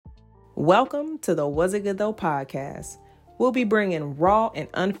Welcome to the Was It Good Though podcast. We'll be bringing raw and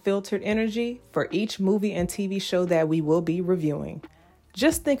unfiltered energy for each movie and TV show that we will be reviewing.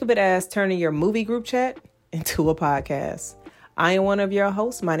 Just think of it as turning your movie group chat into a podcast. I am one of your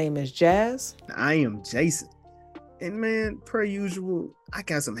hosts. My name is Jazz. I am Jason. And man, per usual, I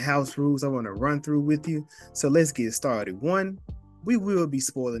got some house rules I want to run through with you. So let's get started. One, we will be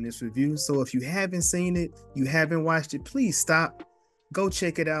spoiling this review. So if you haven't seen it, you haven't watched it, please stop, go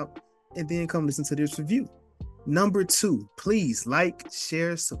check it out, and then come listen to this review. Number two, please like,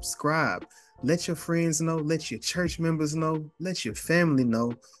 share, subscribe. Let your friends know, let your church members know, let your family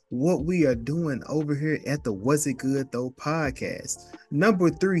know what we are doing over here at the Was It Good Though podcast. Number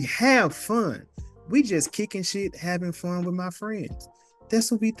three, have fun. We just kicking shit, having fun with my friends.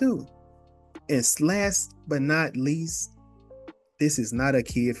 That's what we do. And last but not least, this is not a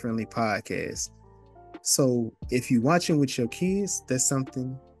kid-friendly podcast. So if you're watching with your kids, that's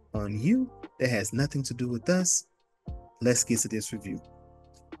something on you that has nothing to do with us. Let's get to this review.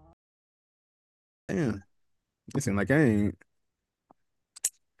 Damn, it seems like I ain't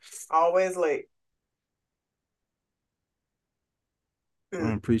Always late. I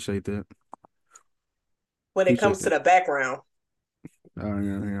don't appreciate that. When it comes to the background. Oh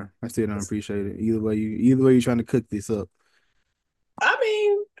yeah. I still don't appreciate it. Either way you're trying to cook this up. I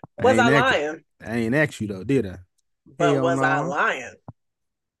mean, was I lying? I ain't asked you though, did I? But hell was no. I lying?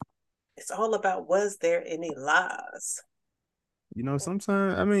 It's all about, was there any lies? You know,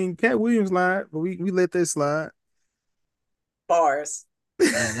 sometimes, I mean, Cat Williams lied, but we let that slide. Bars.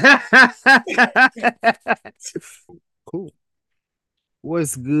 Cool.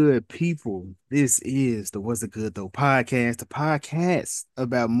 What's good, people? This is the Was It Good Though podcast, the podcast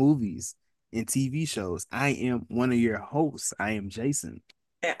about movies and TV shows. I am one of your hosts. I am Jason.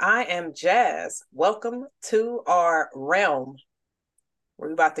 And I am Jazz. Welcome to our realm.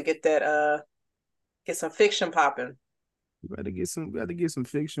 We're about to get that get some fiction popping. We got to get some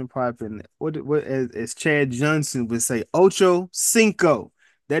fiction popping. What as Chad Johnson would say, ocho cinco.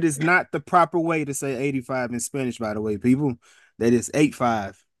 That is not the proper way to say 85 in Spanish, by the way, people. That is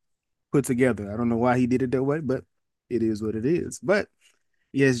 8-5 put together. I don't know why he did it that way, but it is what it is. But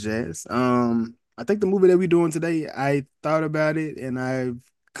yes, Jazz. I think the movie that we're doing today, I thought about it and I've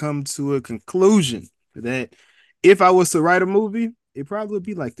come to a conclusion that if I was to write a movie, it probably would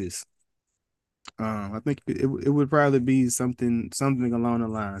be like this. I think it would probably be something along the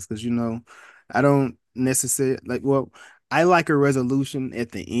lines, because I don't necessarily I like a resolution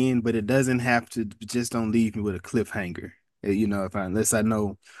at the end, but it doesn't have to just don't leave me with a cliffhanger. Unless I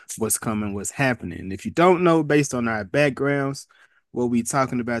know what's coming, what's happening. If you don't know, based on our backgrounds, what we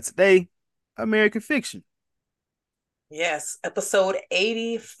talking about today, American fiction. Yes, episode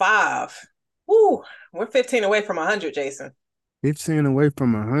 85. Woo, we're 15 away from 100, Jason. 15 away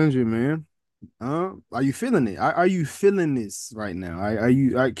from 100, man. Are you feeling it? Are you feeling this right now?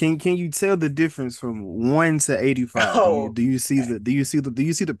 Can you tell the difference from 1 to 85? Oh. Do you see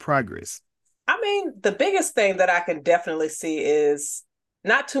the progress? I mean, the biggest thing that I can definitely see is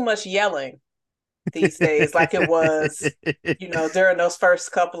not too much yelling these days, like it was, during those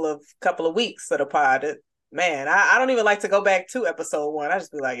first couple of weeks of the pod. Man, I don't even like to go back to episode 1. I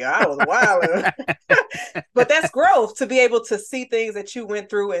just be like, yo, I was wild. But that's growth, to be able to see things that you went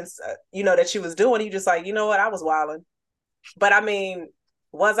through and, that you was doing. You just like, you know what, I was wilding. But I mean,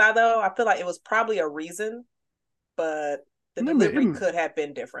 was I though? I feel like it was probably a reason, but the delivery could have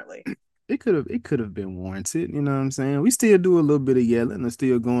been differently. It could have been warranted, you know what I'm saying? We still do a little bit of yelling and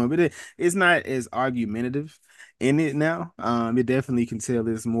still going, but it's not as argumentative in it now. It definitely can tell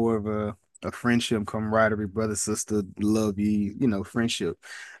it's more of a friendship, camaraderie, brother, sister, love you, friendship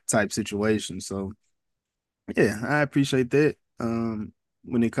type situation. So yeah, I appreciate that.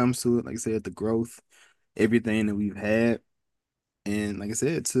 When it comes to it, like I said, the growth, everything that we've had, and like I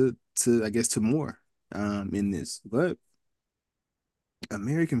said, to I guess to more in this. But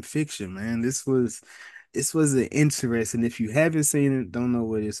American fiction, man, this was an interesting. If you haven't seen it, don't know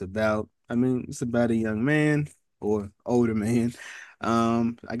what it's about. I mean, it's about a young man or older man.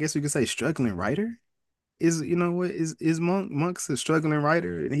 I guess we could say struggling writer. Is Monk's a struggling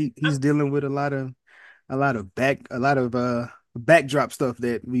writer, and he's dealing with a lot of backdrop stuff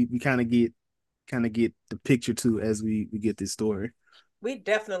that we kind of get the picture to as we get this story. We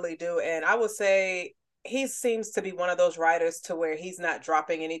definitely do, and I would say he seems to be one of those writers to where he's not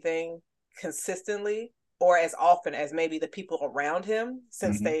dropping anything consistently or as often as maybe the people around him,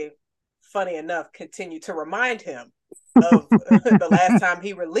 since they, funny enough, continue to remind him of the last time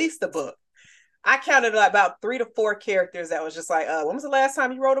he released the book. I counted about 3 to 4 characters that was just like, when was the last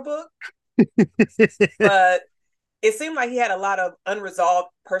time you wrote a book? But it seemed like he had a lot of unresolved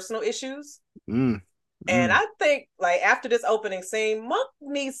personal issues. Mm, And mm. I think like after this opening scene, Monk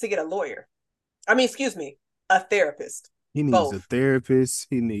needs to get a lawyer. I mean, excuse me, a therapist. He needs a Both. therapist.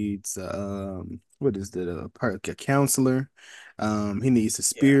 He needs what is that? A counselor. He needs a Yeah.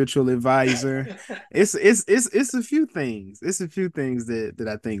 spiritual advisor. It's a few things. It's a few things that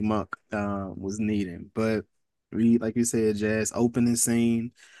I think Monk was needing. But we, like you said, Jazz, opening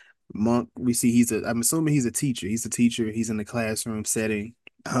scene. Monk, we see I'm assuming he's a teacher. He's a teacher. He's in the classroom setting.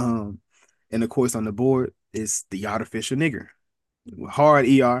 Um, and of course on the board is the artificial nigger. Hard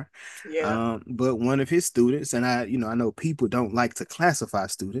ER. Yeah. But one of his students, and I know people don't like to classify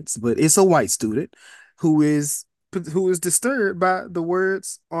students, but it's a white student who is disturbed by the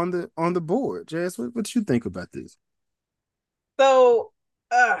words on the board. Jazz, what you think about this? So,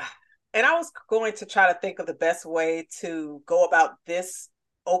 and I was going to try to think of the best way to go about this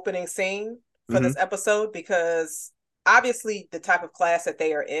opening scene for Mm-hmm. this episode because obviously the type of class that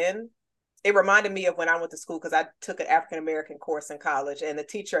they are in, it reminded me of when I went to school because I took an African American course in college, and the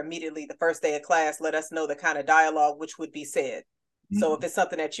teacher immediately, the first day of class, let us know the kind of dialogue which would be said. So if it's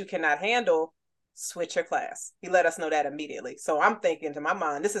something that you cannot handle, switch your class. He let us know that immediately. So I'm thinking to my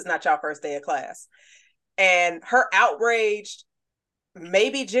mind, this is not y'all first day of class. And her outrage may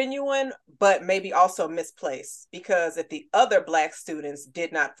be genuine, but maybe also misplaced because if the other Black students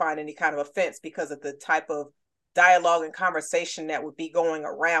did not find any kind of offense because of the type of dialogue and conversation that would be going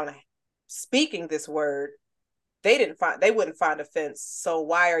around speaking this word, they wouldn't find offense. So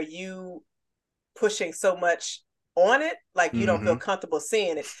why are you pushing so much on it? Like you don't Mm-hmm. feel comfortable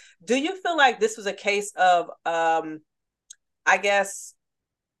seeing it. Do you feel like this was a case of I guess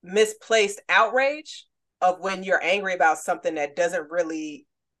misplaced outrage of when you're angry about something that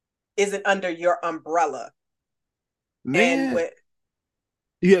isn't under your umbrella? And Man, with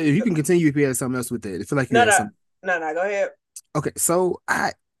yeah, you can continue if you had something else with that. I feel like you no had no some. no, go ahead. Okay, so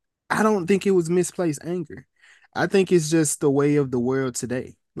I don't think it was misplaced anger. I think it's just the way of the world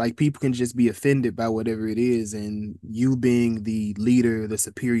today. Like people can just be offended by whatever it is, and you being the leader, the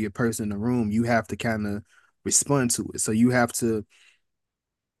superior person in the room, you have to kind of respond to it. So you have to.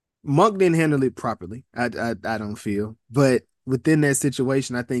 Monk didn't handle it properly. I don't feel, but within that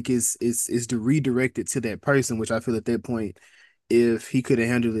situation, I think is to redirect it to that person, which I feel at that point, if he could have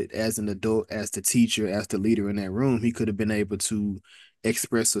handled it as an adult, as the teacher, as the leader in that room, he could have been able to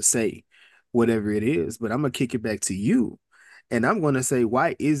express or say whatever it is. But I'm gonna kick it back to you, and I'm gonna say,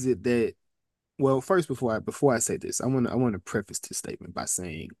 why is it that? Well, first, before I say this, I want to preface this statement by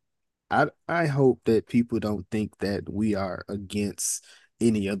saying I hope that people don't think that we are against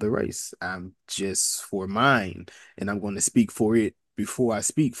any other race. I'm just for mine, and I'm going to speak for it before I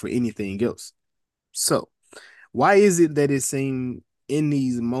speak for anything else. So, why is it that it seems in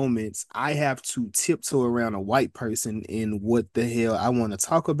these moments I have to tiptoe around a white person in what the hell I want to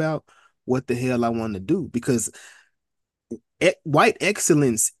talk about, what the hell I want to do? Because white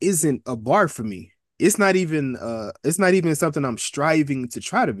excellence isn't a bar for me. It's not even something I'm striving to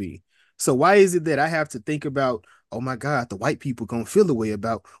try to be. So why is it that I have to think about, oh my God, the white people gonna feel the way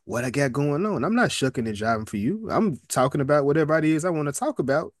about what I got going on? I'm not shucking and jiving for you. I'm talking about whatever it is I want to talk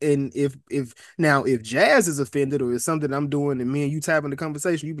about. And if Jazz is offended or it's something I'm doing and me and you having the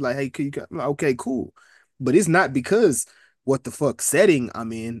conversation, you be like, hey, okay, cool. But it's not because what the fuck setting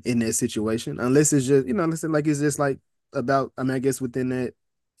I'm in that situation, unless it's just, listen, like it's just like about, I mean, I guess within that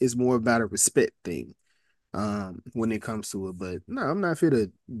it's more about a respect thing when it comes to it. But no, I'm not here to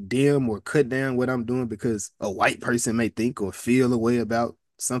dim or cut down what I'm doing because a white person may think or feel a way about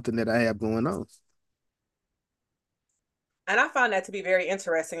something that I have going on. And I find that to be very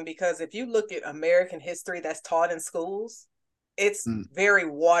interesting because if you look at American history that's taught in schools, it's Mm. very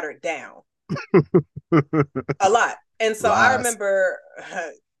watered down a lot. And so I Lies. remember,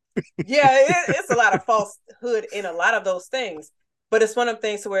 yeah, it's a lot of falsehood in a lot of those things. But it's one of the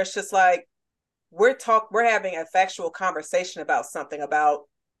things where it's just like we're having a factual conversation about something about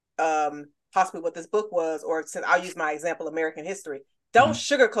possibly what this book was, or since I'll use my example, American history. Don't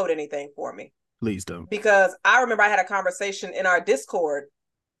Mhm. sugarcoat anything for me. Please don't. Because I remember I had a conversation in our Discord.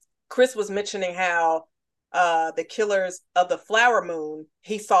 Chris was mentioning how the Killers of the Flower Moon,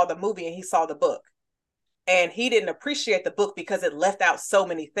 he saw the movie and he saw the book. And he didn't appreciate the book because it left out so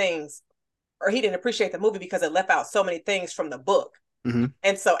many things, or he didn't appreciate the movie because it left out so many things from the book. Mm-hmm.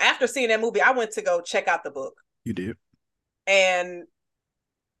 And so after seeing that movie, I went to go check out the book. You did. And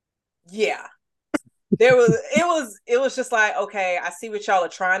yeah, it was just like, okay, I see what y'all are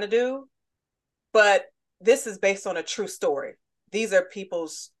trying to do, but this is based on a true story. These are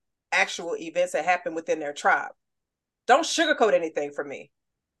people's actual events that happen within their tribe. Don't sugarcoat anything for me.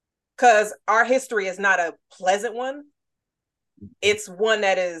 because our history is not a pleasant one. It's one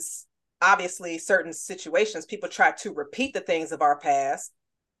that is obviously certain situations. People try to repeat the things of our past,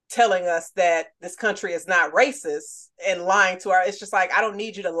 telling us that this country is not racist and lying to our. It's just like, I don't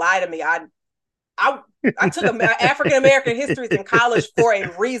need you to lie to me. I I took African American histories in college for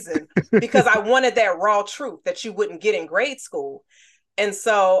a reason, because I wanted that raw truth that you wouldn't get in grade school. And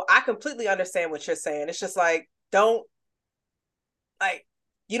so I completely understand what you're saying. It's just like, don't, like,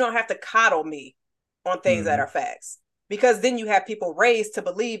 you don't have to coddle me on things that are facts, because then you have people raised to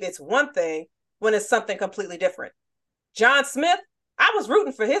believe it's one thing when it's something completely different. John Smith, I was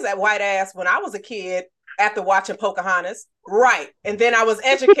rooting for his white ass when I was a kid after watching Pocahontas. Right. And then I was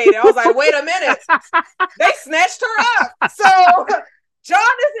educated. I was like, wait a minute. They snatched her up. So John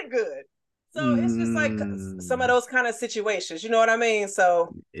isn't good. So it's just like some of those kind of situations. You know what I mean?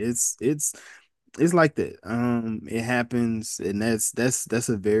 So it's like that. It happens, and that's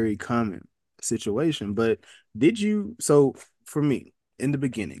a very common situation. But so for me, in the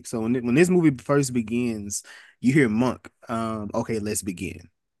beginning, so when this movie first begins, you hear Monk. Okay, let's begin.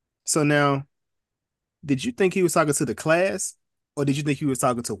 So now, did you think he was talking to the class, or did you think he was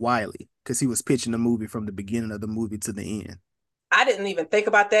talking to Wiley? Because he was pitching the movie from the beginning of the movie to the end. I didn't even think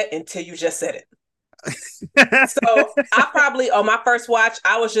about that until you just said it. So I probably, on my first watch,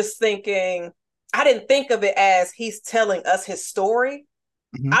 I was just thinking, I didn't think of it as he's telling us his story.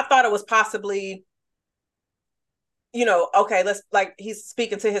 Mm-hmm. I thought it was possibly, okay, let's, like, he's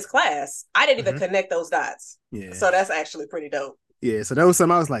speaking to his class. I didn't even connect those dots. Yeah. So that's actually pretty dope. Yeah. So that was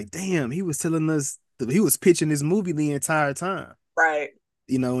something I was like, damn, he was telling us he was pitching this movie the entire time. Right.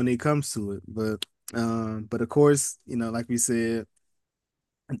 When it comes to it. But of course, like we said,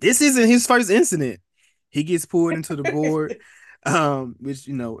 this isn't his first incident. He gets pulled into the board, which,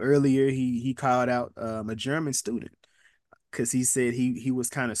 earlier he called out a German student because he said he was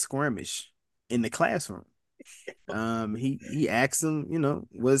kind of squirmish in the classroom. He asked him,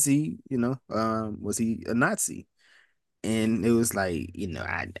 was he a Nazi? And it was like, he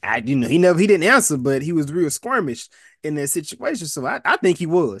didn't answer, but he was real squirmish in that situation. So I think he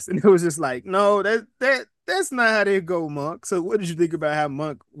was. And it was just like, no, that's not how they go, Monk. So what did you think about how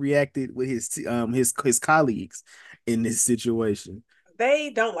Monk reacted with his colleagues in this situation? They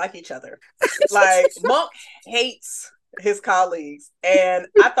don't like each other. Like, Monk hates his colleagues. And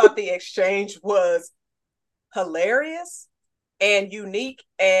I thought the exchange was hilarious and unique.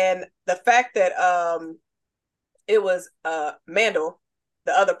 And the fact that it was Mandel,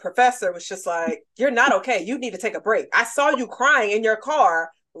 the other professor, was just like, you're not okay. You need to take a break. I saw you crying in your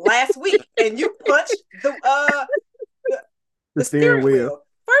car last week and you punched the steering wheel.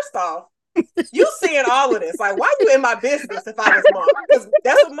 First off, you seeing all of this. Like, why are you in my business if I was Monk? Because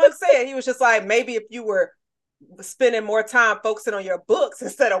that's what Monk said. He was just like, maybe if you were spending more time focusing on your books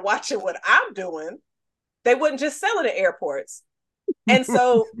instead of watching what I'm doing, they wouldn't just sell it at airports. And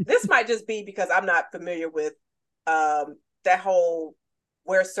so this might just be because I'm not familiar with that whole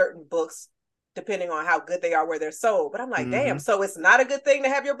where certain books, depending on how good they are, where they're sold. But I'm like, damn, so it's not a good thing to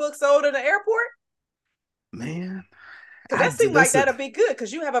have your book sold in the airport? Man. Because that seems like that'll be good,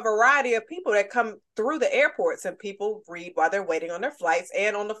 because you have a variety of people that come through the airports and people read while they're waiting on their flights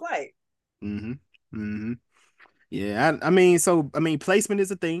and on the flight. Yeah, I mean, placement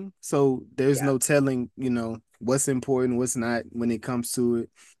is a thing. So there's no telling, what's important, what's not when it comes to it.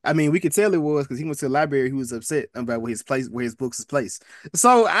 I mean, we could tell it was because he went to the library. He was upset about where his books is placed.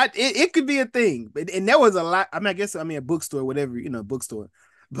 So it could be a thing, and there was a lot. I mean, I guess a bookstore, whatever, bookstore.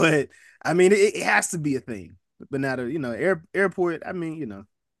 But I mean, it has to be a thing. But now the airport. I mean, and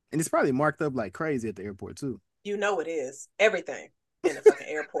it's probably marked up like crazy at the airport too. It is. Everything in the fucking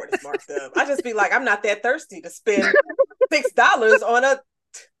airport is marked up. I just be like, I'm not that thirsty to spend $6 on a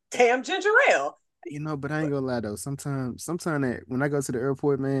damn ginger ale. But I ain't gonna lie though. Sometimes that when I go to the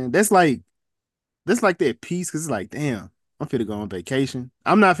airport, man, that's like that peace, because it's like, damn, I'm fit to go on vacation.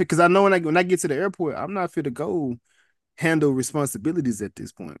 I'm not fit, because I know when I get to the airport, I'm not fit to go handle responsibilities at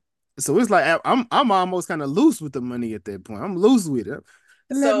this point. So it's like I'm almost kind of loose with the money at that point. I'm loose with it.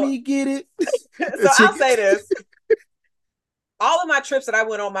 Let me get it. So I'll say this. All of my trips that I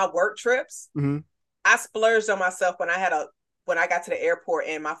went on, my work trips, I splurged on myself when I got to the airport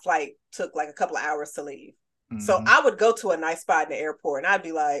and my flight took like a couple of hours to leave. So I would go to a nice spot in the airport and I'd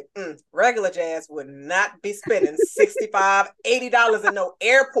be like, regular Jazz would not be spending $65, $80 in no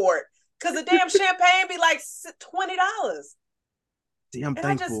airport, because the damn champagne be like $20. See, I'm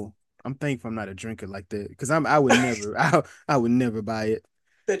thankful. I'm thankful I'm not a drinker like that, because I would never I would never buy it.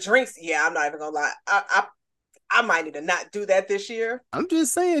 The drinks, yeah, I'm not even gonna lie. I might need to not do that this year. I'm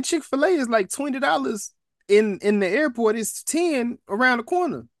just saying, Chick-fil-A is like $20 in the airport. It's $10 around the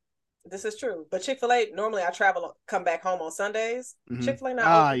corner. This is true. But Chick-fil-A, normally I travel, come back home on Sundays. Mm-hmm. Chick-fil-A not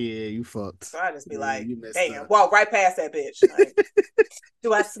Ah, open. yeah, you fucked. So I just be Yeah, like, you messed damn, up. walk right past that bitch. Like,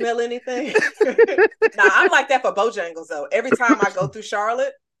 do I smell anything? Nah, I'm like that for Bojangles though. Every time I go through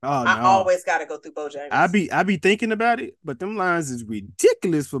Charlotte, Oh I no. always gotta go through I Bojangles. be I be thinking about it, but them lines is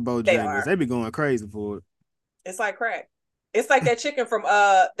ridiculous for They Bojangles. are. They be going crazy for It's like crack. It's like that chicken from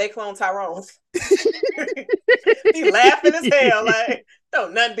They Clone Tyrone's. Be laughing as hell. it. Like,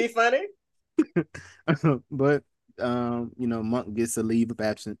 don't nothing be funny. But Monk gets a leave of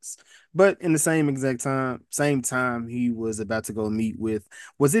absence. But in the same time he was about to go meet with,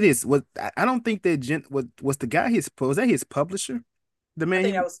 was it his what I don't think that was the guy was that his publisher? The I man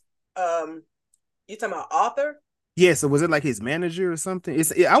think he that was you talking about author? Yeah, so was it like his manager or something?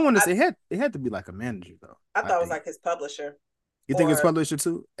 I want to I say it had to be like a manager though, I I thought it was think. like his publisher. You think it's Or publisher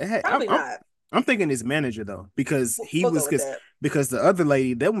too? probably not. I'm thinking his manager though, because We'll go with that. because the other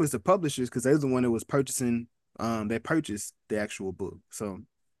lady, that one was the publishers, because they was the one that was purchasing that purchased the actual book. So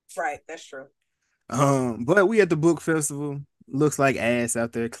Right, that's true. but we at the book festival. Looks like ass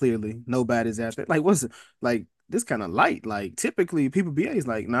out there, clearly. Nobody's out there. Like, what's it like this kind of light? Like typically people be is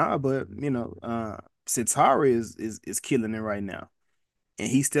like, nah, but Sitara is killing it right now. And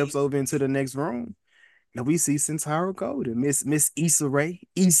he steps over into the next room. And we see Centauro Golden, Miss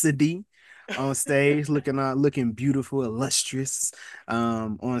Issa D on stage, looking beautiful, illustrious,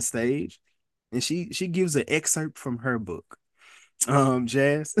 on stage. And she gives an excerpt from her book.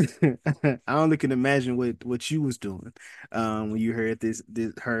 Jazz, I only can imagine what you was doing when you heard this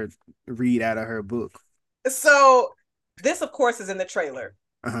her read out of her book. So this, of course, is in the trailer.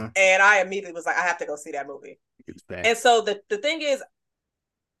 Uh-huh. And I immediately was like, I have to go see that movie. It's bad. And so the thing is,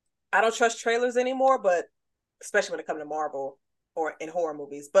 I don't trust trailers anymore, but especially when it comes to Marvel or in horror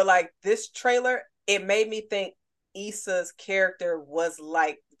movies. But like this trailer, it made me think Issa's character was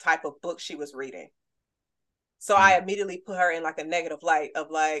like the type of book she was reading. So I immediately put her in like a negative light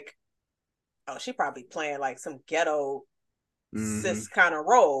of like, oh, she probably playing like some ghetto cis kind of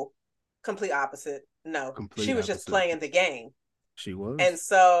role. Complete opposite. No, she Complete was just opposite. playing the game. She was. And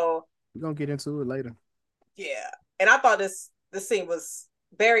so We're gonna get into it later. yeah. And I thought this scene was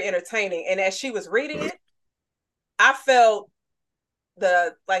very entertaining. And as she was reading it, I felt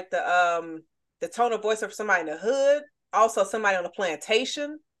the tone of voice of somebody in the hood, also somebody on the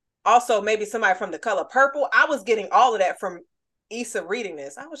plantation, also maybe somebody from The Color Purple. I was getting all of that from Issa reading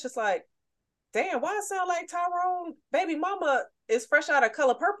this. I was just like, damn, why it sound like Tyrone baby mama is fresh out of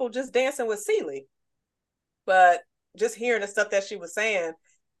Color Purple just dancing with Celie? But just hearing the stuff that she was saying,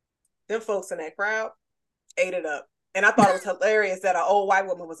 them folks in that crowd ate it up. And I thought it was hilarious that an old white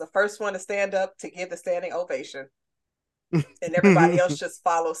woman was the first one to stand up to give the standing ovation. And everybody else just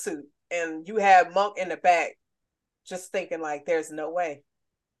follow suit. And you have Monk in the back just thinking like, there's no way.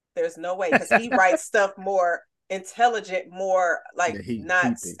 There's no way. Because he writes stuff more intelligent, more like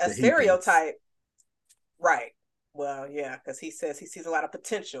not a stereotype. Right. Well, yeah, because he says he sees a lot of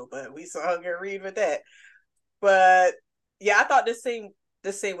potential, but we saw him get read with that. But yeah, I thought this scene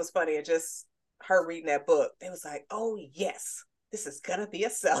was funny, and just her reading that book, it was like, oh yes, this is gonna be a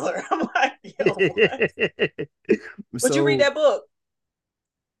seller. I'm like, yo, what? Would you read that book?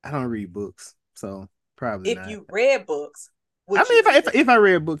 I don't read books, so probably If not. you read books, I would mean, you read it? if I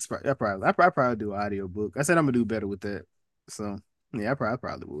read books, I probably do audio book. I said I'm gonna do better with that. So yeah, I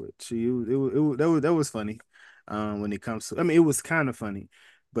probably would. That was funny. When it comes to, I mean, it was kind of funny,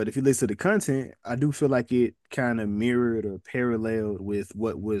 but if you listen to the content, I do feel like it kind of mirrored or paralleled with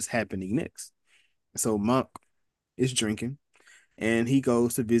what was happening next. So Monk is drinking, and he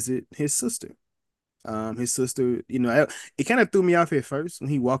goes to visit his sister. His sister, it kind of threw me off at first when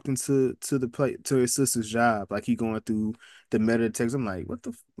he walked into to his sister's job, like he going through the meta text. I'm like, what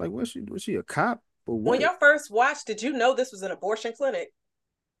the like? Was she a cop or On what? your first watch, did you know this was an abortion clinic?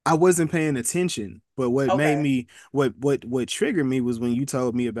 I wasn't paying attention, but what made Okay. me what triggered me was when you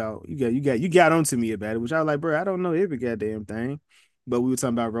told me about you got onto me about it, which I was like, bro, I don't know every goddamn thing. But we were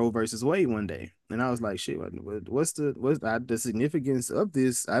talking about Roe versus Wade one day, and I was like, shit, what's the significance of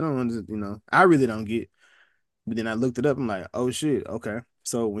this? I don't I really don't get. But then I looked it up. I'm like, oh shit, okay.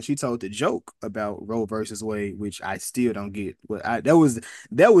 So when she told the joke about Roe versus Wade, which I still don't get,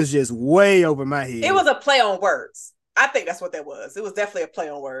 that was just way over my It head. was a play on words. I think that's what that was. It was definitely a play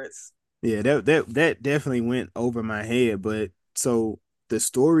on words. Yeah, that definitely went over my head. But so the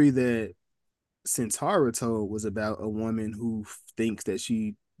story that Centaura told was about a woman who thinks that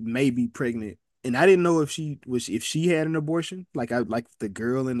she may be pregnant. And I didn't know if she had an abortion, like the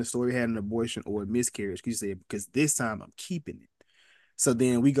girl in the story had an abortion or a miscarriage. She said, because this time I'm keeping it. So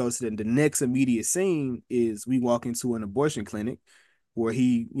then we go to the next immediate scene is we walk into an abortion clinic, where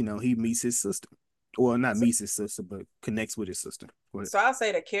he meets his sister. Well, not meets his sister, but connects with his sister. So I'll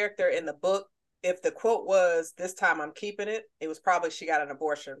say the character in the book, if the quote was "this time I'm keeping it," it was probably she got an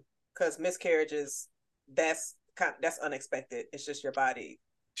abortion, because miscarriages, that's unexpected. It's just your body.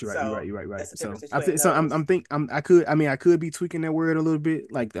 You're right. You're right. So You're right. Right. that's the So difference I between think so. those. I could be tweaking that word a little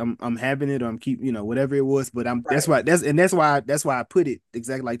bit. Like I'm having it, or I'm keep, whatever it was. But that's Right. why that's why I put it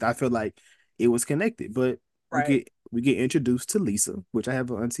exactly like that. I feel like it was connected. But Right. we get introduced to Lisa, which I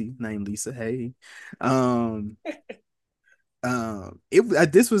have an auntie named Lisa. Hey, um,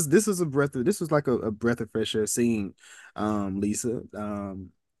 this was like a breath of fresh air seeing, Lisa.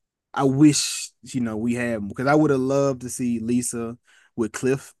 I wish we had, because I would have loved to see Lisa with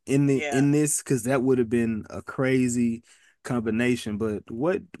Cliff Yeah. in this, because that would have been a crazy combination. But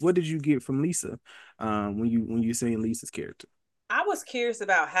what did you get from Lisa when you saying Lisa's character? I was curious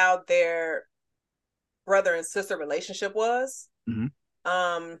about how their brother and sister relationship was.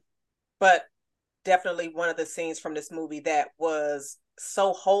 Mm-hmm. But definitely one of the scenes from this movie that was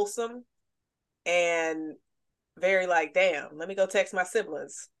so wholesome and very like, damn, let me go text my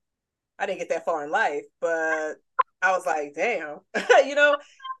siblings. I didn't get that far in life, but I was like, damn, you know?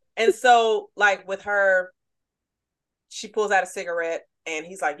 And so, like, with her, she pulls out a cigarette and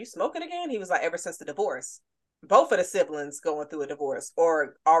he's like, you smoking again? He was like, ever since the divorce. Both of the siblings going through a divorce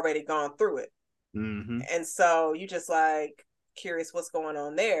or already gone through it. Mm-hmm. And so you just like curious what's going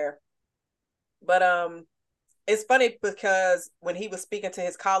on there. But it's funny because when he was speaking to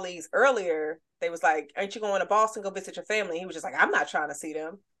his colleagues earlier, they was like, aren't you going to Boston, go visit your family? He was just like, I'm not trying to see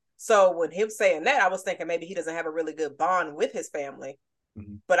them. So when him saying that, I was thinking maybe he doesn't have a really good bond with his family.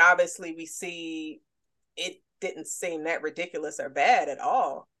 Mm-hmm. But obviously we see it didn't seem that ridiculous or bad at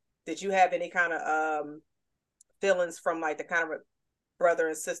all. Did you have any kind of feelings from like the kind of brother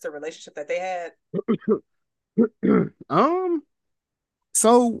and sister relationship that they had? um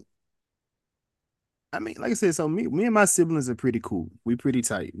so I mean, like I said, so me and my siblings are pretty cool. We pretty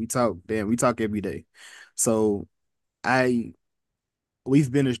tight. We talk every day. So I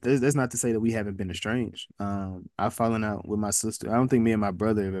we've been that's not to say that we haven't been estranged. I've fallen out with my sister. I don't think me and my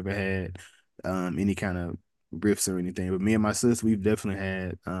brother have ever had any kind of rifts or anything, but me and my sister, we've definitely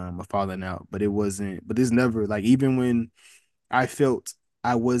had a falling out. But it's never like, even when I felt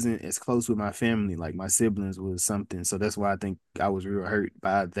I wasn't as close with my family, like my siblings was something. So that's why I think I was real hurt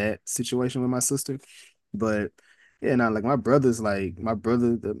by that situation with my sister. But yeah, not like my brother. I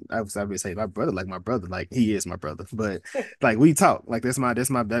would say my brother, like my brother, like he is my brother. But like we talk, like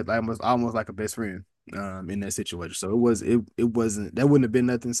that almost like a best friend in that situation. So it wasn't, that wouldn't have been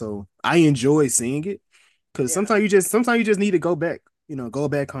nothing. So I enjoy seeing it, because Yeah. sometimes you just need to go back, go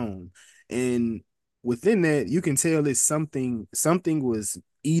back home. And within that, you can tell it's something was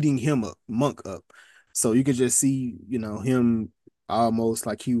eating him up, Monk up. So you could just see, him almost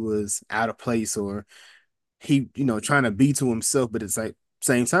like he was out of place, or he, trying to be to himself, but it's like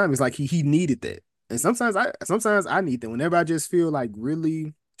same time, it's like he needed that. And sometimes I need that. Whenever I just feel like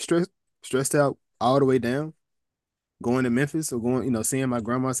really stressed out all the way down, going to Memphis, or going, seeing my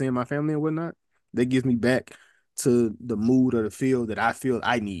grandma, seeing my family and whatnot, that gives me back to the mood or the feel that I feel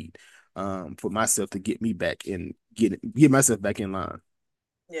I need, for myself to get me back and get myself back in line.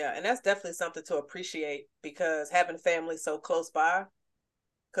 Yeah, and that's definitely something to appreciate, because having family so close by,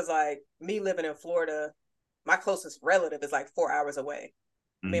 because like me living in Florida, my closest relative is like 4 hours away.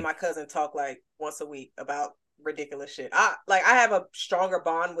 Me and Mm. my cousin talk like once a week about ridiculous shit. I have a stronger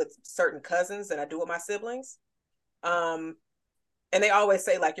bond with certain cousins than I do with my siblings. Um, and they always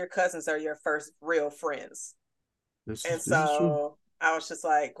say like your cousins are your first real friends. And This is true. so I was just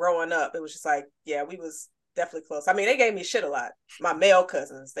like, growing up, it was just like, yeah, we was definitely close. I mean, they gave me shit a lot. My male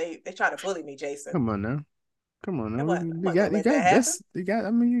cousins, they try to bully me, Jason. Come on now. Come on now. I'm like, I'm You not gonna got, let that happen.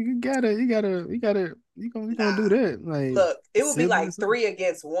 I mean, you gonna Nah, do that. Like, look, it would be like siblings. 3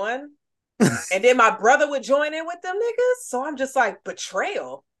 against 1. And then my brother would join in with them niggas. So I'm just like,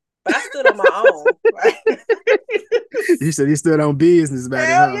 betrayal. But I stood on my own. Right? You said he stood on business about it,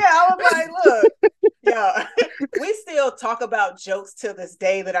 Hell huh? yeah. I was like, look, yeah, we still talk about jokes till this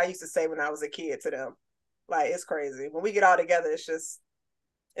day that I used to say when I was a kid to them. Like, it's crazy. When we get all together, it's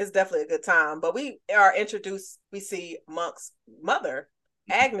definitely a good time. But we are introduced, we see Monk's mother,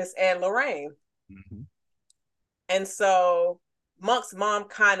 Agnes, and Lorraine. Mhm. And so Monk's mom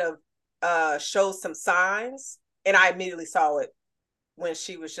kind of shows some signs. And I immediately saw it when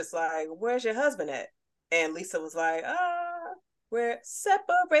she was just like, where's your husband at? And Lisa was like, we're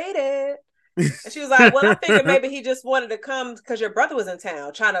separated. And she was like, well, I figured maybe he just wanted to come because your brother was in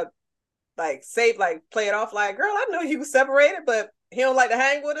town, trying to like save, like play it off like, girl, I know you was separated, but he don't like to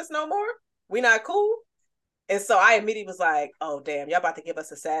hang with us no more. We not cool. And so I immediately was like, oh damn, y'all about to give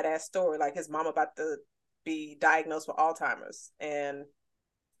us a sad ass story. Like his mom about to be diagnosed with Alzheimer's. And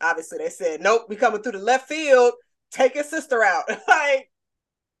obviously they said, nope, we coming through the left field, take his sister out. Like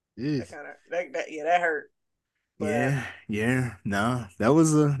that kind of that hurt. But yeah. No, that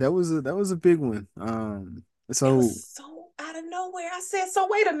was a big one. it was So so out of nowhere. I said, so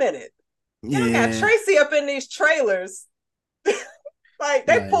wait a minute. Y'all got yeah, Tracy up in these trailers. Like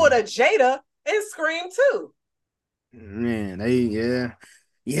they pulled like a Jada and Scream too. man,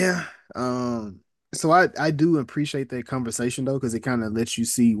 yeah. Um, so I do appreciate that conversation though, because it kind of lets you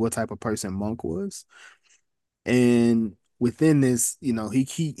see what type of person Monk was. And within this,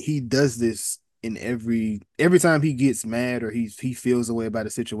 he does this in every time he gets mad or he feels a way about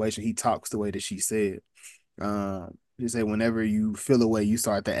a situation, he talks the way that she said. You say whenever you feel a way, you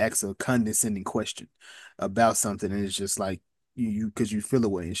start to ask a condescending question about something, and it's just like you because you feel a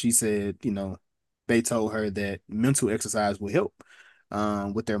way. And she said, they told her that mental exercise will help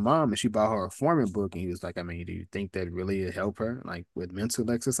with their mom, and she bought her a Foreman book, and he was like, I mean, do you think that really would help her like with mental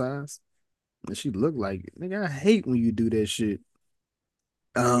exercise? And she looked like, nigga, I hate when you do that shit.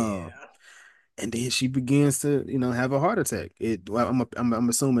 Um, Yeah. and then she begins to, have a heart attack. Well, I'm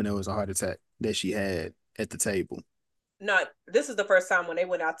assuming it was a heart attack that she had at the table. No, this is the first time when they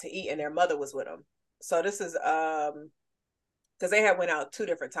went out to eat and their mother was with them. So this is because they had went out two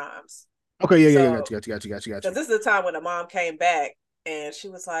different times. Okay, yeah, So got you. because this is the time when the mom came back and she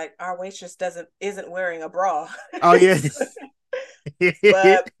was like, our waitress isn't wearing a bra. Oh yeah.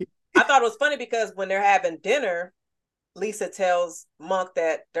 But I thought it was funny because when they're having dinner, Lisa tells Monk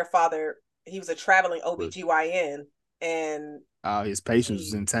that their father, he was a traveling OBGYN and Oh, his patients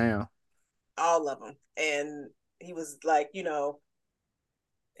was he, in town. all of them. And he was like,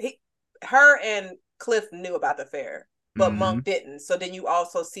 her and Cliff knew about the affair, but Mm-hmm. Monk didn't. So then you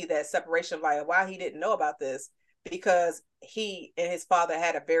also see that separation of like why he didn't know about this because he and his father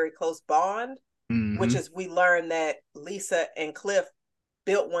had a very close bond, which Mm-hmm. is we learned that Lisa and Cliff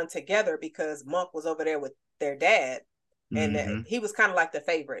built one together because Monk was over there with their dad, and Mm-hmm. he was kind of like the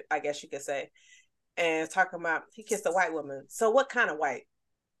favorite, I guess you could say. And talking about he kissed a white woman. So what kind of white?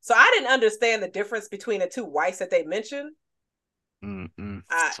 So I didn't understand the difference between the two whites that they mentioned. Mm-mm.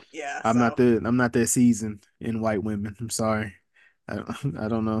 Yeah, I'm not so that I'm not that seasoned in white women. I'm sorry. I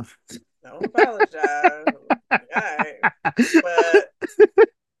don't know. don't apologize. All right. But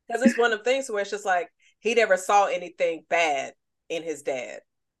because it's one of the things where it's just like he never saw anything bad in his dad,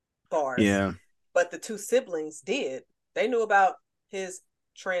 bars. Yeah. But the two siblings did. They knew about his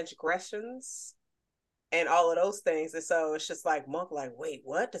transgressions and all of those things. And so it's just like Monk, like, wait,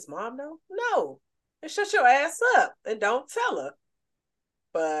 what? Does mom know? No. And shut your ass up and don't tell her.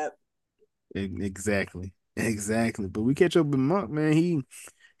 But Exactly. Exactly. But we catch up with Monk, man.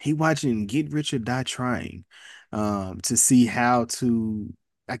 He watching Get Rich or Die Trying, to see how to,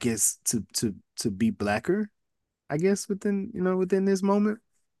 I guess, to be blacker, I guess, within this moment.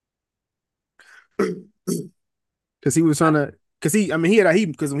 Because he was trying I, to, because he, I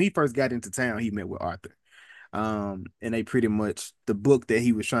mean, because when he first got into town, he met with Arthur. And they pretty much the book that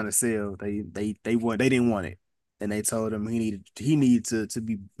he was trying to sell, they didn't want it, and they told him he needed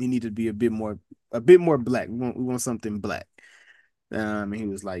to be a bit more black. We want something black. And he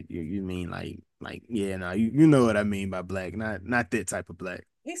was like, you mean like yeah, no, you know what I mean by black, not that type of black.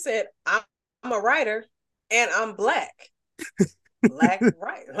 he said, I'm a writer and I'm black. Black,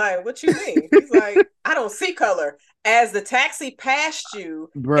 right. Like, what you mean? He's like, I don't see color. As the taxi passed you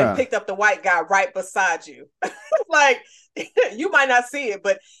and Bruh. picked up the white guy right beside you. Like, you might not see it,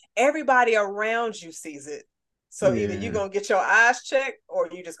 but everybody around you sees it. So either you're Yeah. gonna get your eyes checked or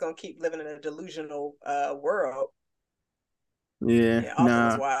you're just gonna keep living in a delusional world. Yeah. Yeah, Arthur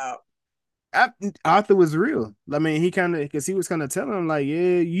was Nah. wild. I, Arthur was real. I mean, because he was kind of telling him like,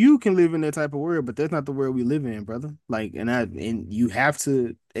 yeah, you can live in that type of world, but that's not the world we live in, brother. Like, and you have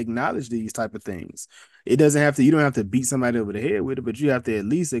to acknowledge these type of things. It doesn't have to. You don't have to beat somebody over the head with it, but you have to at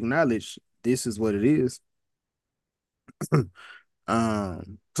least acknowledge this is what it is.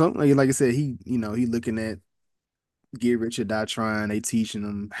 So like I said, he looking at Get Rich or Die Trying. They teaching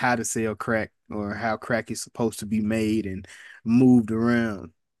him how to sell crack or how crack is supposed to be made and moved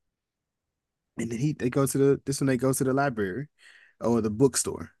around. And then they go to when they go to the library or the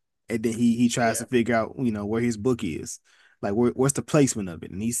bookstore. And then he tries Yeah. to figure out, where his book is. Like what's the placement of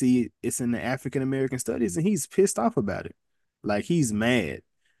it? And he see it's in the African American studies and he's pissed off about it. Like he's mad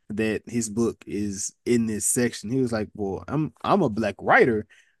that his book is in this section. He was like, "Well, I'm a black writer,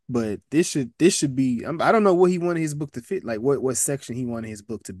 but this should be I don't know what he wanted his book to fit. Like what section he wanted his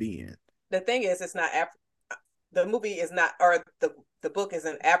book to be in." The thing is, the movie is not, or the book is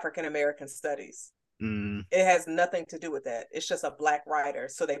in African American studies. Mm, It has nothing to do with that. It's just a black writer.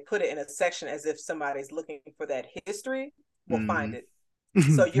 So they put it in a section as if somebody's looking for that history will find mm. it.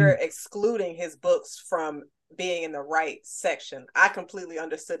 So you're excluding his books from being in the right section. I completely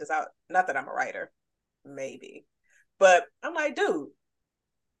understood this out. Not that I'm a writer, maybe. But I'm like, dude,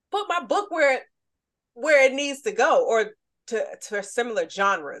 put my book where it needs to go, or to similar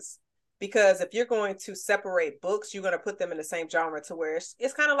genres. Because if you're going to separate books, you're going to put them in the same genre to where it's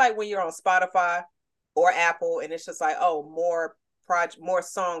kind of like when you're on Spotify or Apple, and it's just like, oh, more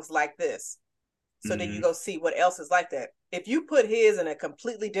songs like this. So then you Mm. go see what else is like that. If you put his in a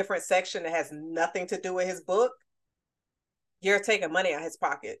completely different section that has nothing to do with his book, you're taking money out of his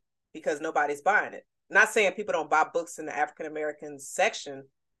pocket because nobody's buying it. Not saying people don't buy books in the African American section,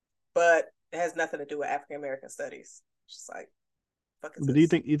 but it has nothing to do with African American studies. It's just like, fuck is But do you this?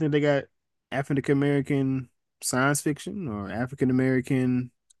 think they got African American science fiction or African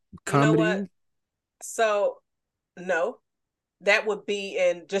American You know what? comedy? So no, that would be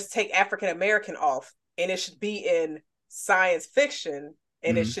in, just take African American off, and it should be in science fiction,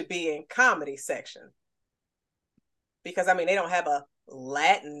 and it Mm. should be in comedy section. Because I mean, they don't have a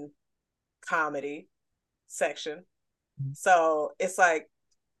Latin comedy section. So it's like,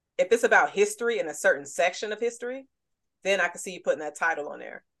 if it's about history in a certain section of history, then I can see you putting that title on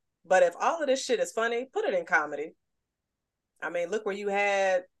there. But if all of this shit is funny, put it in comedy. I mean, look where you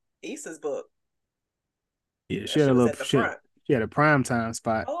had Issa's book. Yeah, she That had a shit was little at the front. she had a prime time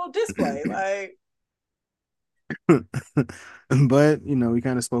spot. Oh, display. Like, But we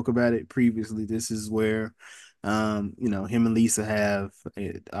kind of spoke about it previously. This is where him and Lisa have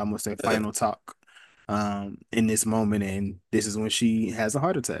almost their final talk in this moment, and this is when she has a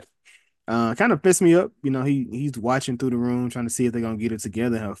heart attack. Kind of pissed me up. He's watching through the room trying to see if they're gonna get it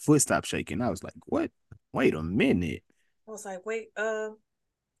together. Her foot stopped shaking. I was like, what? Wait a minute. I was like, wait, I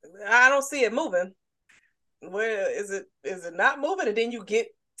don't see it moving. Where is it? Is it not moving? And then you get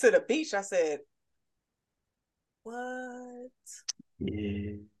to the beach. I said, what?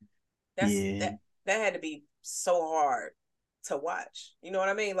 Yeah, That's yeah, that had to be so hard to watch. You know what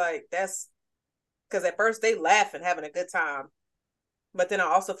I mean? Like, that's because at first they laughing, having a good time. But then I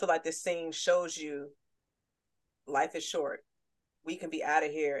also feel like this scene shows you life is short. We can be out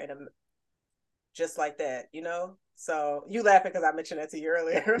of here and just like that, you know? So you laughing because I mentioned that to you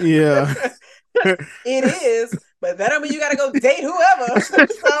earlier. yeah. It is, but that don't mean you got to go date whoever.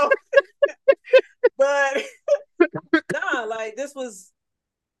 So, but nah, like this was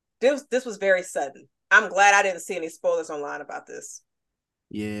very sudden. I'm glad I didn't see any spoilers online about this.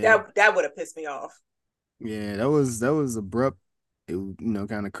 Yeah, That would have pissed me off. yeah, that was abrupt. It was,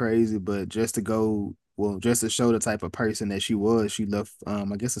 kind of crazy, but just to go, well, just to show the type of person that she was, she left, I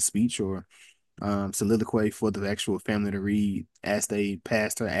guess, a speech or soliloquy for the actual family to read as they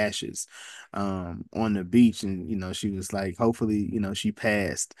passed her ashes, on the beach, and she was like, hopefully, she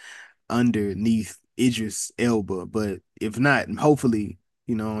passed underneath Idris Elba, but if not, hopefully,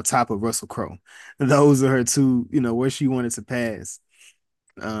 on top of Russell Crowe. Those are her two, where she wanted to pass.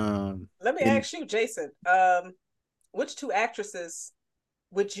 Let me And ask you, Jason. Which two actresses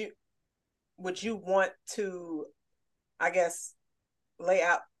would you would you want to, I guess, lay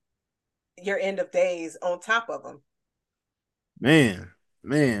out your end of days on top of them? man,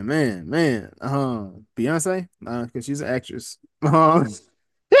 man, Beyonce, because she's an actress. I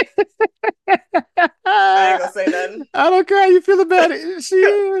ain't gonna say nothing. I don't care how you feel about it. She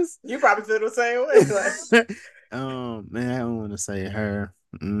is. You probably feel the same way. Like, Man, I don't want to say her.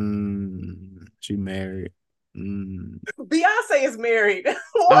 She married. Mm. Beyonce is married.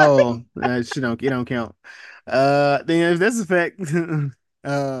 What? Oh, she don't. It don't count. Then if that's a fact,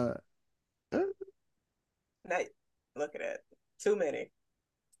 uh, Now, look at that. Too many.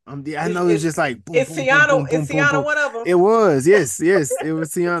 yeah, I Is know it's is just like boom, is boom, boom, Tiana boom, is boom, boom, Tiana boom. one of them? It was, yes, yes. It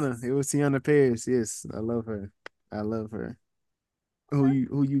was Tiana. It was Tiana Paris. Yes, I love her. I love her.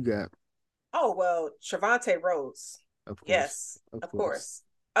 Who you got? Oh well, Trevante Rhodes. Of course, Yes, of of course.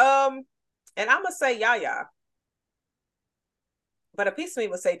 course. And I'm gonna say Yaya, but a piece of me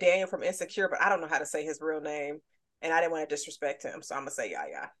would say Daniel from Insecure, but I don't know how to say his real name, and I didn't want to disrespect him, so I'm gonna say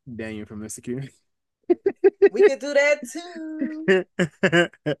Yaya. Daniel from Insecure. We could do that too.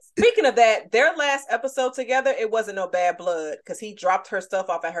 Speaking of that, their last episode together, it wasn't no bad blood because he dropped her stuff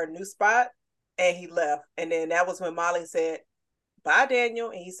off at her new spot and he left. And then that was when Molly said, bye, Daniel.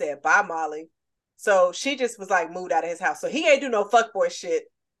 And he said, bye, Molly. So she just was like moved out of his house. So he ain't do no fuckboy shit.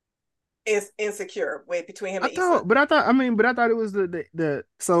 Is insecure with between him I and Issa. thought, but I thought, I mean, but I thought it was the.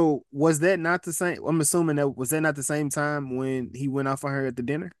 So was that not the same? I'm assuming that was that not the same time when he went off on her at the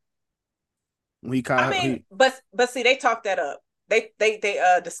dinner when he caught I her. mean, but see, they talked that up.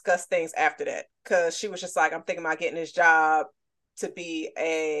 they discussed things after that, because she was just like, I'm thinking about getting this job to be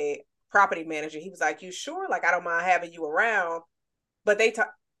a property manager. He was like, you sure? Like, I don't mind having you around. But they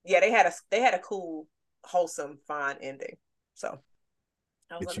had a cool, wholesome, fine ending. So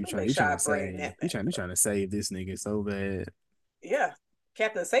I was But like, let me make sure I bring that back. you trying to save this nigga so bad. Yeah.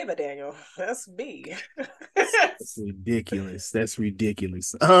 Captain Saber Daniel. That's me. That's ridiculous. That's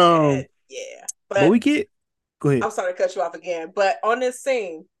ridiculous. Yeah. But But we get go ahead. I'm sorry to cut you off again. But on this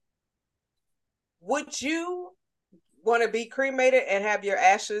scene, would you want to be cremated and have your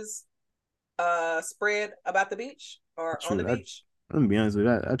ashes spread about the beach or on the True. beach? I'm gonna be honest with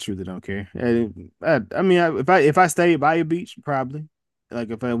you. I truly don't care. I mean, if I stayed by a beach, probably. Like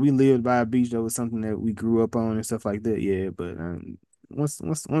if we lived by a beach, that was something that we grew up on and stuff like that. Yeah, but once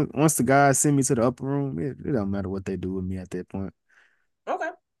the guys send me to the upper room, it don't matter what they do with me at that point. Okay.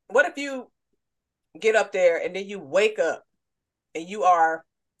 What if you get up there and then you wake up and you are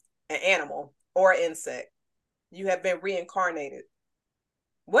an animal or an insect? You have been reincarnated.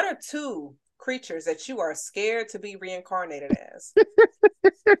 What are two creatures that you are scared to be reincarnated as?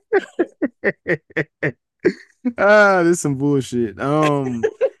 This is some bullshit.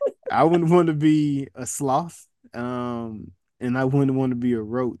 I wouldn't want to be a sloth. And I wouldn't want to be a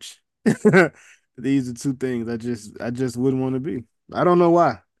roach. These are two things I just wouldn't want to be. I don't know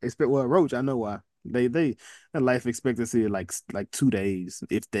why. A roach, I know why. Their life expectancy is like 2 days,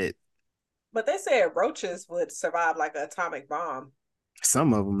 if that. But they said roaches would survive like an atomic bomb.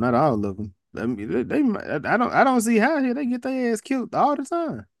 Some of them, not all of them. I mean, I don't see how here they get their ass killed all the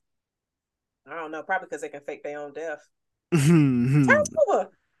time. I don't know, probably because they can fake their own death. Turn over.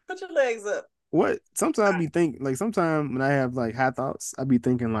 Put your legs up. What sometimes I be thinking, like sometimes when I have like high thoughts, I be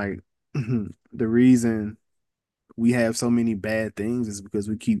thinking like the reason we have so many bad things is because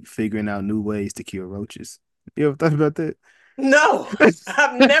we keep figuring out new ways to kill roaches. You ever thought about that? No,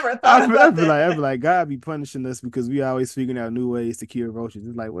 I've never thought about that. I feel like God be punishing us because we always figuring out new ways to kill roaches.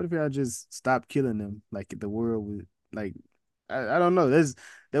 It's like, what if y'all just stop killing them? Like the world would like I don't know.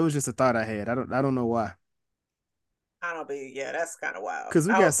 That was just a thought I had. I don't know why. I don't be, yeah, that's kind of wild. Cause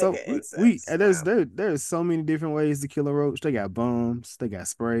we I got was so thinking we insects. Wow. there's so many different ways to kill a roach. They got bombs, they got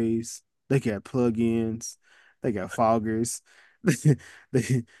sprays, they got plug-ins, they got foggers.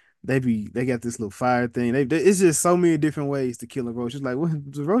 they they got this little fire thing. It's just so many different ways to kill a roach. It's like what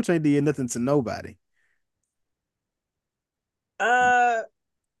the roach ain't did nothing to nobody. Uh,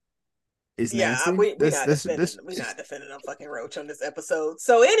 It's yeah, nasty. we not defending a fucking roach on this episode.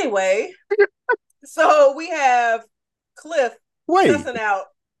 So anyway, so we have Cliff Wait. cussing out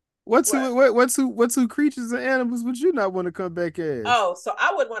what? What two creatures and animals would you not want to come back as? Oh, so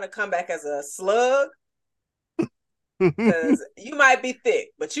I would want to come back as a slug because you might be thick,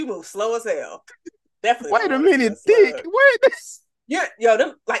 but you move slow as hell. Definitely Wait don't a want to be minute, a slug. thick. Wait. Yo,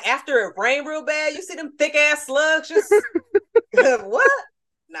 them like after it rained real bad, you see them thick ass slugs just what?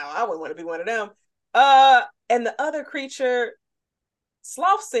 No, I wouldn't want to be one of them. And the other creature,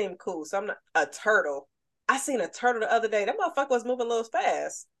 sloth seemed cool, so I'm not a turtle. I seen a turtle the other day. That motherfucker was moving a little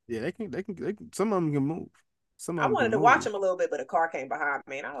fast. Yeah, they can some of them can move. Some of I them wanted can to move. watch him a little bit, but a car came behind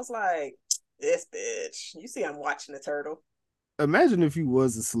me, and I was like, "This bitch." You see, I'm watching the turtle. Imagine if you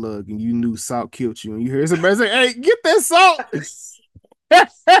was a slug and you knew salt killed you, and you hear somebody say, "Hey, get that salt!"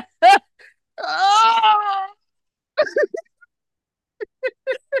 Ah!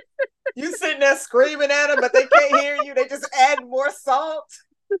 You sitting there screaming at them, but they can't hear you. They just add more salt.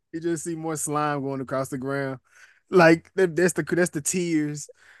 You just see more slime going across the ground. Like that's the tears.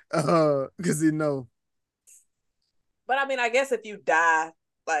 Because you know. But I mean, I guess if you die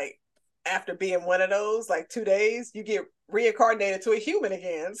like after being one of those, like 2 days, you get reincarnated to a human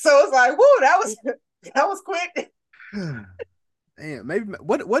again. So it's like, whoo, that was quick. Damn, maybe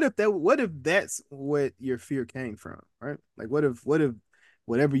what if that's what your fear came from, right? Like what if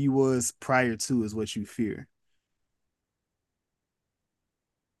whatever you was prior to is what you fear?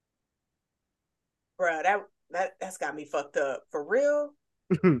 Bruh, that's got me fucked up. For real?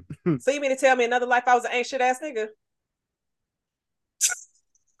 So you mean to tell me another life I was an ain't shit ass nigga?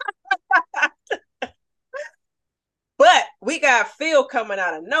 But we got Phil coming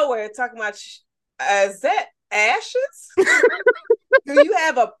out of nowhere talking about, is that ashes? Do you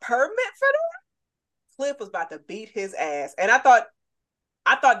have a permit for that? Cliff was about to beat his ass. And I thought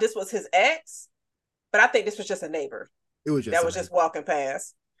this was his ex, but I think this was just a neighbor. It was just that was just walking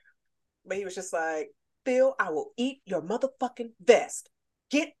past. But he was just like, Phil, I will eat your motherfucking vest.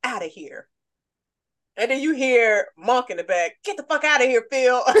 Get out of here. And then you hear Monk in the back, get the fuck out of here,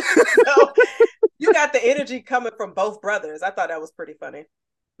 Phil. So you got the energy coming from both brothers. I thought that was pretty funny.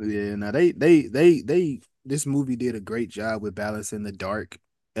 Yeah, now they this movie did a great job with balancing the dark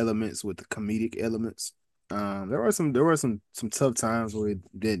elements with the comedic elements. There were some tough times where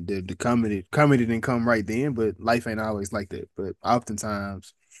the comedy didn't come right then, but life ain't always like that. But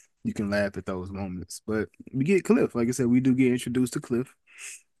oftentimes you can laugh at those moments. But we get Cliff. Like I said, we do get introduced to Cliff.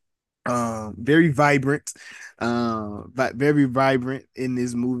 Very vibrant, but very vibrant in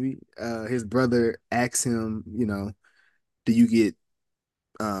this movie. His brother asks him, do you get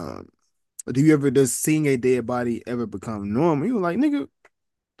um does seeing a dead body ever become normal? He was like, nigga,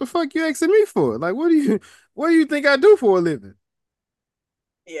 the fuck you asking me for? Like, what do you think I do for a living?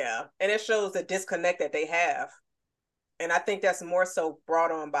 Yeah. And it shows the disconnect that they have. And I think that's more so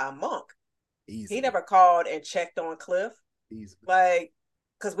brought on by Monk. He Easily, never called and checked on Cliff. easily. Like,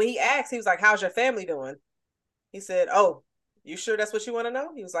 because when he asked, he was like, "How's your family doing?" He said, "Oh, you sure that's what you want to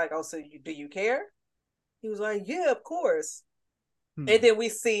know?" He was like, "Oh, so do you care?" He was like, "Yeah, of course." And Hmm. then we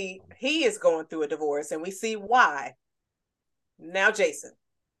see he is going through a divorce and we see why. Now, Jason,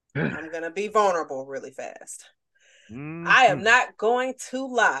 I'm going to be vulnerable really fast. I am Mhm. not going to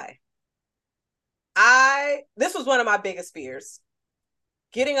lie. This was one of my biggest fears.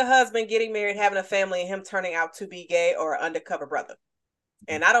 Getting a husband, getting married, having a family, and him turning out to be gay or an undercover brother.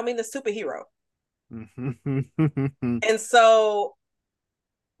 And I don't mean the superhero. And so,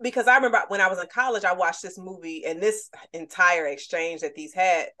 because I remember when I was in college, I watched this movie, and this entire exchange that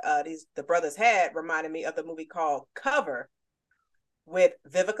the brothers had reminded me of the movie called Cover with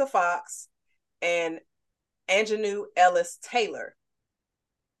Vivica Fox and Anjanou Ellis Taylor,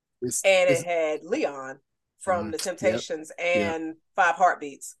 and it It's had Leon from The yep, Temptations yep. and Five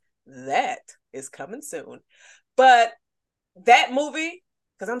Heartbeats. That is coming soon. But that movie,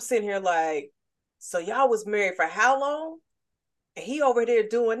 because I'm sitting here like, so y'all was married for how long? And he over there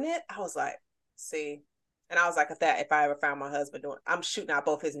doing it. I was like, see. And I was like, if I ever found my husband doing, I'm shooting out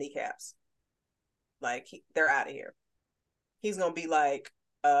both his kneecaps. Like they're out of here. He's gonna be like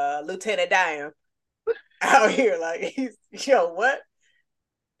Lieutenant Dan out here. Like he's what?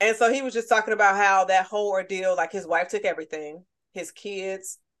 And so he was just talking about how that whole ordeal, like his wife took everything, his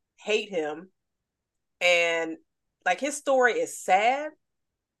kids hate him, and like his story is sad.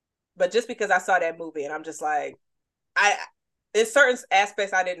 But just because I saw that movie, and I'm just like, I in certain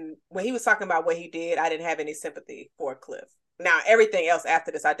aspects I didn't. When he was talking about what he did, I didn't have any sympathy for Cliff. Now everything else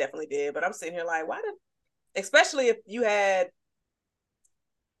after this, I definitely did. But I'm sitting here like, why did? Especially if you had,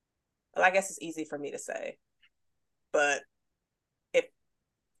 well, I guess it's easy for me to say, but if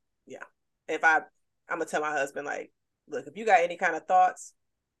yeah, if I'm gonna tell my husband like, look, if you got any kind of thoughts,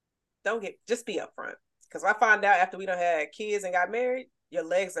 just be upfront. Because if I find out after we don't had kids and got married, your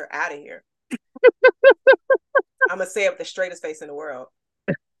legs are out of here. I'm gonna say it with the straightest face in the world.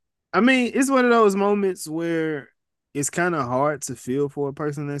 I mean, it's one of those moments where it's kind of hard to feel for a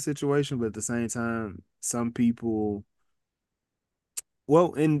person in that situation, but at the same time, some people,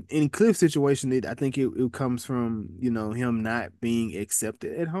 well, in Cliff's situation, I think it comes from, him not being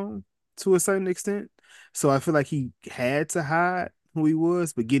accepted at home to a certain extent. So I feel like he had to hide who he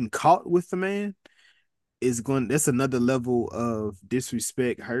was, but getting caught with the man that's another level of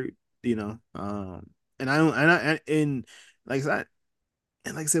disrespect, hurt, you know. And I don't, and like I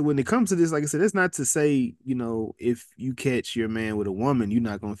and like I said, when it comes to this, like I said, it's not to say, if you catch your man with a woman, you're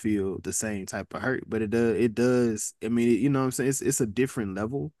not gonna feel the same type of hurt, but it does. I mean, you know what I'm saying? It's a different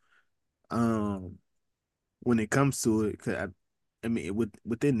level. Um, when it comes to it, 'cause I mean,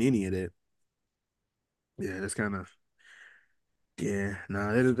 within any of that, yeah, that's kind of, yeah,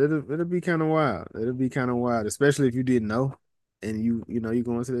 nah, it'll be kind of wild. It'll be kind of wild, especially if you didn't know, and you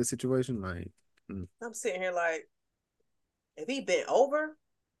go into that situation like, mm. I'm sitting here like, if he bent over,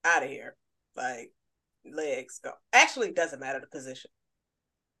 out of here. Like legs go. Actually, it doesn't matter the position.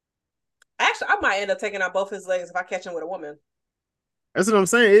 Actually, I might end up taking out both his legs if I catch him with a woman. That's what I'm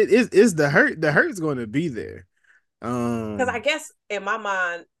saying. It's the hurt. The hurt's going to be there. Because I Um, guess in my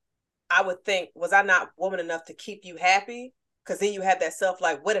mind, I would think, was I not woman enough to keep you happy? Because then you have that self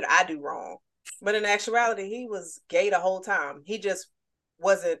like, what did I do wrong? But in actuality, he was gay the whole time. He just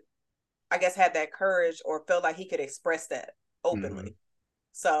wasn't, I guess, had that courage or felt like he could express that mhm. openly.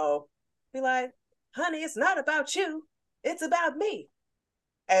 So be like, honey, it's not about you. It's about me.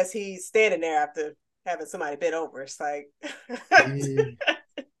 As he's standing there after having somebody bent over. It's like,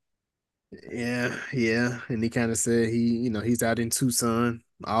 Yeah, yeah. And he kind of said he's out in Tucson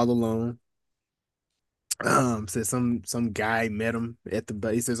all alone. Said some guy met him at the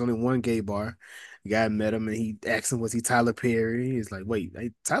bar. He says only one gay bar. The guy met him and he asked him, was he Tyler Perry? He's like, wait,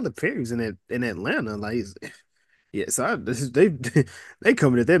 Tyler Perry's in Atlanta. Like, yeah. So they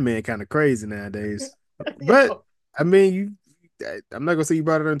coming at that man kind of crazy nowadays. But yo, I mean, I'm not gonna say you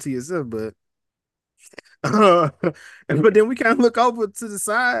brought it onto yourself, but But then we kind of look over to the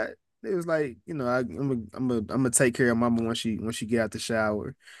side. It was like, I'm gonna take care of Mama when she get out the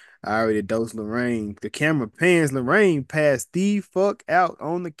shower. I already dosed Lorraine. The camera pans Lorraine passed the fuck out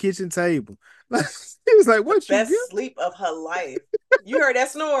on the kitchen table. Like, he was like, The "What you give?" best sleep of her life. You heard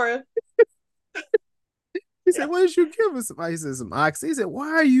that snoring. He said, Yeah. "What did you give us?" Somebody said some oxy. He said, "Why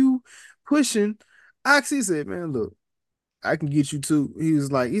are you pushing oxy?" He said, "Man, look, I can get you two." He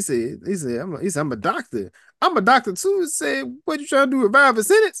was like, he said, I'm a doctor. I'm a doctor too. He said, "What you trying to do? Revive a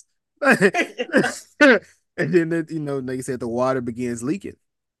sentence?" And then they said the water begins leaking.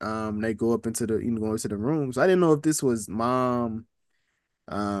 They go up into go into the rooms. I didn't know if this was mom,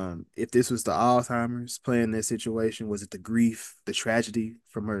 if this was the Alzheimer's playing that situation. Was it the grief, the tragedy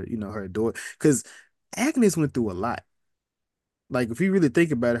from her, her daughter? Because Agnes went through a lot. Like if you really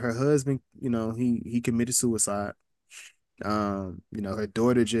think about it, her husband, he committed suicide. Her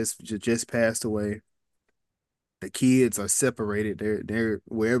daughter just passed away. The kids are separated. They're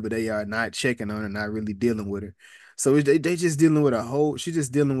wherever they are, not checking on her, not really dealing with her. So they just dealing with a whole. She's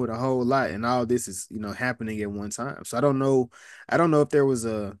just dealing with a whole lot, and all this is happening at one time. So I don't know if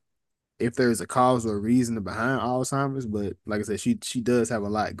there's a cause or a reason behind Alzheimer's, but like I said, she does have a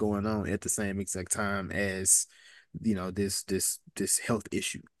lot going on at the same exact time as this health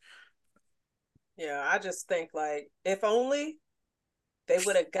issue. Yeah, I just think like if only they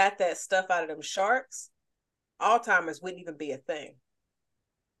would have got that stuff out of them sharks, Alzheimer's wouldn't even be a thing.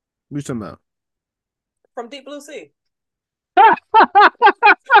 What you talking about? From Deep Blue Sea.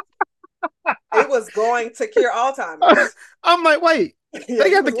 It was going to cure Alzheimer's. I'm like, wait, Yeah, they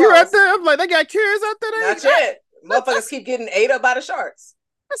you got was the cure out lost. there. I'm like, they got cures out there. Not yet. Motherfuckers keep getting ate up by the sharks.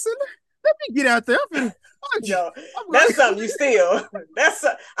 I said, let me get out there. Yo, I'm that's like, something you steal.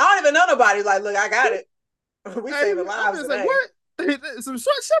 I don't even know nobody. Like, look, I got it. We saving I'm lives just like, today. what? Some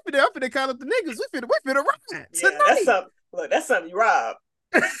short shit in there. I'm finna call up the niggas. We finna ride Yeah, that's tonight. something. Look, that's something you rob.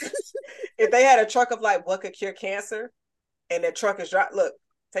 If they had a truck of like what could cure cancer, and that truck is dropped, look,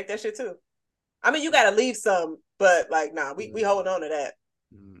 take that shit too. I mean, you got to leave some, but like, nah, we hold on to that.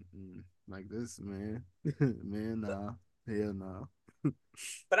 Like this, man. Man, nah. Hell no.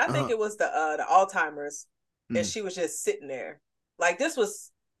 But I think Uh, it was the Alzheimer's, and mm, she was just sitting there. Like this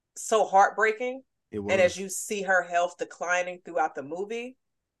was so heartbreaking, it and as was. you see her health declining throughout the movie,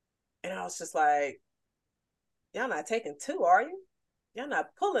 and I was just like, y'all not taking two, are you? Y'all not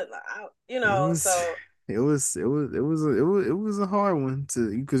pulling out, It was. So It was a hard one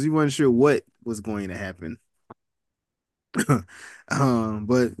to because you weren't sure what was going to happen.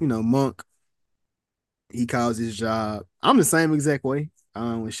 But Monk, he calls his job. I'm the same exact way.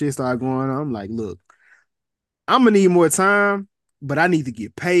 When shit started going on, I'm like, look, I'm gonna need more time, but I need to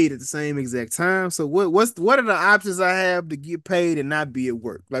get paid at the same exact time. So what are the options I have to get paid and not be at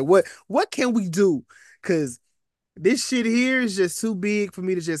work? Like what can we do? Because this shit here is just too big for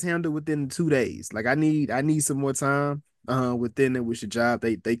me to just handle within 2 days. Like I need some more time within it, which the job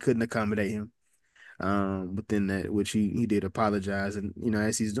they couldn't accommodate him. Within that, which he did apologize. And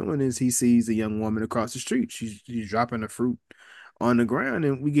as he's doing this, he sees a young woman across the street. She's dropping the fruit on the ground,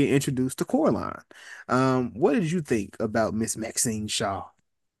 and we get introduced to Coraline. What did you think about Miss Maxine Shaw?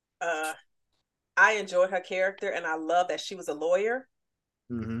 uh, I enjoyed her character, and I love that she was a lawyer,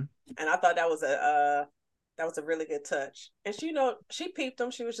 Mm-hmm. and I thought that was a really good touch. And she peeped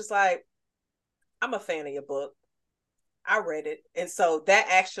him. She was just like, "I'm a fan of your book. I read it." And so that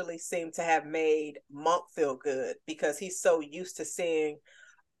actually seemed to have made Monk feel good because he's so used to seeing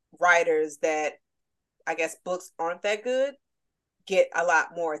writers that I guess books aren't that good get a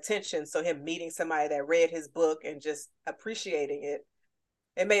lot more attention. So him meeting somebody that read his book and just appreciating it,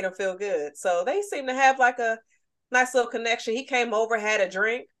 it made him feel good. So they seem to have like a nice little connection. He came over, had a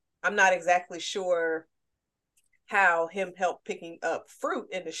drink. I'm not exactly sure how him help picking up fruit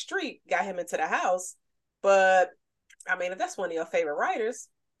in the street got him into the house, but I mean, if that's one of your favorite writers,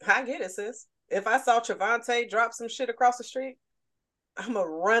 I get it, sis. If I saw Trevante drop some shit across the street, I'm gonna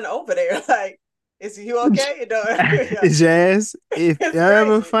run over there. Like, is you okay? Jazz, if I It's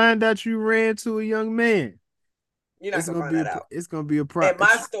ever crazy. find out you ran to a young man, You're not it's gonna gonna find be a that out. it's gonna be a pro. In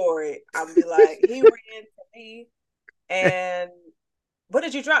my story, I'm gonna be like, he ran to me, and what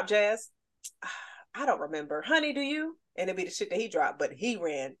did you drop, Jazz? I don't remember. Honey, do you? And it'd be the shit that he dropped, but he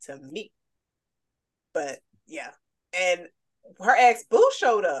ran to me. But yeah. And her ex boo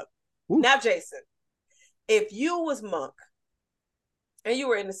showed up. Now, Oof. Jason, if you was Monk and you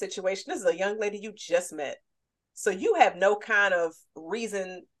were in the situation, this is a young lady you just met. So you have no kind of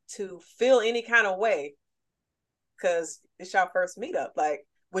reason to feel any kind of way because it's your first meetup. Like,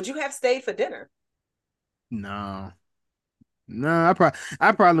 would you have stayed for dinner? No, no,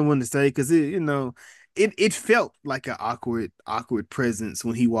 I probably wouldn't say because it felt like an awkward presence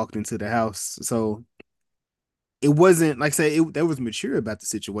when he walked into the house. So it wasn't like say there was mature about the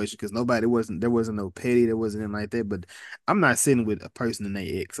situation because nobody there wasn't no petty, there wasn't anything like that. But I'm not sitting with a person and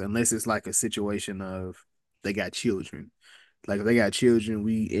their ex unless it's like a situation of they got children. Like if they got children,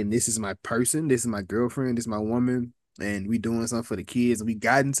 and this is my person, this is my girlfriend, this is my woman, and we doing something for the kids, and we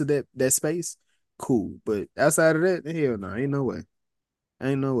got into that space. Cool, but outside of that, hell no, ain't no way,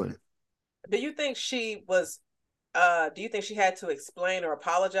 ain't no way. Do you think she was do you think she had to explain or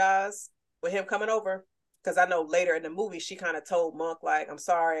apologize with him coming over? Because I know later in the movie she kind of told Monk like, "I'm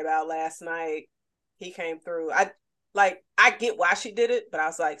sorry about last night. He came through." I get why she did it, but I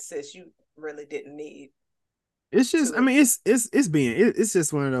was like, "Sis, you really didn't need It's just, I to." mean, it's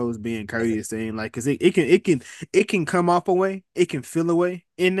just one of those being courteous thing, like, cause it can come off a way, it can feel a way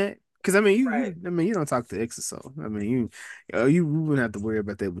in that, cause I mean, Right. I mean, you don't talk to exes, so I mean, you wouldn't have to worry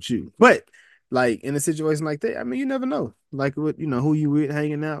about that with you, but like in a situation like that, I mean, you never know, like what who you with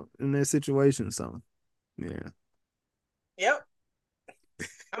hanging out in that situation, so yeah, Yep.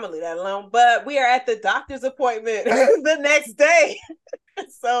 I'm gonna leave that alone. But we are at the doctor's appointment the next day.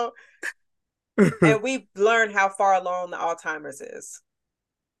 So, and we learned how far along the Alzheimer's is.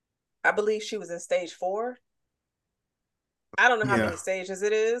 I believe she was in stage 4. I don't know how yeah, many stages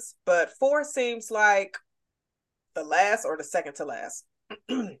it is, but 4 seems like the last or the second to last.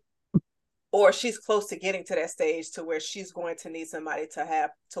 Or she's close to getting to that stage to where she's going to need somebody to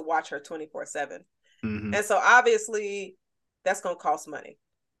have to watch her 24/7. hmm And so obviously that's going to cost money.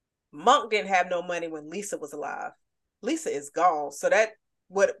 Monk didn't have no money when Lisa was alive. Lisa is gone. So that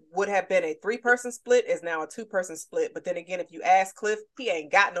what would have been a 3-person split is now a 2-person split. But then again, if you ask Cliff, he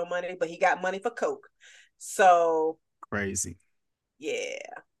ain't got no money, but he got money for Coke. So crazy, yeah,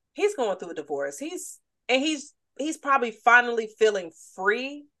 he's going through a divorce. He's probably finally feeling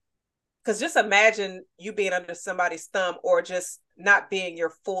free. Because just imagine you being under somebody's thumb or just not being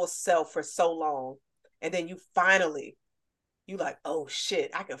your full self for so long. And then you like, oh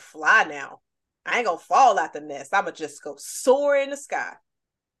shit, I can fly now. I ain't gonna fall out the nest. I'm gonna just go soar in the sky.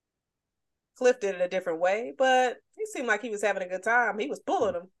 Cliff did it a different way, but he seemed like he was having a good time. He was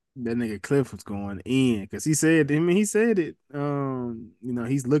pulling them. that nigga Cliff was going in because he said, I mean, he said it.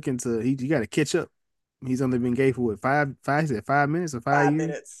 He's looking to he got to catch up. He's only been gay for what, he said 5 minutes or 5 years. 5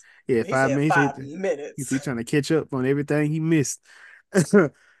 minutes. Yeah, He five said minutes. five He's minutes. he trying to catch up on everything he missed.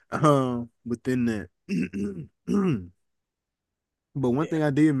 Within that. But one thing Yeah.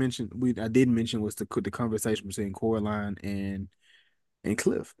 I did mention was the conversation between Coraline and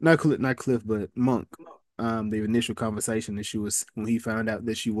Cliff. Not Cliff, but Monk. The initial conversation that she was when he found out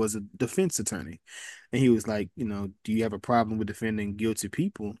that she was a defense attorney, and he was like, do you have a problem with defending guilty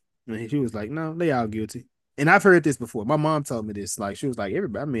people? And she was like, no, they all guilty. And I've heard this before. My mom told me this. Like she was like,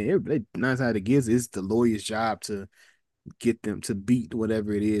 everybody. I mean, everybody nine times out of guilty. It's the lawyer's job to get them to beat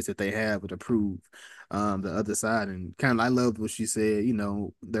whatever it is that they have or to prove the other side. And kind of I loved what she said,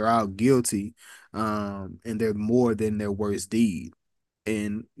 they're all guilty, and they're more than their worst deed.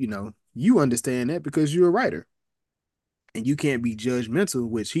 And you understand that because you're a writer and you can't be judgmental,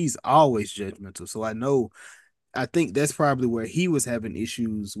 which he's always judgmental. So I think that's probably where he was having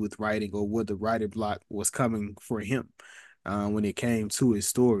issues with writing or where the writer block was coming for him when it came to his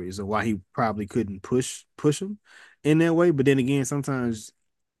stories, or why he probably couldn't push him in that way. But then again, sometimes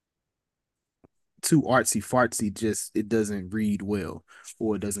too artsy fartsy, just it doesn't read well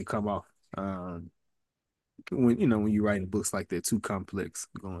or it doesn't come off when you're writing books like that, too complex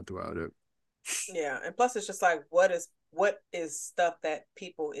going throughout it. Yeah. And plus it's just like what is stuff that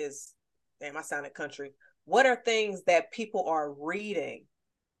people is damn, I sounded country. What are things that people are reading?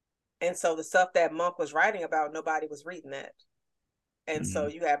 And so the stuff that Monk was writing about, nobody was reading that. And so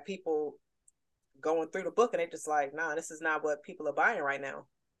Mhm. you have people going through the book and they're just like, nah, this is not what people are buying right now.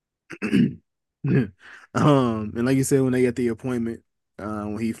 And like you said, when they get the appointment,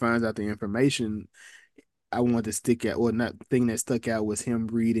 when he finds out the information, I wanted to stick out, or not thing that stuck out was him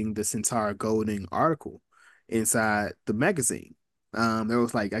reading the Centaur Golding article inside the magazine. There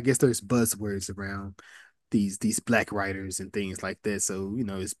was like, I guess there's buzzwords around these black writers and things like that. So,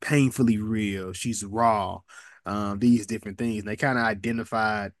 it's painfully real. She's raw. These different things. And they kind of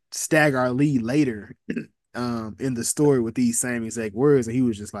identified Stagger Lee later in the story with these same exact words, and he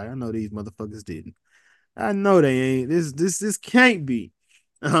was just like, I know these motherfuckers didn't. I know they ain't. This can't be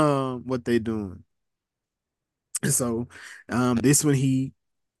what they doing. So this one he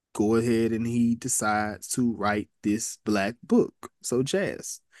go ahead and he decides to write this black book. So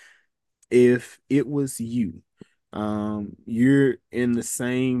Jazz, if it was you, you're in the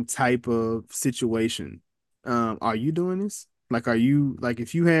same type of situation. Are you doing this? Like, are you like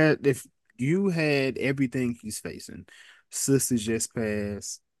if you had everything he's facing. Sister just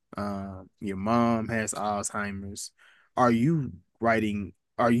passed. Your mom has Alzheimer's. Are you writing?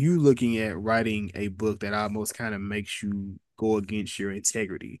 Are you looking at writing a book that almost kind of makes you go against your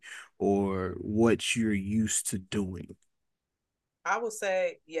integrity or what you're used to doing? I will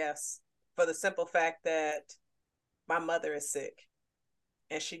say yes, for the simple fact that my mother is sick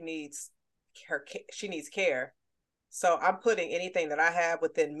and she needs care. So I'm putting anything that I have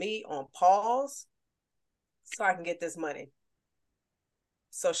within me on pause so I can get this money.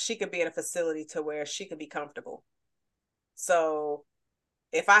 So she could be in a facility to where she can be comfortable. So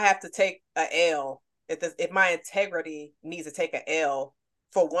if I have to take a L, if my integrity needs to take a L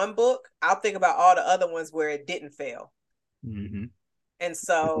for one book, I'll think about all the other ones where it didn't fail. Mm-hmm. And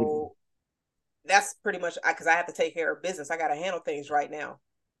so that's pretty much because I have to take care of business. I got to handle things right now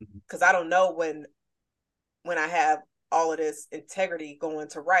because I don't know when I have all of this integrity going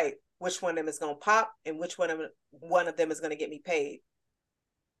to write, which one of them is going to pop and which one of them is going to get me paid.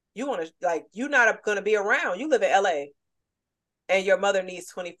 You want to you're not going to be around. You live in LA and your mother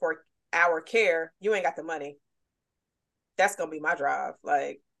needs 24-hour care. You ain't got the money. That's going to be my drive.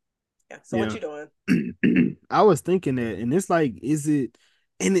 Like, yeah. So what Yeah. you doing? I was thinking that, and it's like, is it,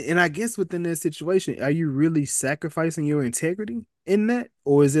 and I guess within that situation, are you really sacrificing your integrity in that,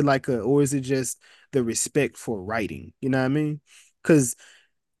 or is it or is it just the respect for writing? You know what I mean? Because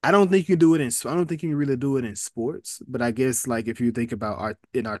I don't think you can really do it in sports, but I guess like if you think about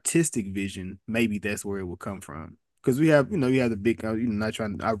an artistic vision, maybe that's where it will come from. Because you have the big, not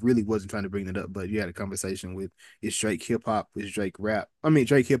trying. I really wasn't trying to bring it up, but you had a conversation with is Drake hip hop, is Drake rap? I mean,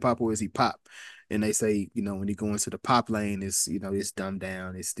 Drake hip hop or is he pop? And they say, when you go into the pop lane, it's dumbed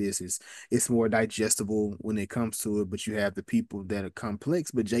down. It's more digestible when it comes to it. But you have the people that are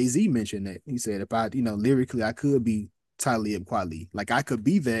complex. But Jay-Z mentioned that he said, if I, lyrically, I could be Talib Kweli. Like I could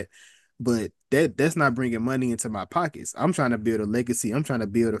be that, but that's not bringing money into my pockets. I'm trying to build a legacy. I'm trying to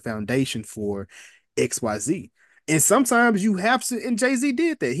build a foundation for XYZ. And sometimes you have to, and Jay-Z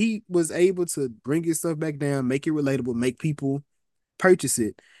did that. He was able to bring his stuff back down, make it relatable, make people purchase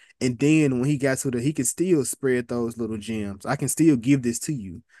it. And then when he got to he can still spread those little gems. I can still give this to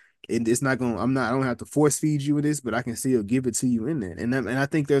you. And it's not going, I don't have to force feed you with this, but I can still give it to you in that. And I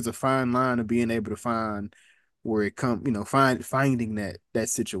think there's a fine line of being able to find where it come, finding that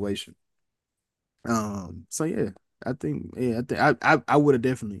situation. So yeah, I would have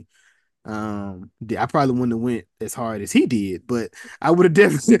definitely I probably wouldn't have went as hard as he did, but I would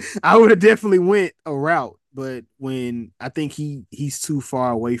have definitely went a route. But when I think he's too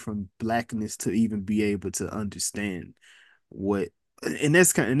far away from blackness to even be able to understand what, and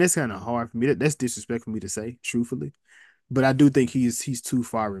that's kind of hard for me. That's disrespectful for me to say, truthfully. But I do think he's too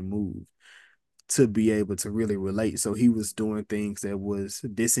far removed to be able to really relate. So he was doing things that was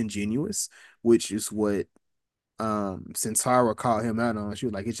disingenuous, which is what since Tara called him out on. She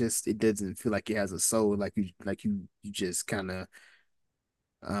was like, it doesn't feel like it has a soul, you just kind of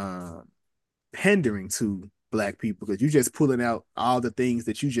um pandering to black people because you just pulling out all the things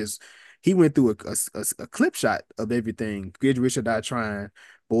that he went through a clip shot of everything. Get Rich or Die Trying,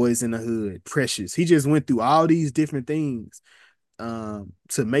 Boys in the Hood, Precious. He just went through all these different things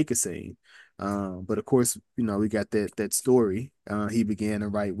to make a scene. But of course, we got that story he began to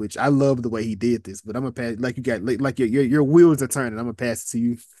write, which I love the way he did this. But I'm gonna pass like you got like your wheels are turning. I'm gonna pass it to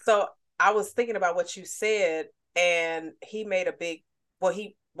you. So I was thinking about what you said, and he made a big. Well,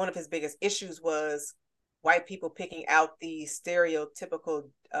 one of his biggest issues was white people picking out the stereotypical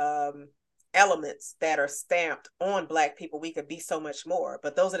elements that are stamped on black people. We could be so much more,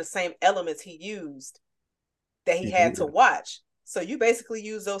 but those are the same elements he used that he had to watch. So you basically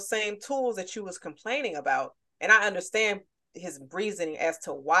use those same tools that you was complaining about. And I understand his reasoning as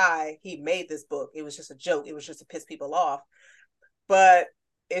to why he made this book. It was just a joke. It was just to piss people off. But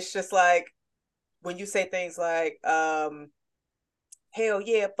it's just like when you say things like, hell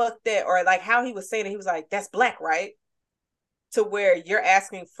yeah, fuck that. Or like how he was saying it, he was like, that's black, right? To where you're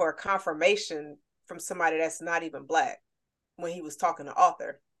asking for confirmation from somebody that's not even black when he was talking to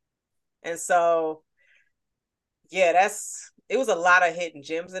author. And so, yeah, it was a lot of hidden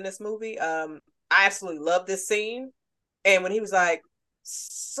gems in this movie. I absolutely love this scene. And when he was like,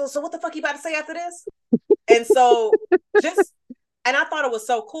 so what the fuck you about to say after this? And so and I thought it was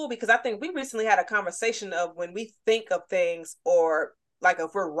so cool because I think we recently had a conversation of when we think of things or like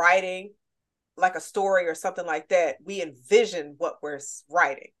if we're writing like a story or something like that, we envision what we're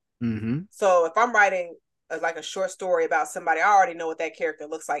writing. Mm-hmm. So if I'm writing like a short story about somebody, I already know what that character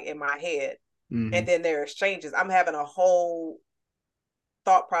looks like in my head. Mm-hmm. And then there are exchanges. I'm having a whole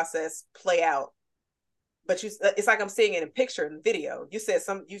thought process play out. but it's like I'm seeing it in picture and video. You said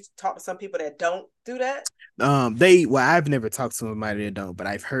you talk to some people that don't do that. I've never talked to somebody that don't, but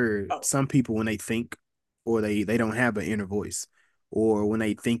I've heard Oh, some people when they think, or they don't have an inner voice, or when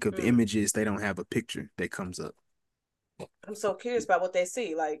they think of mm. images, they don't have a picture that comes up. I'm so curious about what they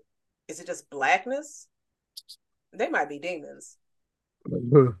see. Like, is it just blackness? They might be demons.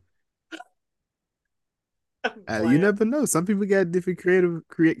 I'm You playing. never know. Some people got different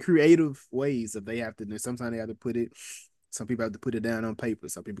creative ways that they have to do. Sometimes they have to put it. Some people have to put it down on paper.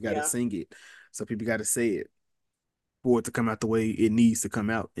 Some people got to Yeah, sing it. Some people got to say it for it to come out the way it needs to come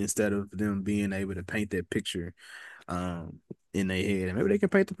out, instead of them being able to paint that picture um in their head. And maybe they can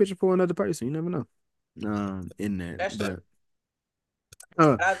paint the picture for another person. You never know. In that, that's true. but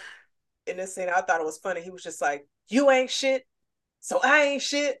uh, I, in this scene, I thought it was funny. He was just like, "You ain't shit, so I ain't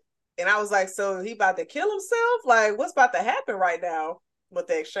shit," and I was like, "So he about to kill himself? Like, what's about to happen right now with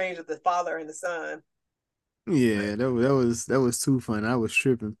the exchange of the father and the son?" yeah, Like, that was too fun. I was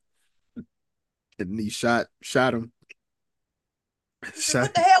tripping, and he shot him. he said, Shot.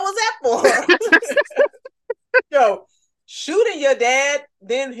 "What the hell was that for?" Yo, shooting your dad,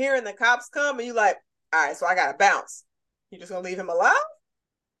 then hearing the cops come, and you like, "All right, so I gotta bounce." You just gonna leave him alive?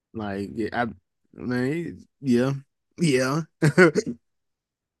 Like, yeah, man, yeah, yeah.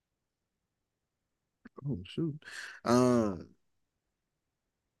 Oh shoot. Um,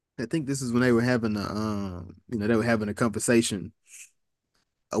 I think this is when they were having they were having a conversation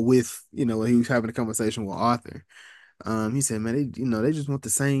with, he was having a conversation with Arthur. He said, man, they just want the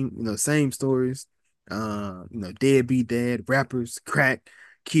same, same stories. Deadbeat dad, rappers, crack,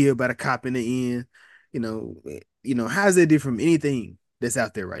 killed by the cop in the end. How's that different from anything that's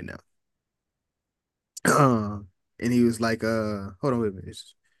out there right now? And he was like, hold on, wait a minute.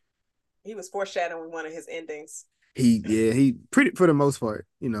 He was foreshadowing one of his endings. He pretty for the most part,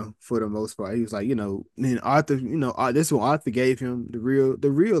 for the most part, he was like, then Arthur, this is what Arthur gave him the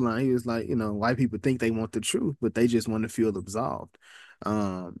real line. He was like, white people think they want the truth, but they just want to feel absolved,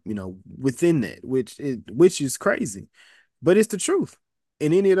 within that, which is crazy, but it's the truth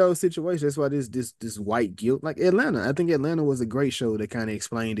in any of those situations. That's why this white guilt, like Atlanta, I think Atlanta was a great show that kind of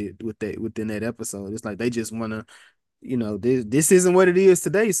explained it within that episode. It's like they just want to, this isn't what it is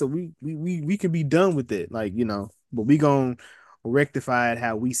today, so we can be done with it, like, but we gonna rectify it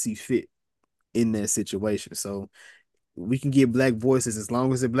how we see fit in that situation. So we can get black voices, as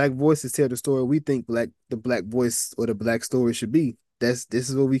long as the black voices tell the story we think the black voice or the black story should be. This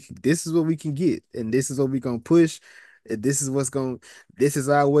is what we can get, and this is what we gonna push. And this is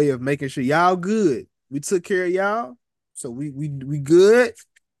our way of making sure y'all good. We took care of y'all, so we good.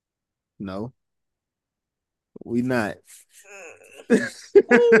 No, we not.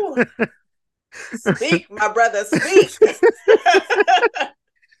 Ooh, speak, my brother, speak.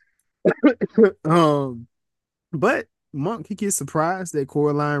 But Monk, he gets surprised that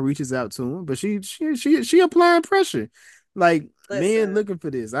Coraline reaches out to him, but she applying pressure. Like, man, Listen, looking for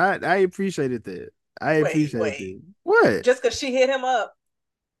this. I appreciated that. I appreciated wait. that. What? Just because she hit him up,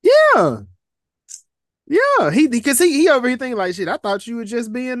 Yeah. Yeah. He over here thinking like, shit, I thought you were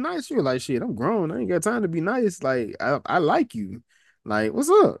just being nice. You were like, shit, I'm grown. I ain't got time to be nice. Like, I like you. Like, what's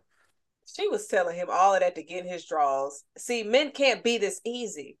up? she was telling him all of that to get in his draws. See, men can't be this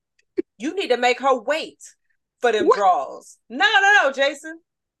easy. You need to make her wait for them What? draws. No, Jason.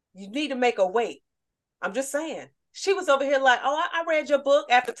 You need to make her wait. I'm just saying. She was over here like, oh, I read your book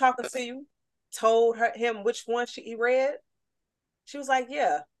after talking to you. Told him which one he read. She was like,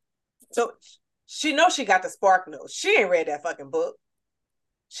 yeah. So she knows she got the Spark Notes. She ain't read that fucking book.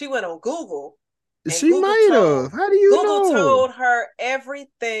 She went on Google, and She might have. How do you Google know? told her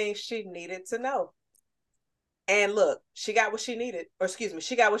everything she needed to know. And look, she got what she needed, or excuse me,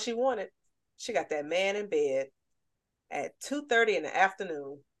 she got what she wanted. She got that man in bed at 2:30 in the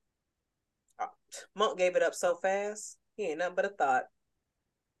afternoon. Monk gave it up so fast. He ain't nothing but a thought.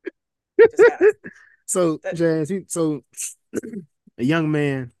 Just got So, that. Jazz, a young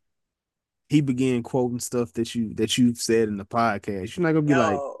man, he began quoting stuff that you've said in the podcast. You're not gonna be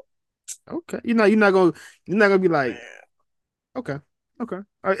like, Yo, okay. You're not gonna be like, man. okay, okay.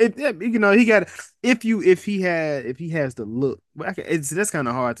 He got, if he has the look, but that's kind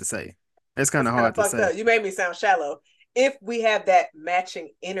of hard to say. That's kind That's of kind of hard to fucked say. up. You made me sound shallow. If we have that matching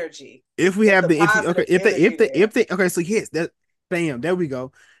energy, If we if have the the okay, positive energy there, if they okay, so yes, that bam, there we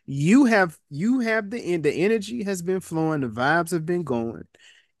go. You have the energy has been flowing, the vibes have been going,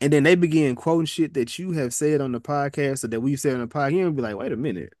 and then they begin quoting shit that you have said on the podcast or that we've said on the podcast. You'll be like, wait a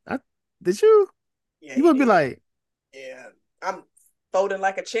minute, did you? yeah, You he would be did. like, Yeah, I'm folding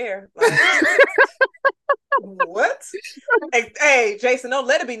like a chair. Like, What? Hey, Jason, don't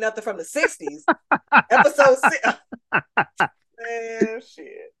let it be nothing from the 60s. Episode 6. Man,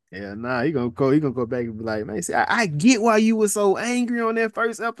 shit. Yeah, nah, he gonna go back and be like, man, see, I get why you were so angry on that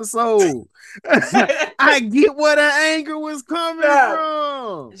first episode. I get where the anger was coming Nah,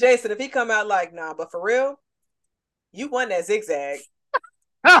 from. Jason, if he come out like, nah, but for real, you won that zigzag.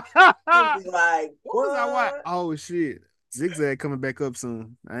 You'll be like, What was I watching? what? Oh shit. Zigzag coming back up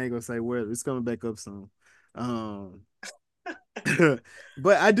soon. I ain't gonna say where it's coming back up soon.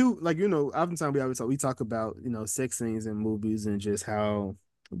 But I do like, oftentimes we talk about, sex scenes in movies and just how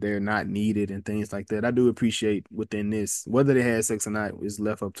they're not needed and things like that. I do appreciate within this, whether they had sex or not, is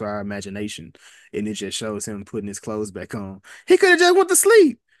left up to our imagination. And it just shows him putting his clothes back on. He could have just went to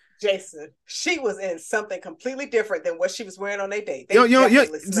sleep. Jason, she was in something completely different than what she was wearing on their date. They Yo,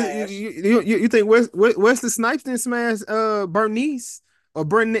 definitely smashed. you think Wesley Snipes didn't smash Bernice or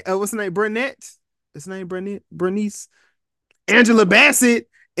Burnett? What's her name? Burnett. What's her name? Bernice. Angela Bassett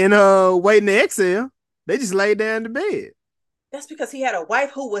and Waiting to Exhale. They just laid down in the bed. That's because he had a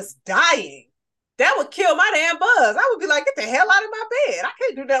wife who was dying. That would kill my damn buzz. I would be like, get the hell out of my bed. I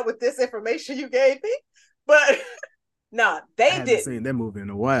can't do that with this information you gave me. But no, they didn't. I haven't seen that movie in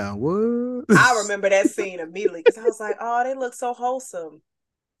a while. What? I remember that scene immediately because I was like, oh, they look so wholesome.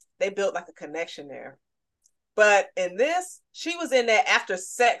 They built like a connection there. But in this, she was in that after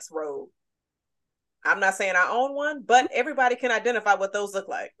sex robe. I'm not saying I own one, but everybody can identify what those look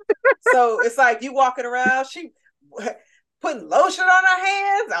like. So it's like you walking around, she putting lotion on her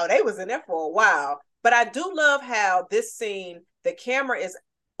hands. Oh, they was in there for a while. But I do love how this scene, the camera is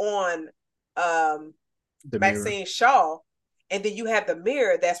on Maxine Shaw, and then you have the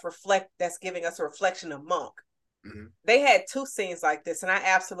mirror that's giving us a reflection of Monk. Mm-hmm. They had two scenes like this, and I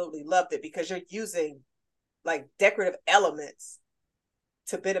absolutely loved it because you're using like decorative elements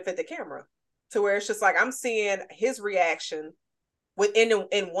to benefit the camera. To where it's just like I'm seeing his reaction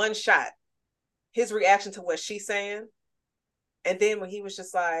in one shot, his reaction to what she's saying, and then when he was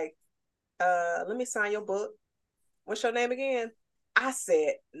just like, "Let me sign your book. What's your name again?" I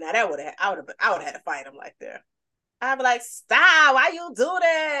said, "Now that I would have had to fight him like that. I'd be like, stop! Why you do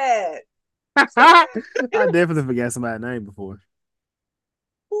that?" I definitely forgot somebody's name before.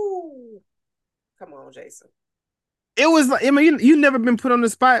 Ooh. Come on, Jason. It was like, I mean, you never been put on the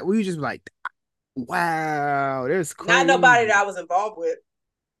spot where you just like, wow, that's crazy. Not nobody that I was involved with.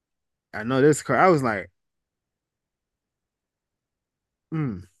 I know this crazy. I was like,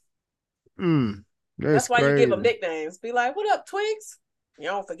 That's why crazy. you give them nicknames. Be like, "What up, Twigs?" You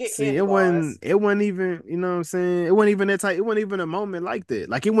don't forget candy bars. It wasn't even, you know what I'm saying? It wasn't even that type. It wasn't even a moment like that.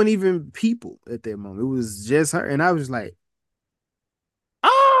 Like, it wasn't even people at that moment. It was just her. And I was like,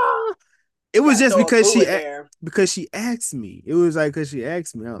 ah! It was just because she asked me. It was like, because she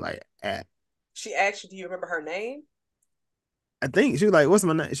asked me. I was like, ah. She asked you, do you remember her name? I think she was like, what's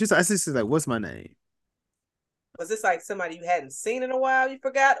my name? She's like, what's my name? Was this like somebody you hadn't seen in a while, you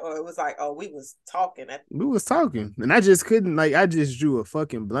forgot? Or it was like, oh, we was talking. We was talking. And I just couldn't, like, I just drew a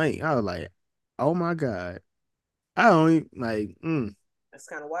fucking blank. I was like, oh my God. I don't even, like, That's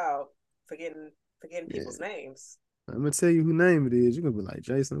kind of wild. Forgetting people's names. I'm going to tell you who name it is. You're going to be like,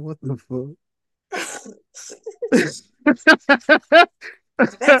 Jason, what the fuck?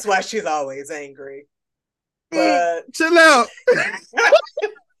 That's why she's always angry. But chill out.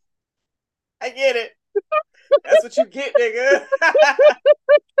 I get it. That's what you get, nigga.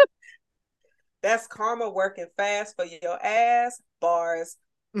 That's karma working fast for your ass. Bars.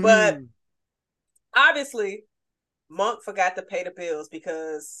 But obviously, Monk forgot to pay the bills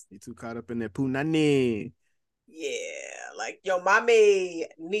because he too caught up in that punani. Yeah, like your mommy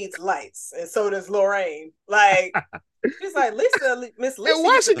needs lights, and so does Lorraine. Like she's like, Miss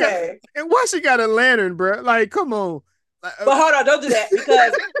Lisa, and why she got a lantern, bro? Like, come on. But hold on, don't do that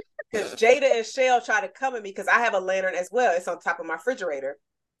because Jada and Shell try to come at me because I have a lantern as well. It's on top of my refrigerator.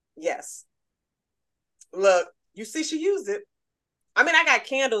 Yes. Look, you see, she used it. I mean, I got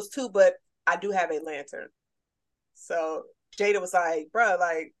candles too, but I do have a lantern. So Jada was like, bro,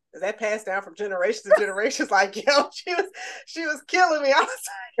 like, is that passed down from generation to generations? Like, yo, she was killing me. I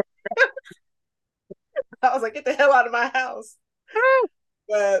was like, get the hell out of my house.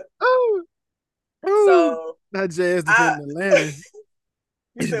 But so not Jazz defending the lantern.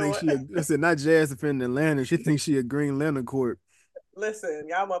 I said not Jazz defending the lantern. She thinks she a Green Lantern Corp. Listen,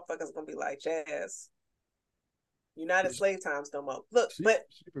 y'all motherfuckers gonna be like, Jazz, United Slave Times no more. Look, but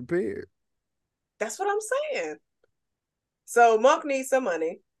she prepared. That's what I'm saying. So Monk needs some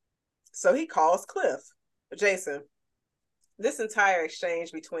money. So he calls Cliff. Jason, this entire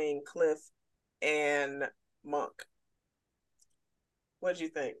exchange between Cliff and Monk, what did you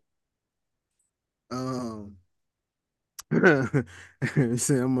think? Um,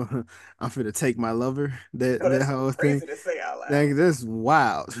 say I'm finna take my lover. Oh, That that's so whole thing. crazy to say out loud. That's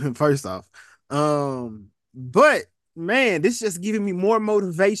wild. First off, but man, this just giving me more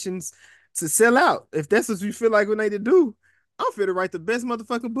motivations to sell out. If that's what you feel like we need to do, I'm finna write the best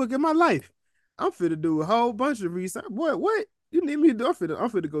motherfucking book in my life. I'm finna do a whole bunch of research. Boy, what you need me to do? I'm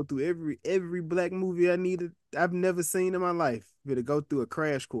finna go through every black movie I've never seen in my life. I'm finna go through a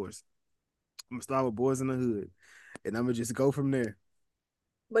crash course. I'm gonna start with Boys in the Hood, and I'm gonna just go from there.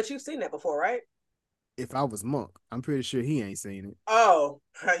 But you've seen that before, right? If I was Monk, I'm pretty sure he ain't seen it. Oh,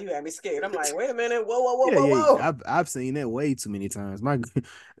 you had me scared. I'm like, wait a minute. Whoa, whoa, whoa, Yeah, whoa, yeah, whoa. I've seen that way too many times. My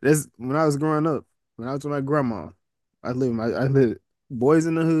that's when I was growing up. When I was with my grandma, I lived Boys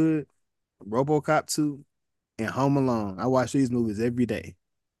in the Hood, RoboCop 2, and Home Alone. I watch these movies every day,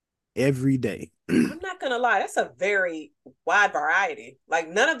 every day. I'm not gonna lie, that's a very wide variety. Like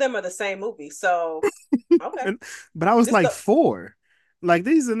none of them are the same movie. So okay. But I was Just like the 4. Like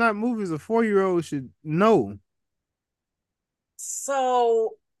these are not movies a 4-year-old should know.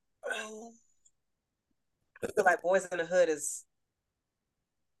 so I feel like Boys in the Hood is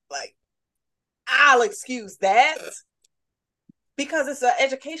like I'll excuse that because it's an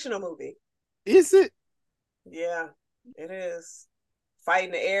educational movie. Is it? Yeah, it is. Fight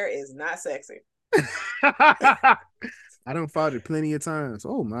in the air is not sexy. I don't fought it plenty of times.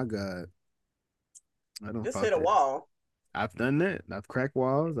 Oh my God. I don't Just fought hit a that. wall. I've done that. I've cracked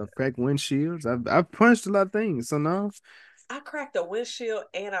walls. I've cracked windshields. I've punched a lot of things. So now, I cracked a windshield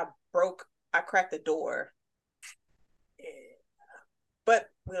and I cracked the door. Yeah. But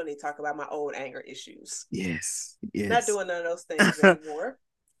we don't need to talk about my old anger issues. yes, Not yes. doing none of those things anymore.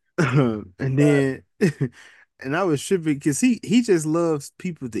 And But then, and I was tripping because he just loves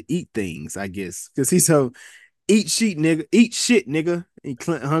people to eat things. I guess because he's so eat shit, nigga. He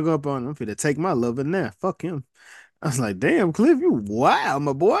hung up on him. I'm finna take my lover now. Fuck him. I was like, damn, Cliff, you wow,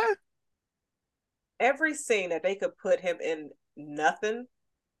 my boy. every scene that they could put him in nothing,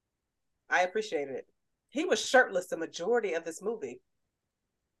 I appreciated it. He was shirtless the majority of this movie.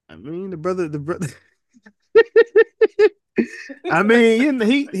 I mean, the brother. I mean, you know,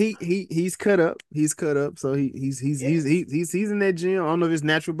 he's cut up. He's cut up. So Yeah. he's in that gym. I don't know if it's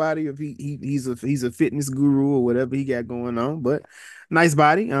natural body, if he's a fitness guru or whatever he got going on, but nice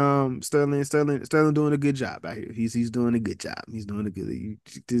body. Sterling doing a good job out here. He's doing a good job. He's doing a good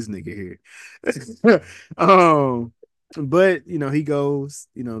this nigga here. But he goes,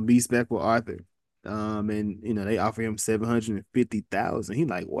 meets back with Arthur. And they offer him 750,000. He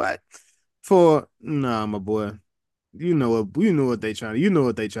like, what? For nah, my boy. You know what they trying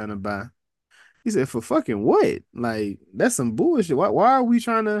to buy. He said, for fucking what? Like, that's some bullshit. Why are we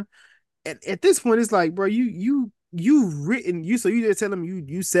trying to at this point it's like, bro, so you just tell him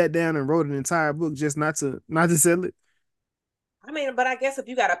you sat down and wrote an entire book just not to sell it? I mean, but I guess if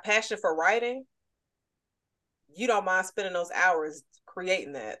you got a passion for writing, you don't mind spending those hours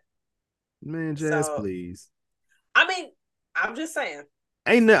creating that. Man, Jazz, So, please. I mean, I'm just saying,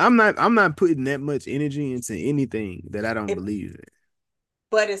 I'm not putting that much energy into anything that I don't it, believe in.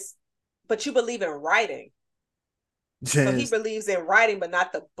 but but you believe in writing. So he Jazz, believes in writing, but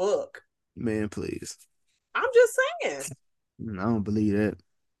not the book. man, please. I'm just saying. I don't believe that.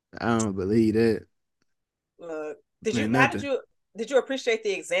 I don't believe that. Look, Man, how nothing. did you appreciate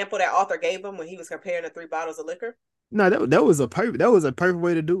the example that author gave him when he was comparing the three bottles of liquor? No, that was a perfect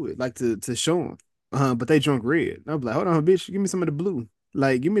way to do it, like to show them. But they drunk red. I was like, hold on, bitch, give me some of the blue.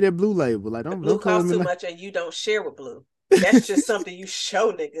 Like, give me that blue label. Like, The don't blue don't play with costs me. too Like, much and you don't share with blue. That's just something you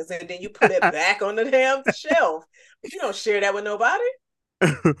show niggas and then you put it back on the damn shelf. You don't share that with nobody.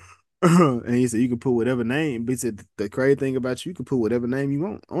 and he said you can put whatever name. But he said the crazy thing about you can put whatever name you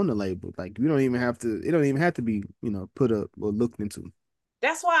want on the label. Like, you don't even have to. It don't even have to be put up or looked into.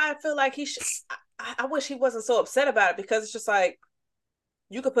 That's why I feel like he should. I wish he wasn't so upset about it because it's just like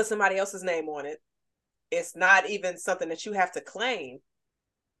you could put somebody else's name on it. It's not even something that you have to claim.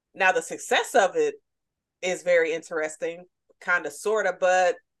 Now the success of it is very interesting, kind of, sort of,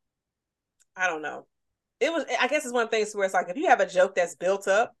 but I don't know. I guess it's one of the things where it's like if you have a joke that's built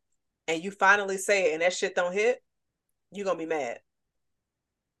up and you finally say it and that shit don't hit, you're gonna be mad.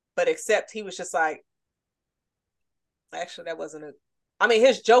 But except he was just like, actually, that wasn't a. I mean,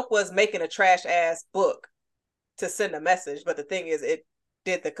 his joke was making a trash ass book to send a message, but the thing is, it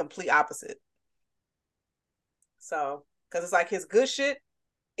did the complete opposite. So, because it's like his good shit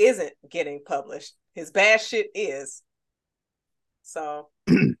isn't getting published, his bad shit is. So,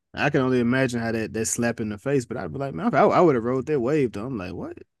 I can only imagine how that slap in the face. But I'd be like, man, I would have rode that wave though. I'm like,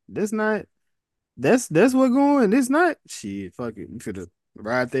 what? That's not. That's what going. It's not shit. Fuck it. You could have.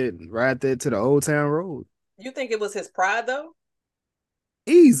 Ride that to the Old Town Road. You think it was his pride though?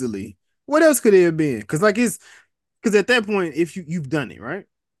 Easily. What else could it have been? Because at that point, if you've done it, right?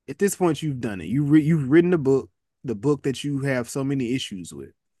 At this point, you've done it. You've written the book that you have so many issues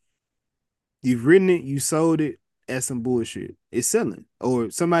with. You've written it, you sold it as some bullshit. It's selling, or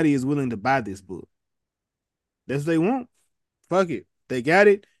somebody is willing to buy this book. That's what they want. Fuck it, they got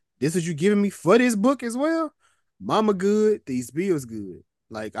it. This is you giving me for this book as well. Mama good, these bills good.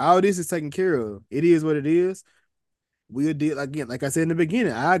 Like all this is taken care of. It is what it is. We'll deal again, like I said in the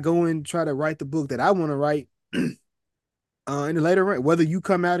beginning. I go and try to write the book that I want to write. In the later run, whether you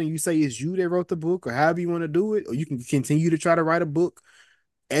come out and you say it's you that wrote the book or however you want to do it, or you can continue to try to write a book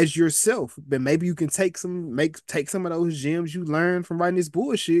as yourself, but maybe you can take some of those gems you learned from writing this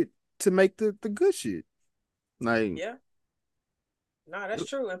bullshit to make the good shit. Like, Yeah. No, that's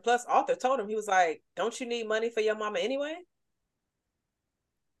true. And plus, Arthur told him, he was like, "Don't you need money for your mama anyway?"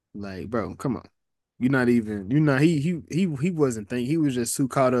 bro, come on. He wasn't thinking. He was just too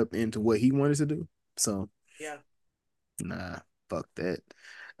caught up into what he wanted to do. So Yeah. nah, fuck that.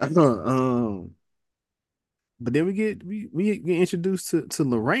 Um, but then we get introduced to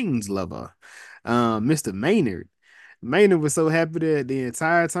Lorraine's lover, Mr. Maynard. Maynard was so happy that the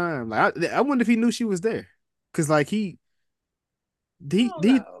entire time. Like I wonder if he knew she was there. Cause like I he don't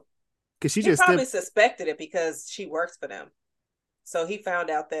he know. cause she He just probably stepped. suspected it because she works for them. So he found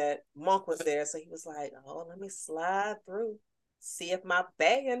out that Monk was there. So he was like, "Oh, let me slide through, see if my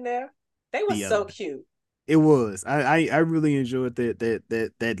bag in there." They were Yeah, so cute. it was. I really enjoyed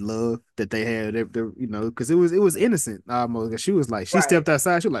that love that they had. Because it was innocent almost. 'Cause she was like, she Right. stepped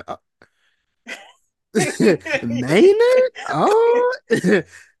outside. She was like, oh. Maynard? Oh.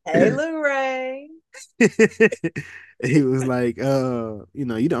 Hey, Lorraine. He was like, you're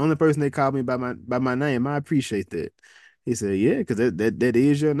the only person that called me by my name. I appreciate that. He said, yeah, because that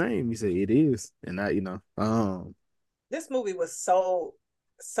is your name. He said, it is. And This movie was so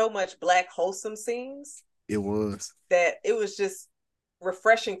much black wholesome scenes it was. that it was just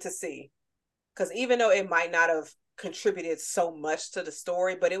refreshing to see. Because even though it might not have contributed so much to the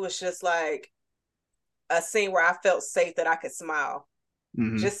story, but it was just like a scene where I felt safe that I could smile.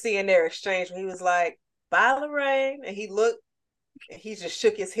 Hmm. Just seeing their exchange when he was like, "Bye, Lorraine," and he looked and he just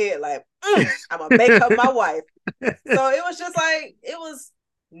shook his head like, "I'm gonna make her my wife." So it was just like it was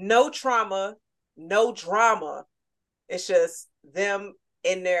no trauma, no drama. It's just them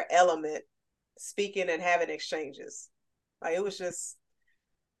in their element, speaking and having exchanges. Like it was just,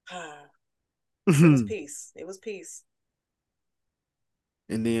 it was peace. It was peace.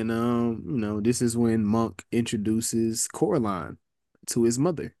 And then this is when Monk introduces Coraline to his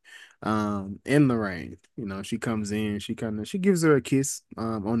mother. And Lorraine. She comes in, she gives her a kiss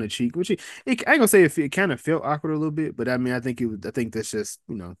on the cheek, which I ain't gonna say it kind of felt awkward a little bit, but I mean I think that's just,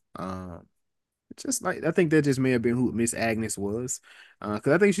 just like I think that just may have been who Miss Agnes was.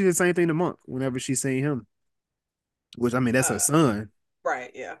 Because I think she did the same thing to Monk whenever she seen him. Which I mean that's her Uh, son.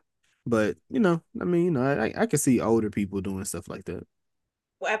 right, yeah. But I mean, I can see older people doing stuff like that.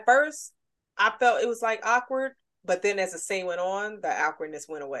 Well, at first, I felt it was like awkward, but then as the scene went on, the awkwardness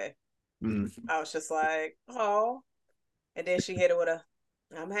went away. Mm. I was just like, "Oh," and then she hit it with a,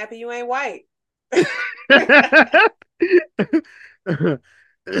 "I'm happy you ain't white."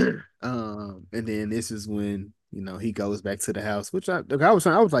 And then this is when he goes back to the house, which I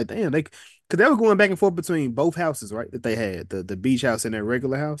was like, damn, because they were going back and forth between both houses, right? That they had the beach house and their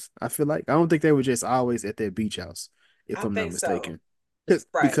regular house. I feel like I don't think they were just always at their beach house, if I I'm not think so. mistaken. 'Cause-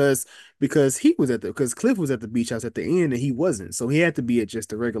 Right. Because because because Cliff was at the beach house at the end and he wasn't, so he had to be at just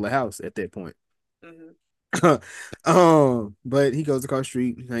the regular house at that point. Hmm. But he goes across the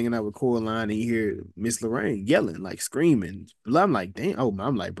street, hanging out with Coraline, and you hear Miss Lorraine yelling, like screaming. I'm like, damn. Oh,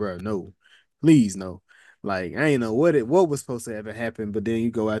 I'm like, bro, no, please no. Like, I ain't know what was supposed to ever happen. But then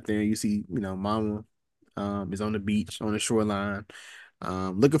you go out there and you see, Mama, is on the beach on the shoreline,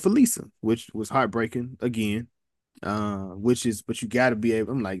 looking for Lisa, which was heartbreaking again. But you got to be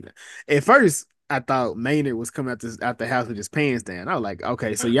able. I'm like, at first I thought Maynard was coming out the house with his pants down. I was like,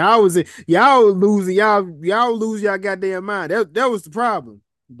 okay, so y'all lose y'all goddamn mind. That was the problem.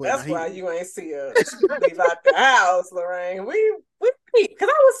 But now That's why you ain't see her leave out the house, Lorraine. We because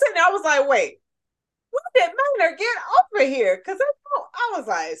I was sitting there, I was like, wait, when did Maynard get over here? Because I was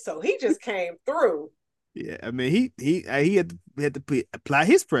like, so he just came through. yeah, I mean he had to apply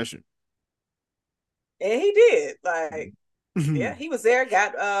his pressure. And he did. Like, yeah, he was there,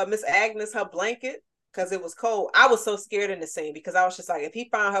 got Miss Agnes her blanket because it was cold. I was so scared in the scene because I was just like, if he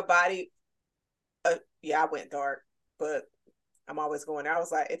found her body, yeah, I went dark, but I'm always going there. I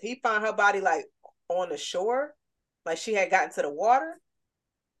was like, if he found her body like on the shore, like she had gotten to the water,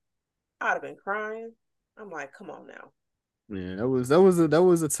 I'd have been crying. I'm like, come on now. Yeah, that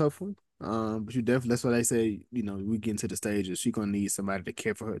was a tough one. But you definitely that's why they say, we get into the stages. She's gonna need somebody to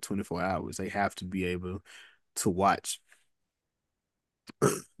care for her 24 hours. They have to be able to watch.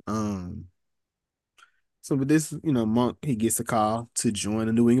 Um, so with this, Monk, he gets a call to join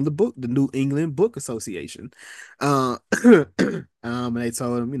the New England Book Association. Uh, and they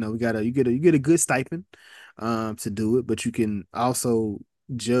told him, you get a good stipend, to do it, but you can also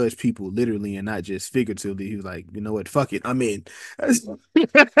judge people literally and not just figuratively. He was like, you know what, fuck it, I'm in.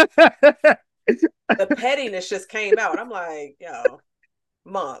 The pettiness just came out. I'm like, yo,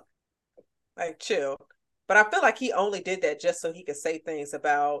 Monk, like chill. But I feel like he only did that just so he could say things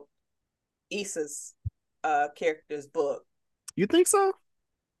about Issa's character's book. You think so?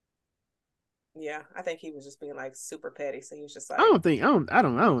 Yeah, I think he was just being like super petty. So he was just I like, don't think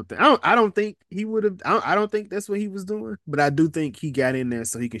I don't think he would have. I don't think that's what he was doing. But I do think he got in there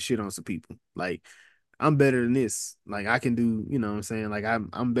so he can shit on some people. Like, I'm better than this. Like, I can do. You know what I'm saying? Like,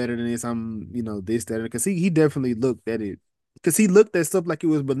 I'm better than this. I'm this that because he definitely looked at it because he looked at stuff like it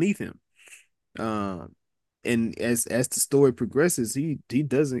was beneath him. Um, and as the story progresses, he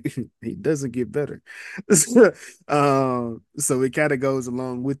doesn't he doesn't get better. So it kind of goes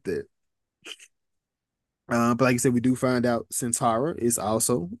along with that. But like I said, we do find out Centaura is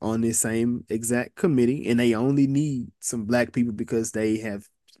also on this same exact committee, and they only need some black people because they have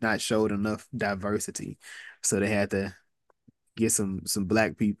not showed enough diversity. So they had to get some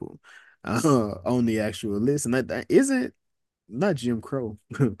black people on the actual list. And that isn't not Jim Crow,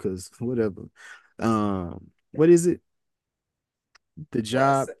 because whatever. What is it? The what's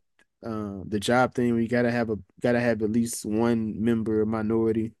job, the job thing where you gotta have at least one member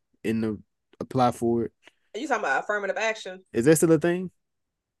minority in the apply for it. you talking about affirmative action? Is that still a thing?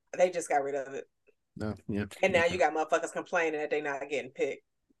 They just got rid of it. No, yeah. And now Okay. you got motherfuckers complaining that they're not getting picked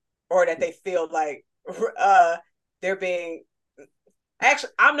or that they feel like uh they're being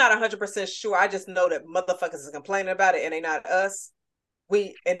actually I'm not 100% sure. I just know that motherfuckers is complaining about it and they not us.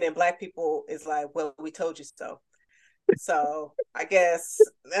 We and then black people is like, well, we told you so. So I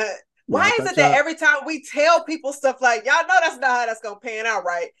guess Yeah, I why is thought it that y'all every time we tell people stuff like y'all know that's not how that's gonna pan out,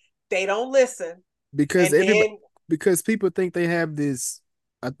 right? They don't listen. because And everybody then because people think they have this.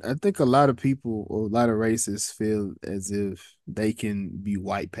 I think a lot of people or a lot of races feel as if they can be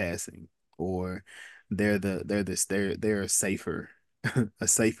white passing or they're a safer a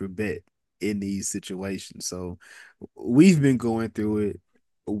safer bet in these situations. So we've been going through it.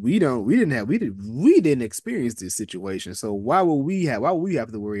 We didn't experience this situation. So why would we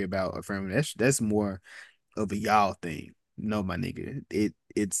have to worry about affirming? That's more of a y'all thing. No, my nigga.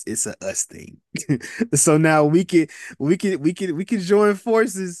 It's a us thing. So now we can join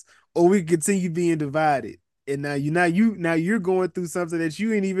forces or we can continue being divided. And now you're going through something that you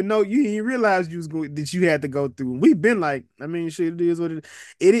didn't even know you didn't realize you was going that you had to go through. And we've been like, I mean, shit, it is what it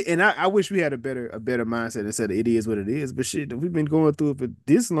is. And I wish we had a better mindset and said it is what it is. But shit, we've been going through it for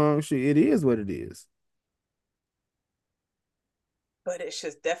this long. Shit, it is what it is. but it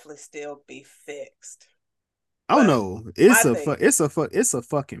should definitely still be fixed. Oh But no, my thing, it's a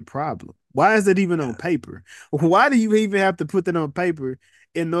fucking problem. Why is it even on paper? Why do you even have to put that on paper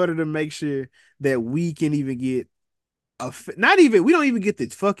in order to make sure that we can even get not even we don't even get the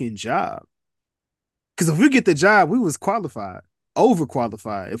fucking job? Because if we get the job, we was qualified,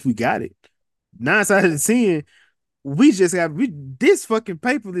 overqualified if we got it. 9 out of 10, we just have this fucking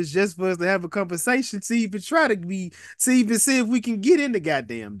paper is just for us to have a conversation, see if it try to be, see if we can get in the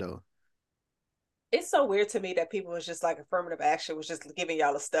goddamn door. it's so weird to me that people was just like affirmative action was just giving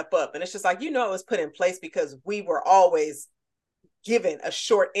y'all a step up. And it's just like, it was put in place because we were always given a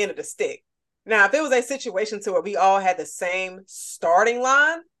short end of the stick. Now, if it was a situation to where we all had the same starting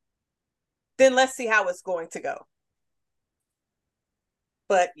line, then let's see how it's going to go.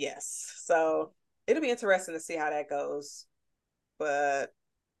 But yes, so it'll be interesting to see how that goes. But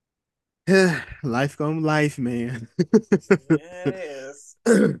Life gonna life, man. yeah, it is.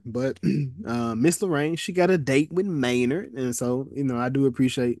 But Miss Lorraine, she got a date with Maynard, and so I do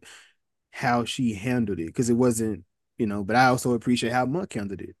appreciate how she handled it because it wasn't, but I also appreciate how Monk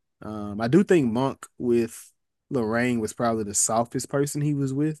handled it. I do think Monk with Lorraine was probably the softest person he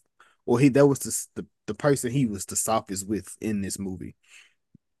was with, or that was the person he was the softest with in this movie.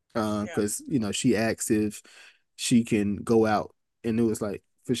 Yeah. Because she asked if she can go out, and it was like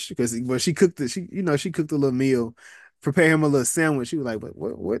because when she cooked she cooked a little meal, prepare him a little sandwich. She was like,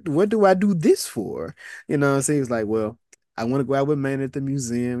 what do I do this for? So he was like, well, I want to go out with man at the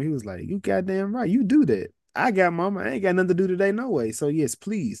museum. He was like, you goddamn right, you do that. I got mama, I ain't got nothing to do today, no way. So yes,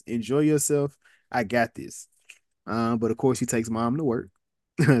 please enjoy yourself. I got this. But of course he takes mom to work.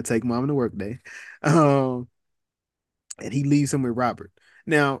 Take mom to work day. Um, and he leaves him with Robert.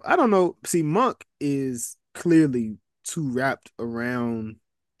 Now, I don't know. See, Monk is clearly too wrapped around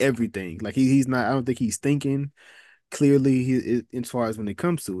everything. Like he's not. I don't think he's thinking clearly. As far as when it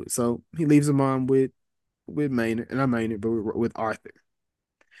comes to it. So he leaves him on with Maynard, and not Maynard, but with Arthur.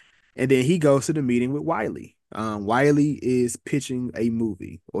 And then he goes to the meeting with Wiley. Wiley is pitching a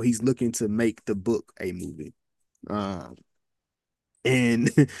movie, or he's looking to make the book a movie. Um, and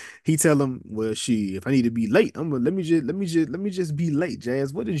he tell him, "Well, if I need to be late, I'm gonna let me just be late."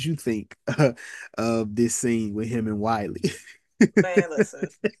 Jazz, what did you think of this scene with him and Wiley? Man, listen.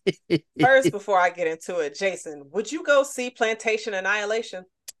 First, before I get into it, Jason, would you go see Plantation Annihilation?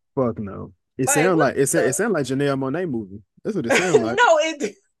 Fuck no. It Like, sound what like it the? sound like Janelle Monáe movie. That's what it sound like. No,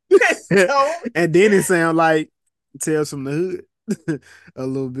 it don't. And then it sound like Tales from the Hood a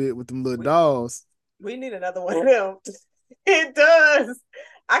little bit with them little dolls. We need another one of them. It does.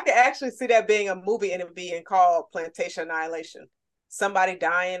 I could actually see that being a movie and it being called Plantation Annihilation. Somebody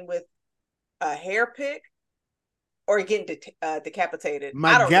dying with a hair pick or getting decapitated.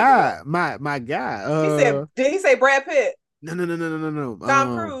 My I don't guy, remember. my guy. He said, did he say Brad Pitt? No.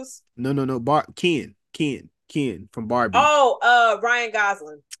 Tom Cruise? No. Ken from Barbie. Oh, Ryan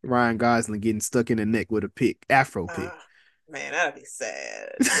Gosling. Ryan Gosling getting stuck in the neck with a pick, Afro pick. Man, that'd be sad.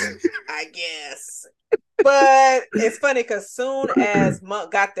 I guess. But it's funny because soon as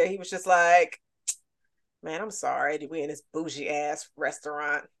Monk got there, he was just like, man, I'm sorry. We in this bougie ass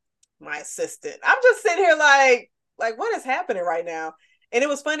restaurant. My assistant. I'm just sitting here like, what is happening right now? And it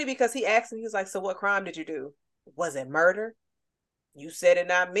was funny because he asked me, he was like, so what crime did you do? Was it murder? You said it,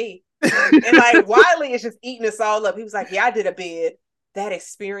 not me. And like Wiley is just eating us all up. He was like, yeah, I did a bid. That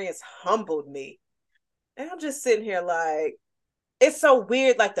experience humbled me. And I'm just sitting here like, it's so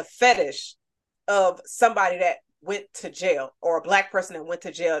weird, like the fetish of somebody that went to jail or a Black person that went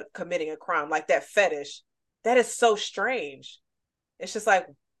to jail committing a crime, like that fetish. That is so strange. It's just like,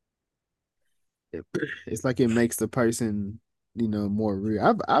 it's like it makes the person, more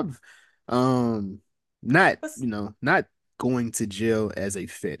real. Not, not going to jail as a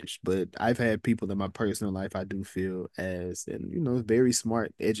fetish, but I've had people in my personal life I do feel as, and very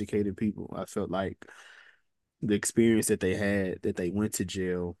smart, educated people. I felt like the experience that they had, that they went to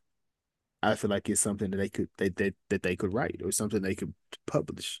jail, I feel like it's something that they could write, or something they could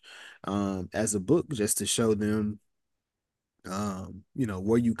publish as a book, just to show them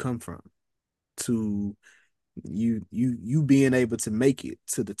where you come from, to you being able to make it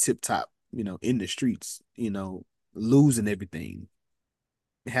to the tip top, in the streets, losing everything,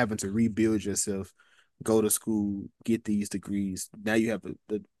 having to rebuild yourself, go to school, get these degrees. Now you have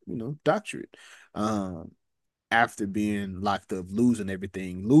the doctorate. After being locked up, losing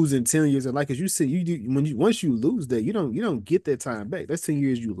everything, losing 10 years of life. Because you said once you lose that, you don't get that time back. That's 10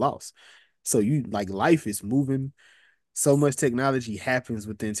 years you lost. So life is moving. So much technology happens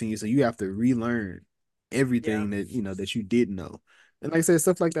within 10 years. So you have to relearn everything that you didn't know. And like I said,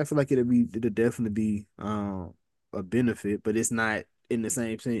 stuff like that, I feel like it'll definitely be a benefit, but it's not in the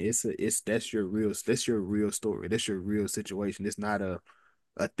same sense. That's your real story. That's your real situation. It's not a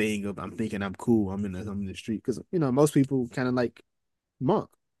thing of I'm thinking I'm cool. I'm in the street, because most people kind of like Monk.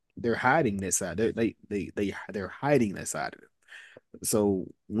 They're hiding that side. They're hiding that side of it. So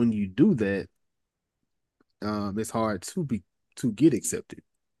when you do that, it's hard to get accepted.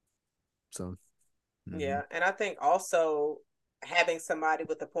 So yeah, and I think also having somebody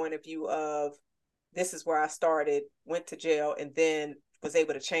with the point of view of this is where I started, went to jail, and then was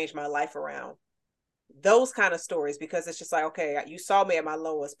able to change my life around. Those kind of stories, because it's just like, okay, you saw me at my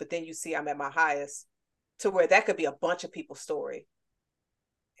lowest, but then you see I'm at my highest, to where that could be a bunch of people's story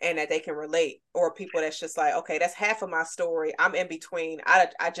and that they can relate, or people that's just like, okay, that's half of my story. I'm in between. I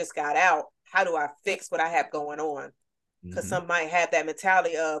just got out. How do I fix what I have going on? Because some might have that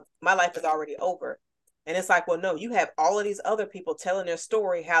mentality of my life is already over. And it's like, well, no, you have all of these other people telling their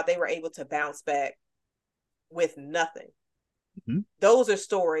story, how they were able to bounce back with nothing. Those are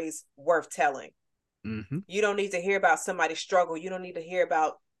stories worth telling. You don't need to hear about somebody's struggle. You don't need to hear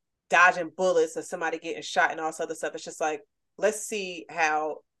about dodging bullets or somebody getting shot and all this other stuff. It's just like, let's see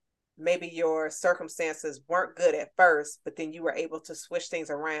how maybe your circumstances weren't good at first, but then you were able to switch things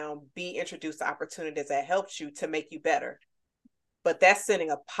around, be introduced to opportunities that helped you to make you better. But that's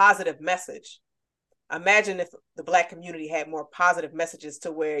sending a positive message. Imagine if the Black community had more positive messages,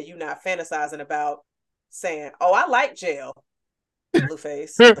 to where you're not fantasizing about saying, oh, I like jail.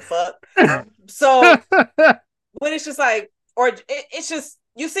 Blueface, what the fuck? So when it's just like, or it's just,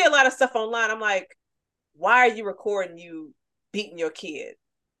 you see a lot of stuff online. I'm like, why are you recording you beating your kid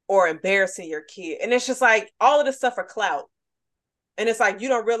or embarrassing your kid? And it's just like, all of this stuff for clout. And it's like you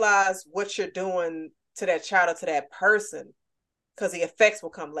don't realize what you're doing to that child or to that person because the effects will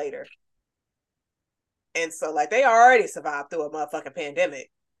come later. And so like they already survived through a motherfucking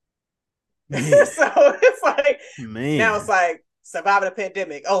pandemic. Man, So it's like now it's man, like surviving a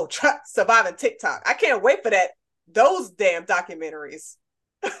pandemic. Oh, surviving TikTok. I can't wait for that. Those damn documentaries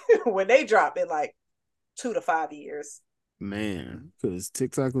when they drop in like 2 to 5 years. man. Because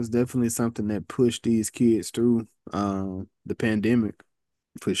TikTok was definitely something that pushed these kids through the pandemic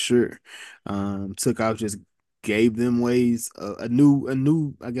for sure. Took out just gave them ways I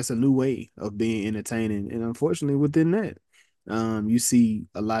guess a new way of being entertaining. And unfortunately within that, you see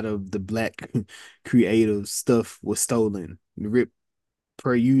a lot of the black creative stuff was stolen, ripped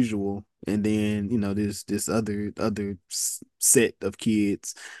per usual, and then this other set of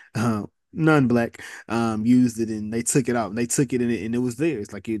kids, non-black, used it and they took it out and they took it and it was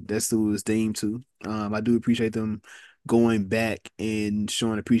theirs, like that's what it was deemed to. I do appreciate them going back and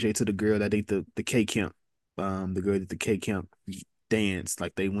showing appreciate to the girl that did the K camp, the girl that the K camp dance,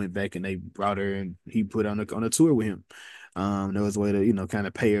 like they went back and they brought her and he put on a tour with him. There was a way to, kind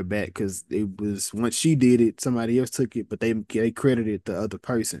of pay her back because it was once she did it, somebody else took it, but they credited the other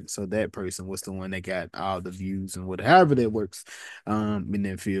person. So that person was the one that got all the views and whatever, however that works, in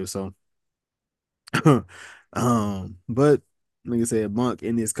that field. So, but like I said, Monk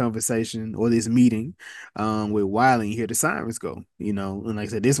in this conversation or this meeting, with Wiley, you hear the sirens go, and like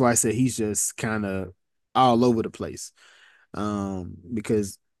I said, this is why I said he's just kind of all over the place.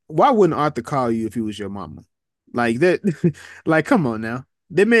 Because why wouldn't Arthur call you if he was your mama? Like that, like come on now.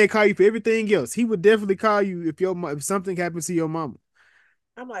 That man call you for everything else. He would definitely call you if something happens to your mama.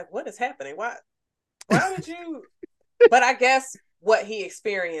 I'm like, what is happening? Why would you? But I guess what he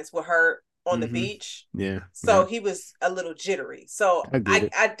experienced with her on the Mm-hmm. beach. Yeah, yeah. So he was a little jittery. So I get I,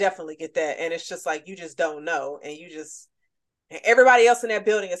 it. I definitely get that. And it's just like you just don't know. And everybody else in that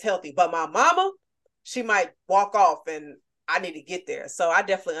building is healthy. But my mama, she might walk off and I need to get there. So I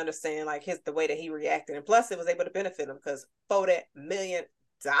definitely understand like the way that he reacted. And plus it was able to benefit him because $40 million.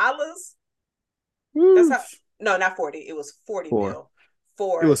 That's Woo. how no, not 40. It was 40 Four. mil It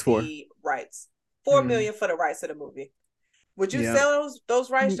for was four. the rights. 4 Mm. million for the rights of the movie. Would you Yeah. sell those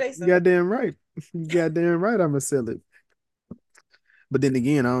rights, You Jason? goddamn right. You goddamn right. I'm gonna sell it. But then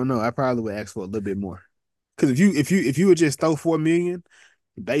again, I don't know. I probably would ask for a little bit more. Because if you would just throw 4 million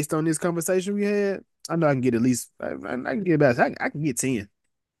based on this conversation we had, I know I can get at least I can get about I can get 10.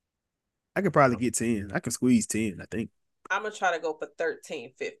 I could probably get 10. I can squeeze 10, I think. I'm gonna try to go for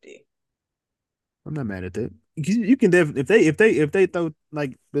 1350. I'm not mad at that. You can definitely if they throw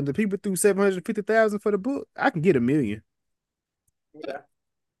like the people threw 750,000 for the book, I can get 1 million. Yeah.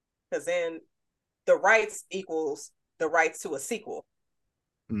 Because then the rights equals the rights to a sequel.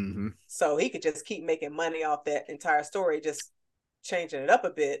 Mm-hmm. So he could just keep making money off that entire story, just changing it up a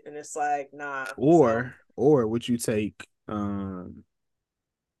bit. And it's like, nah. So Or would you take part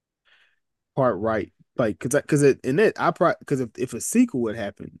right? Like because it in it I probably because if a sequel would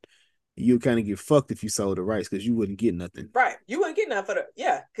happen, you kind of get fucked if you sold the rights because you wouldn't get nothing. right. You wouldn't get enough for the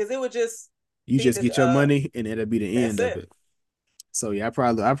yeah, because it would just You be just the get your money and that'll be the that's end of it. it. So yeah, I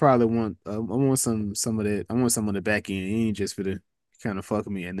probably want I want some of that. I want some of the back end. It ain't just for the kind of fuck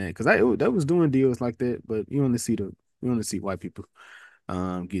me and that because that was doing deals like that, but you only see white people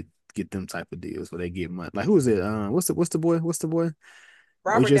get them type of deals where they get money. Like who is it? What's the boy? It's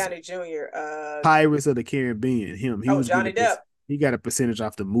Robert just Downey Jr. Pirates of the Caribbean. Him. He Oh, was getting Johnny Depp. he got a percentage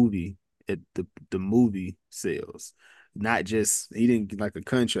off the movie at the movie sales. Not just he didn't get like a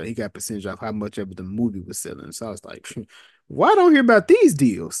contract. He got a percentage off how much of the movie was selling. So I was like, why don't I hear about these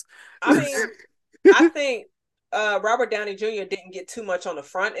deals? I mean, I think Robert Downey Jr. didn't get too much on the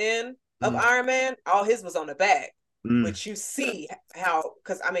front end of Mm, Iron Man. All his was on the back, mm. which you see how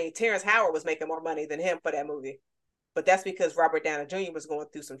because I mean Terrence Howard was making more money than him for that movie. But that's because Robert Downey Jr. was going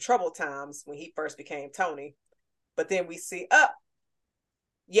through some troubled times when he first became Tony. But then we see up,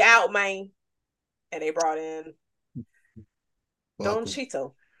 you out, man. And they brought in Fuck Don him.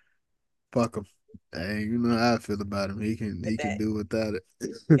 Cheeto. Fuck him. Hey, you know how I feel about him. He Get can that do without it.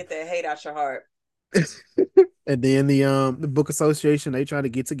 get that hate out your heart. And then the book association, they try to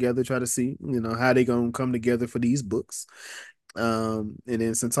get together, try to see, how they gonna come together for these books. And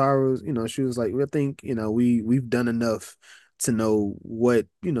then Centaurus, she was like, I think, we've done enough to know what,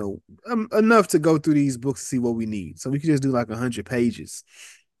 enough to go through these books to see what we need. So we could just do like 100 pages.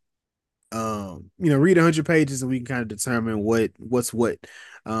 Read 100 pages and we can kind of determine what's what.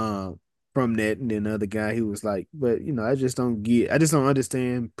 From that. And then the other guy, he was like, but I just don't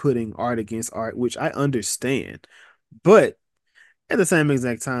understand putting art against art, which I understand. But at the same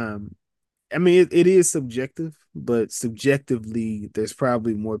exact time, I mean, it is subjective, but subjectively, there's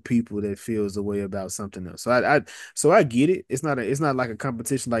probably more people that feels the way about something else. So I get it. It's not like a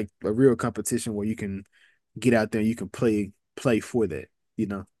competition, like a real competition where you can get out there and you can play for that.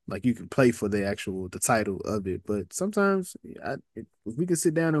 Like you can play for the title of it. But sometimes, if we can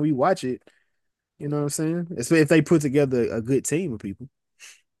sit down and we watch it, you know what I'm saying? Especially if they put together a good team of people.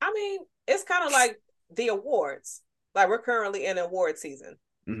 I mean, it's kind of like the awards. Like we're currently in award season.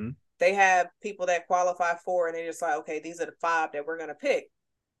 Mm-hmm. They have people that qualify for, and they're just like, okay, these are the 5 that we're gonna pick,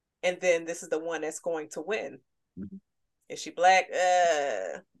 and then this is the one that's going to win. Mm-hmm. Is she black?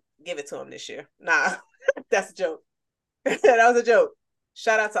 Give it to him this year. Nah, that's a joke. That was a joke.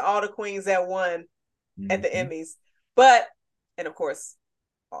 Shout out to all the queens that won at the Mm-hmm. Emmys, but and of course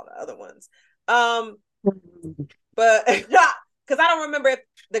all the other ones. But because I don't remember if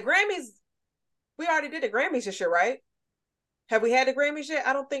the Grammys. We already did the Grammys this year, right? Have we had the Grammys yet?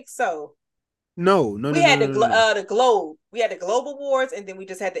 I don't think so. No, no, no, We no, had no, no, no. the Globe. We had the Globe Awards, and then we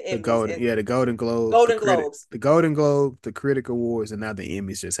just had the The Emmys Golden, and yeah, the Golden Globes, Golden Globes. the Golden Globe, the Critic Awards, and now the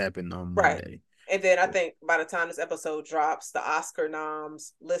Emmys just happened on Right. Monday. And then I think by the time this episode drops, the Oscar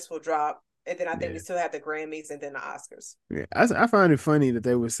noms list will drop. And then I think we Yeah, still have the Grammys and then the Oscars. yeah. I find it funny that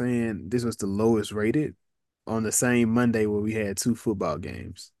they were saying this was the lowest rated on the same Monday where we had 2 football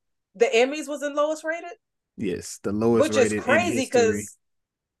games. The Emmys was the lowest rated, Yes, the lowest which is rated in crazy history. because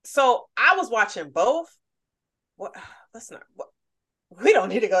so I was watching both. What? Let's not. What, we don't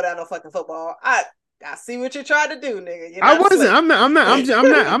need to go down no fucking football. I see what you're trying to do, nigga. You're I not wasn't. slick.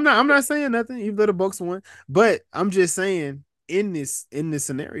 I'm not saying nothing. Even though the Bucks won, but I'm just saying in this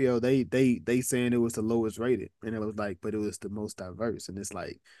scenario, they saying it was the lowest rated, and it was like, but it was the most diverse, and it's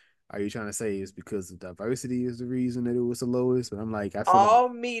like, are you trying to say it's because of diversity is the reason that it was the lowest? But I'm like, I feel like All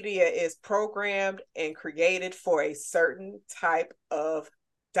media is programmed and created for a certain type of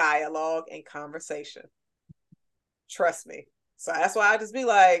dialogue and conversation. Trust me. So that's why I just be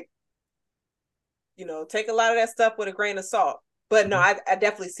like, take a lot of that stuff with a grain of salt. But no, I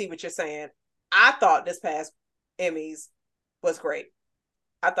definitely see what you're saying. I thought this past Emmys was great.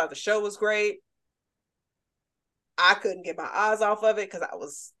 I thought the show was great. I couldn't get my eyes off of it because I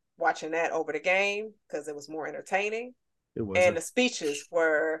was watching that over the game because it was more entertaining. it And wasn't. the speeches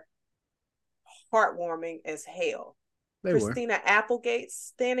were heartwarming as hell. They were. Christina Applegate's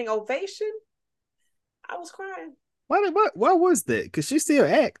standing ovation. I was crying. Why was that? Because she still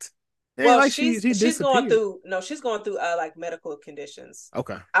act. It ain't Well, like she's she she's going disappeared. through she's going through like medical conditions,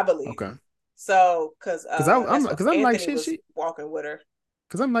 Okay. I believe. Okay. So, because that's what I'm like Anthony shit. was walking with her.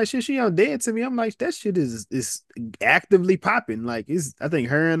 She on dead to me. I'm like, that shit is actively popping. Like I think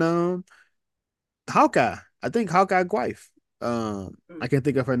her and Hawkeye. I think Hawkeye wife. I can't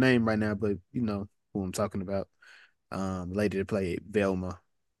think of her name right now, but you know who I'm talking about. Lady that played Velma,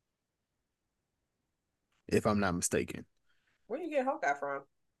 if I'm not mistaken. Where do you get Hawkeye from?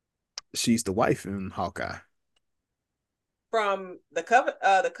 She's the wife in Hawkeye. From the Conjuring.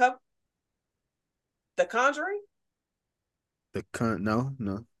 No,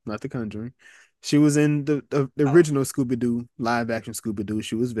 not the Conjuring. She was in the Oh, original Scooby Doo live action Scooby Doo.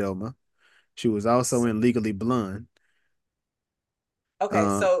 She was Velma. She was also in Legally Blonde. okay.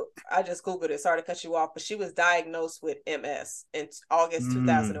 Uh, So I just googled it. Sorry to cut you off, but she was diagnosed with MS in August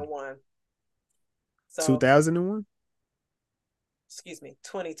 2001. So 2001. excuse me,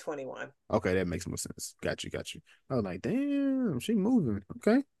 2021. Okay, that makes more sense. Got you. I was like, damn, she moving.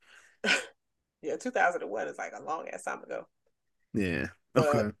 Okay. Yeah, 2001 is like a long ass time ago. Yeah. But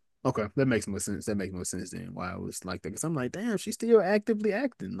Okay. Okay. That makes more sense. That makes more sense then why I was like that. Because I'm like, damn, she's still actively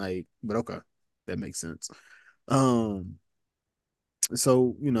acting. Like, but okay. That makes sense. Um,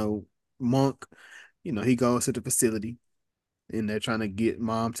 so, Monk, he goes to the facility and they're trying to get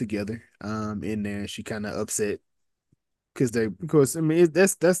mom together. In there, she kind of upset because I mean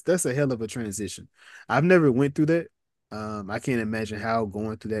that's a hell of a transition. I've never went through that. I can't imagine how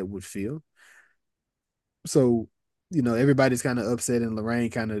going through that would feel. So, everybody's kind of upset, and Lorraine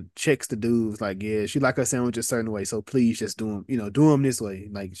kind of checks the dudes like, yeah, she like her sandwich a certain way, so please just do them, do them this way.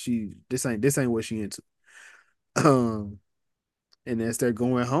 Like this ain't what she into. Um, and as they're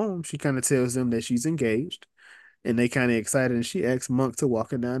going home, she kind of tells them that she's engaged, and they kind of excited, and she asks Monk to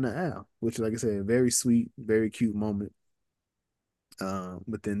walk her down the aisle, which, like I said, a very sweet, very cute moment.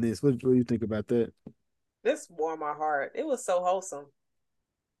 But then what do you think about that? this warmed my heart. It was so wholesome.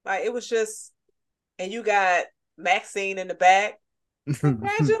 Like it was just, and you got Maxine in the back.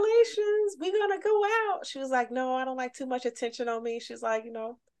 Congratulations, we're gonna go out. She was like, no, I don't like too much attention on me. She's like,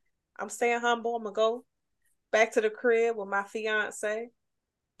 I'm staying humble. I'm gonna go back to the crib with my fiance.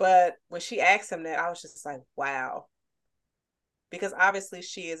 But when she asked him that, I was just like, wow. because obviously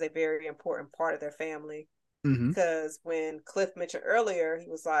she is a very important part of their family. Mm-hmm. Because when Cliff mentioned earlier, he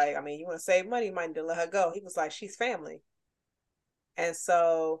was like, I mean, you want to save money, you might need to let her go. He was like, she's family. And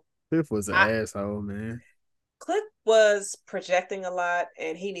so Cliff was an I asshole, man. Cliff was projecting a lot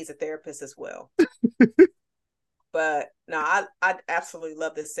and he needs a therapist as well. But no, I absolutely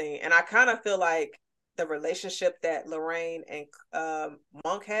love this scene. And I kind of feel like the relationship that Lorraine and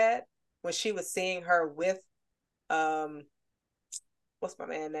Monk had when she was seeing her with um what's my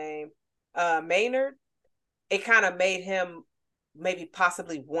man name? Maynard, it kind of made him maybe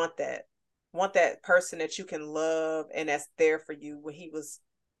possibly want that person that you can love and that's there for you when he was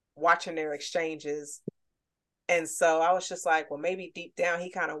watching their exchanges. And so I was just like, well, maybe deep down he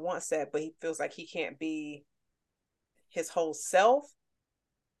kind of wants that, but he feels like he can't be his whole self.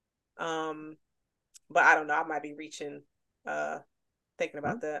 Um, but I don't know. I might be reaching, thinking I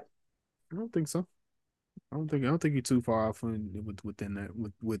about that. don't think so. I don't think you're too far off within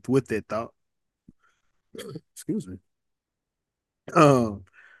that with that thought. Excuse me. Um,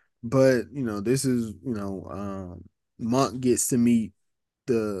 but this is Monk gets to meet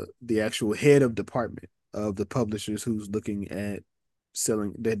the actual head of department of the publishers who's looking at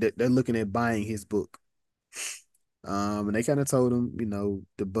selling they're looking at buying his book. And they kind of told him,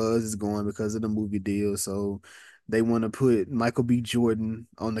 the buzz is going because of the movie deal, so they want to put Michael B. Jordan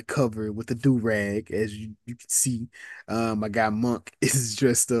on the cover with the do rag, as you can see. My guy Monk is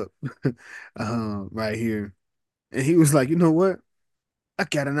dressed up, right here, and he was like, you know what? I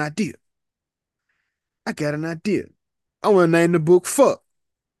got an idea. I got an idea. I want to name the book "Fuck."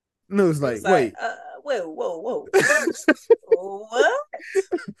 And it was He like, was like, wait. whoa. What?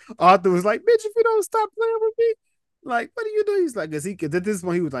 Arthur was like, bitch, if you don't stop playing with me, like, what do you do? He's like, cause at this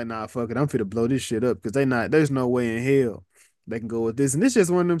point he was like, nah, fuck it, I'm finna blow this shit up because there's no way in hell they can go with this. And it's just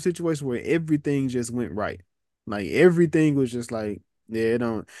one of them situations where everything just went right. Like everything was just like, yeah,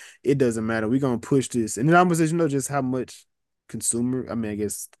 it doesn't matter. We're gonna push this. And then I was just just how much I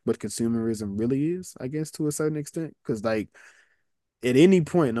guess what consumerism really is, I guess, to a certain extent. Cause like at any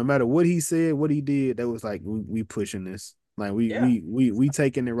point, no matter what he said, what he did, that was like we pushing this. Like Yeah. we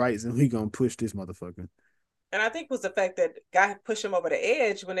taking the rights and we gonna push this motherfucker. And I think it was the fact that guy pushed him over the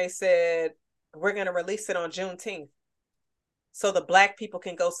edge when they said we're going to release it on Juneteenth, so the black people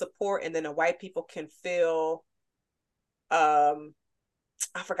can go support, and then the white people can feel. I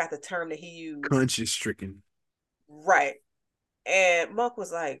forgot the term that he used. Conscious stricken. Right, and Monk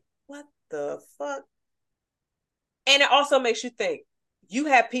was like, "What the fuck?" And it also makes you think. You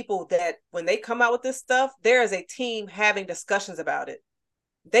have people that when they come out with this stuff, there is a team having discussions about it.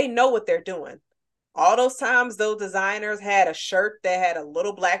 They know what they're doing. All those times those designers had a shirt that had a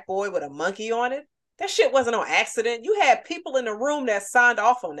little black boy with a monkey on it, that shit wasn't on accident. You had people in the room that signed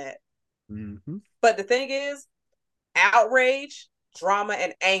off on that. Mm-hmm. But the thing is, outrage, drama,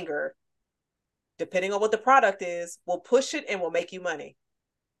 and anger, depending on what the product is, will push it and will make you money.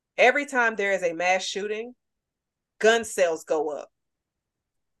 Every time there is a mass shooting, gun sales go up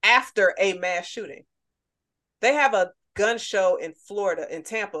after a mass shooting. They have a gun show in Florida, in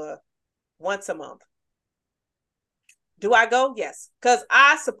Tampa, once a month. Do I go? Yes. Because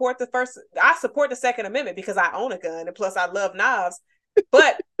I support the Second Amendment because I own a gun and plus I love knives.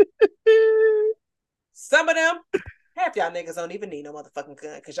 But some of them, half y'all niggas don't even need no motherfucking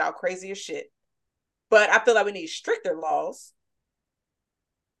gun because y'all crazy as shit. But I feel like we need stricter laws.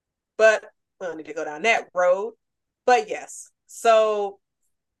 But we don't need to go down that road. But yes. So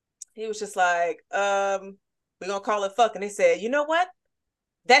he was just like, we're gonna call it fuck. And they said, you know what?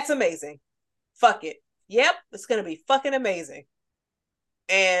 That's amazing. Fuck it. Yep, it's gonna be fucking amazing.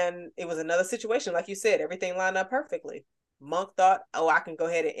 And it was another situation, like you said, everything lined up perfectly. Monk thought, oh, I can go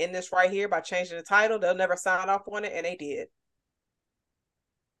ahead and end this right here by changing the title. They'll never sign off on it, and they did.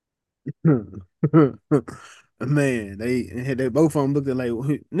 Man, they both of them looked at like,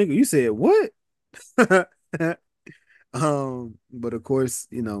 nigga, you said what? But of course,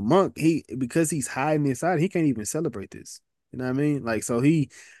 Monk, because he's hiding inside, he can't even celebrate this. You know what I mean? Like, so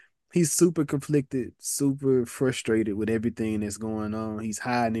he's super conflicted, super frustrated with everything that's going on. He's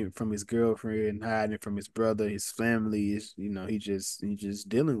hiding it from his girlfriend, hiding it from his brother, his family. Is he just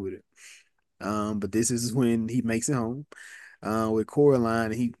dealing with it. But this is when he makes it home. With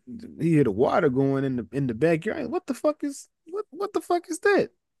Coraline, he hear the water going in the backyard. What the fuck is that?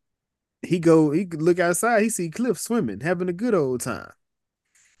 He could look outside. He see Cliff swimming, having a good old time.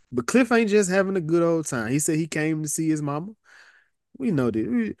 But Cliff ain't just having a good old time. He said he came to see his mama. We know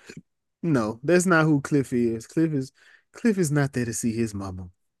that. No, that's not who Cliff is. Cliff is not there to see his mama.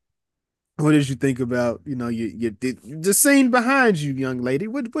 What did you think about, the scene behind you, young lady?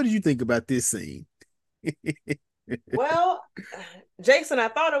 What did you think about this scene? Well, Jason, I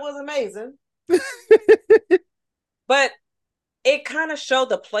thought it was amazing, but it kind of showed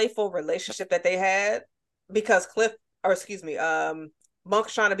the playful relationship that they had because Cliff, or excuse me,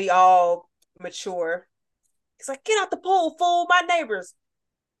 Monk's trying to be all mature. He's like, get out the pool, fool, my neighbors.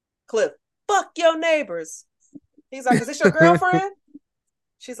 Cliff, fuck your neighbors. He's like, is this your girlfriend?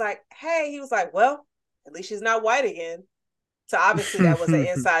 She's like, hey. He was like, well, at least she's not white again. So obviously that was an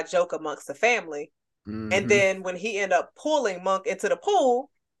inside joke amongst the family. And Hmm. then when he ended up pulling Monk into the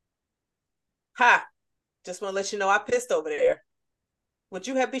pool, ha, just want to let you know I pissed over there. Would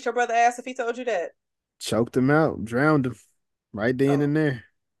you have beat your brother ass if he told you that? Choked him out, drowned him right then Oh, and there.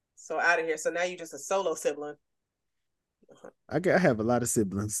 so out of here. So now you're just a solo sibling. I have a lot of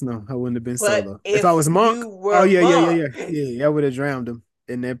siblings. No, I wouldn't have been But solo. If I if was Monk, you oh were yeah, yeah, yeah, Monk, yeah, yeah, I would have drowned him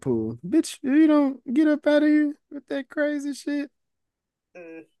in that pool. Bitch, you don't get up out of here with that crazy shit.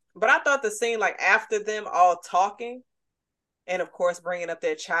 mm. But I thought the scene like after them all talking, and of course bringing up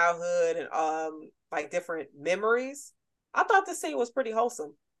their childhood and like different memories, I thought the scene was pretty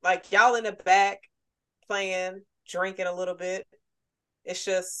wholesome. Like y'all in the back playing, drinking a little bit. It's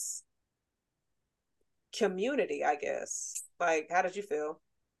just community, I guess. Like, how did you feel?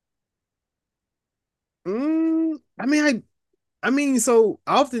 I mean, so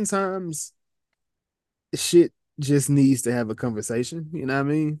oftentimes shit just needs to have a conversation. You know what I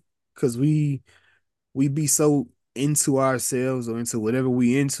mean? Because we be so into ourselves or into whatever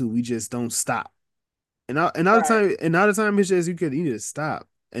we into, we just don't stop. Right. And all the time it's just you need to stop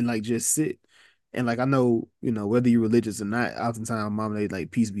and like just sit. And like I know, whether you're religious or not, oftentimes mom they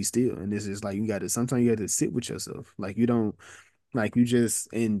like peace be still. And this is like you gotta sometimes you have to sit with yourself. Like you don't like you just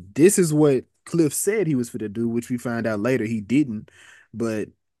and this is what Cliff said he was for to do, which we find out later he didn't. But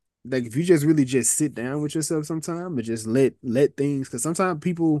like if you just really just sit down with yourself sometime and just let things because sometimes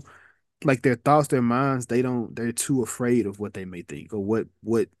people like their thoughts, their minds, they're too afraid of what they may think or what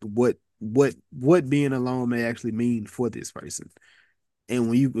being alone may actually mean for this person.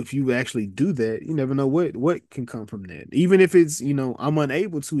 And if you actually do that, you never know what can come from that. Even if it's, I'm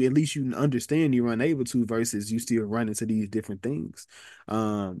unable to, at least you understand you're unable to versus you still run into these different things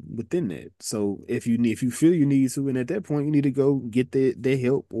within that. So if you feel you need to, and at that point you need to go get the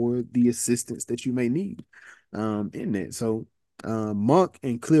help or the assistance that you may need in that. So Monk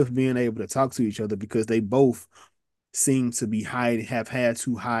and Cliff being able to talk to each other because they both seem to have had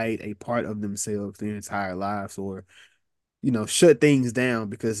to hide a part of themselves their entire lives or shut things down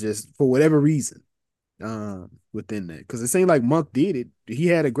because just for whatever reason within that because it seemed like Monk did it. He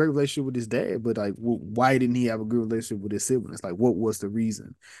had a great relationship with his dad, but like why didn't he have a good relationship with his siblings? Like what was the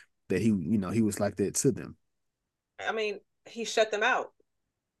reason that he was like that to them? I mean, he shut them out.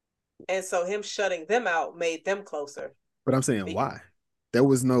 And so him shutting them out made them closer. But I'm saying why? There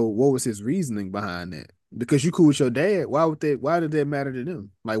was no what was his reasoning behind that? Because you cool with your dad, why did that matter to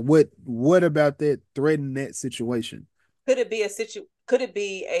them? Like what about that threatened that situation? Could it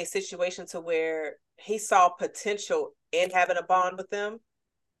be a situation to where he saw potential in having a bond with them,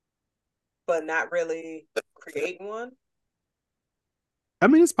 but not really creating one? I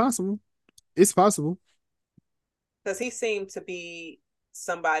mean, it's possible. It's possible. Because he seemed to be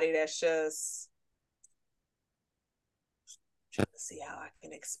somebody that's just trying to see how I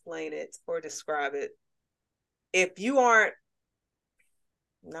can explain it or describe it. If you aren't,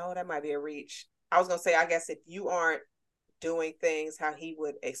 no, that might be a reach. I was gonna say, I guess if you aren't doing things how he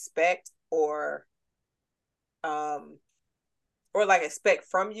would expect um or like expect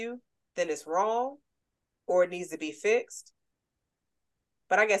from you, then it's wrong or it needs to be fixed.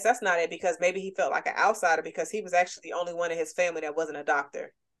 But I guess that's not it because maybe he felt like an outsider because he was actually the only one in his family that wasn't a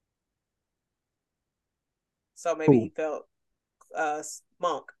doctor. So maybe he Cool. felt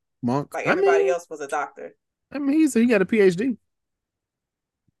monk Monk. like everybody else was a doctor, I mean, he got a PhD.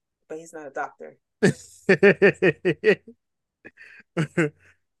 but he's not a doctor.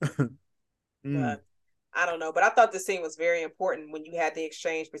 Mm, But I don't know. But I thought this scene was very important when you had the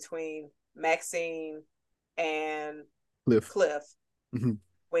exchange between Maxine and Cliff. Cliff Mhm,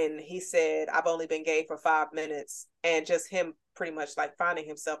 when he said, I've only been gay for 5 minutes, and just him pretty much like finding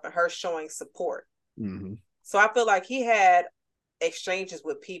himself and her showing support. mhm, So I feel like he had exchanges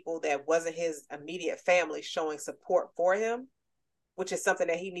with people that wasn't his immediate family showing support for him, which is something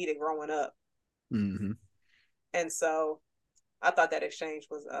that he needed growing up. mhm. And so I thought that exchange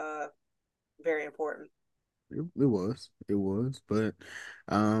was very important. It was. It was. But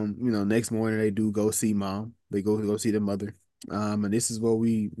next morning they do go see mom. They go see the mother. And this is where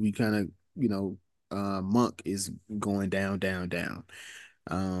we kind of, Monk is going down, down, down.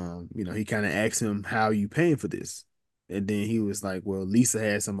 He kind of asked him, how are you paying for this? And then he was like, well, Lisa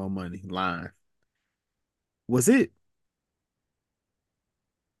had some more money, lying. Was it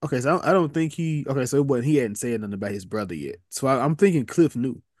okay? So I don't think he. Okay, so it wasn't, he hadn't said nothing about his brother yet. So I'm thinking Cliff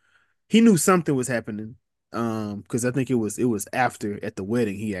knew. He knew something was happening. Because I think it was after at the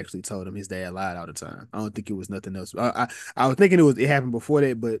wedding he actually told him his dad lied all the time. I don't think it was nothing else. I was thinking it happened before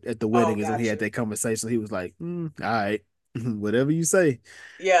that, but at the Oh, wedding is when he got had you. that conversation. He was like, "All right, whatever you say."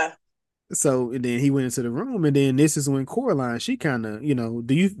 Yeah. So and then he went into the room, and then this is when Coraline, she kind of,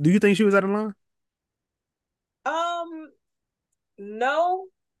 do you think she was out of line? Um, no,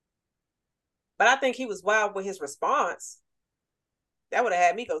 but I think he was wild with his response. That would have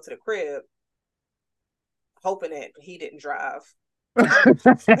had me go to the crib, hoping that he didn't drive.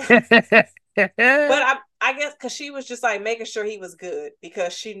 But I guess because she was just like making sure he was good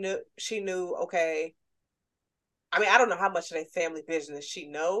because she knew okay. I mean, I don't know how much of their family business she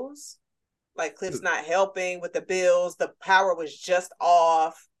knows. Like Cliff's not helping with the bills. The power was just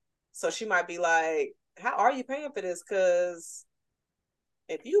off. So she might be like, how are you paying for this? Because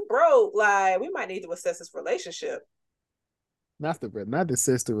if you broke, like, we might need to assess this relationship. Not the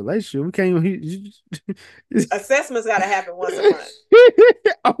sister relationship. We can't even. Assessments got to happen once a month.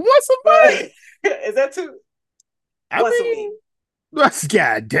 Once a month. But is that too? I Once a week. mean, that's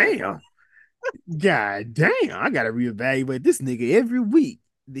goddamn. God damn, I gotta reevaluate this nigga every week.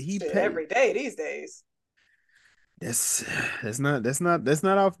 Did he Shit, pay? every day these days. That's that's not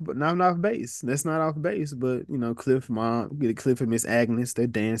off base. That's not off base. But Cliff mom, get a Cliff and Miss Agnes, they're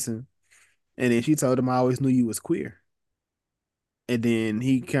dancing. And then she told him I always knew you was queer. And then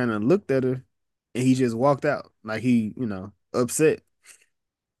he kind of looked at her and he just walked out like he, upset.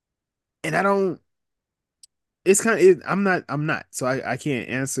 And I don't it's kind of I'm not. So I can't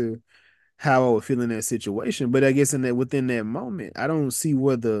answer how I would feel in that situation. But I guess within that moment, I don't see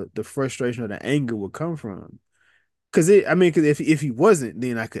where the frustration or the anger would come from. Cause if he wasn't,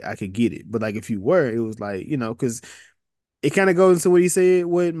 then I could get it. But like if you were, it was like, cause it kind of goes into what he said,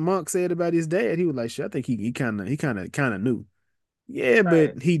 what Monk said about his dad. He was like, shit, I think he kind of knew. Yeah,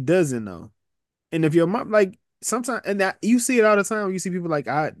 Right. but he doesn't know. And if your mom like sometimes and that you see it all the time when you see people like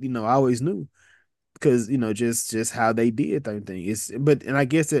I always knew. Because just how they did that thing. And I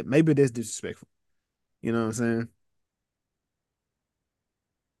guess that maybe that's disrespectful. You know what I'm saying?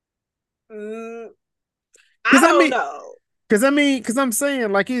 Mm, Because I I don't mean, know. because I'm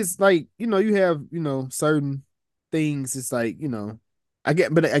saying like it's like you have certain things. It's like I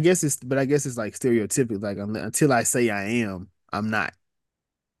guess it's like stereotypical. Like until I say I am, I'm not.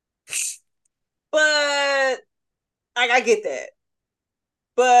 But like I get that.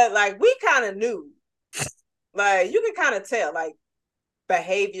 But like we kind of knew. Like you can kind of tell like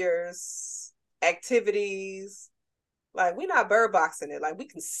behaviors, activities. Like we're not bird boxing it. Like we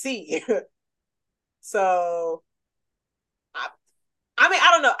can see. So I, I mean,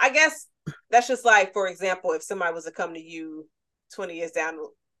 I don't know. I guess that's just like, for example, if somebody was to come to you 20 years down,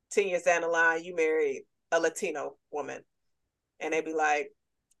 10 years down the line, you married a Latino woman, and they'd be like,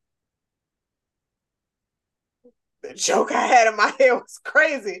 the joke I had in my head was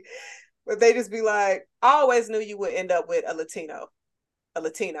crazy. But they just be like, I always knew you would end up with a Latina,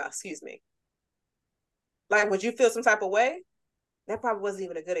 excuse me. Like, would you feel some type of way? That probably wasn't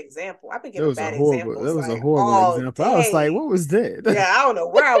even a good example. I've been giving bad That examples was a like horrible all example. I was like, day. what was that? Yeah, I don't know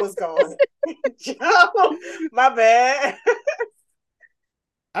where I was going. My bad.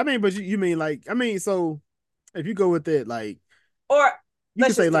 I mean, but you mean like so if you go with that, like Or you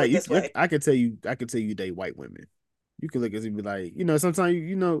can let's say just do like it this way. I could tell you date white women. You can look at it and be like, sometimes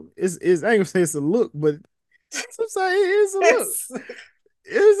it's I ain't gonna say it's a look, but sometimes it is a look. It's,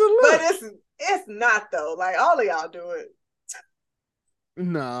 It is a but look. it's not though. Like all of y'all do it.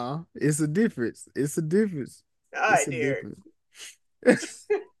 Nah, it's a difference. It's a difference. All It's right, a Derek. difference.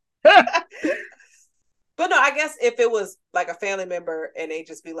 But no, I guess if it was like a family member and they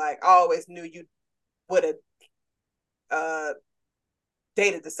just be like, I always knew you would have uh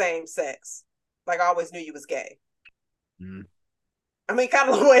dated the same sex. Like I always knew you was gay. Mm. I mean, kind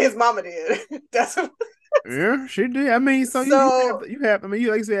of the way his mama did. That's Yeah, she did. I mean, so so. you have. I mean,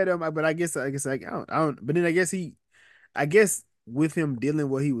 you like you said, but I guess like I don't. But then I guess with him dealing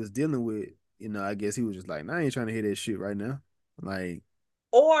what he was dealing with, I guess he was just like, nah, I ain't trying to hear that shit right now. Like,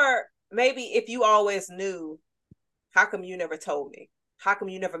 Or maybe if you always knew, how come you never told me? How come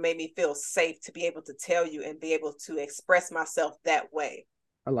you never made me feel safe to be able to tell you and be able to express myself that way?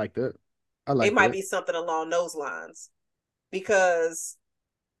 I like that. I It like might that. be something along those lines because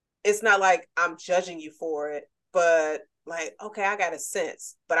it's not like I'm judging you for it, but like, okay, I got a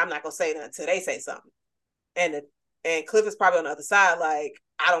sense, but I'm not gonna say that until they say something. And and Cliff is probably on the other side, like,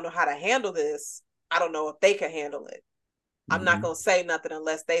 I don't know how to handle this. I don't know if they can handle it. I'm not going to say nothing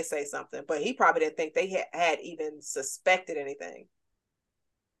unless they say something. But he probably didn't think they had even suspected anything.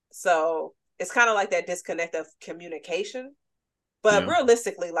 So it's kind of like that disconnect of communication. But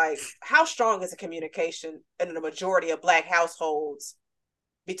realistically, like, how strong is a communication in the majority of Black households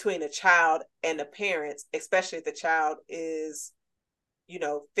between a child and the parents, especially if the child is,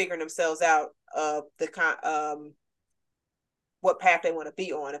 figuring themselves out of what path they want to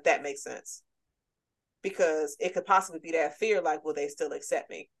be on, if that makes sense. Because it could possibly be that fear, like, will they still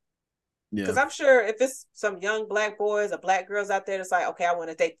accept me? Because I'm sure if it's some young Black boys or Black girls out there that's like, okay, I want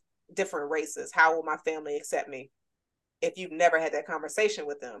to date different races, how will my family accept me? If you've never had that conversation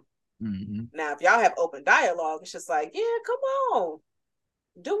with them. Now, if y'all have open dialogue, it's just like, yeah, come on,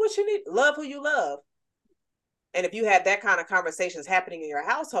 do what you need, love who you love. And if you have that kind of conversations happening in your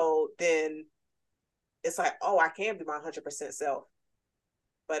household, then it's like, oh, I can be my 100% self.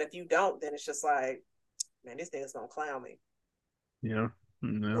 But if you don't, then it's just like, man, this nigga's gonna clown me.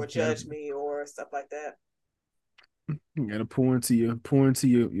 Or judge me or stuff like that. You gotta pour into your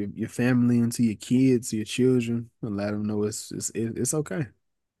family, into your kids, your children, and let them know it's okay.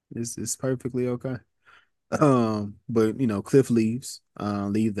 It's perfectly okay. But Cliff leave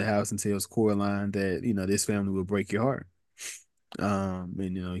the house and tells Coraline that this family will break your heart. And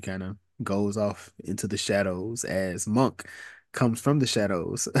he kind of goes off into the shadows as Monk comes from the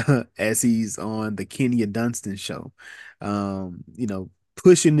shadows as he's on the Kenya Dunstan show.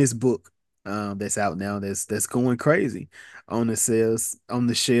 Pushing this book that's out now that's going crazy on the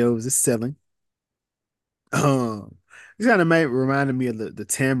shelves, it's selling. It kind of reminded me of the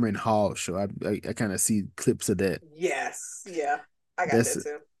Tamron Hall show. I kind of see clips of that. Yes, yeah, I got That's that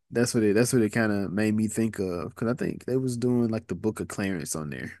too. that's what it kind of made me think of, because I think they was doing like the Book of Clarence on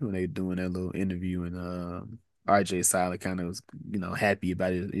there when they were doing that little interview, and RJ Silent kind of was happy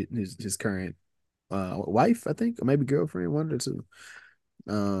about his current wife, I think, or maybe girlfriend, one or two.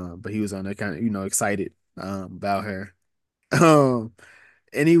 But he was on there kind of excited about her.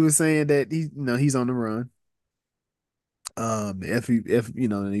 And he was saying that he's on the run. And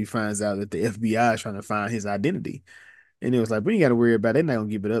he finds out that the FBI is trying to find his identity. And it was like, we ain't got to worry about it. They're not gonna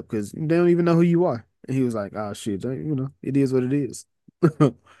give it up because they don't even know who you are. And he was like, oh shit, it is what it is.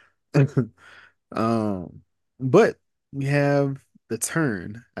 Um, but we have the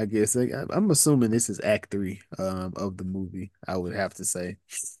turn, I guess. I'm assuming this is Act 3 of the movie, I would have to say.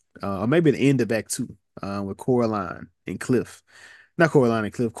 Or maybe the end of Act 2, with Coraline and Cliff. Not Coraline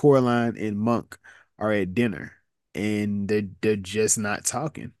and Cliff, Coraline and Monk are at dinner and they're just not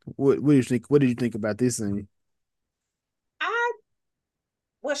talking. What do you think? What did you think about this thing? I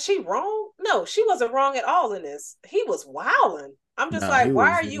Was she wrong? No, she wasn't wrong at all in this. He was wilding. I'm just Nah, like,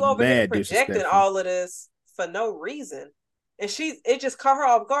 why are it you was over here mad projecting disrespectful. all of this for no reason? And it just caught her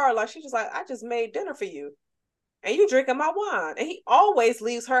off guard. Like, she's just like, I just made dinner for you and you drinking my wine. And he always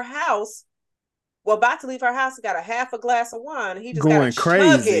leaves her house. Well, about to leave her house, he got a half a glass of wine. And he just got to Going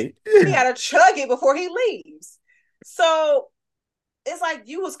chug it. crazy. He got to chug it before he leaves. So it's like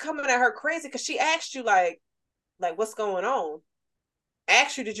you was coming at her crazy because she asked you like, what's going on?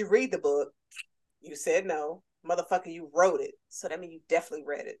 Asked you, did you read the book? You said no. Motherfucker, you wrote it. So that means you definitely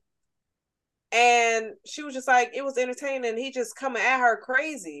read it. And she was just like, it was entertaining. He just coming at her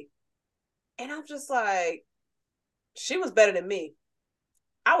crazy. And I'm just like, she was better than me.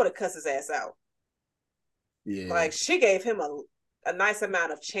 I would have cussed his ass out. Yeah. Like, she gave him a nice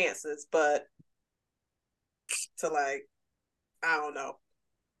amount of chances, but to like, I don't know.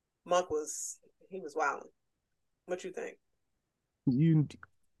 Monk was wilding. What you think? You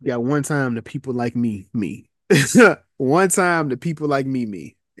got one time the people like me. One time the people like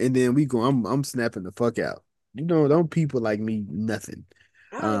me. And then I'm snapping the fuck out. Don't people like me nothing.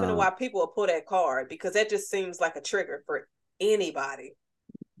 I don't even know why people will pull that card because that just seems like a trigger for anybody.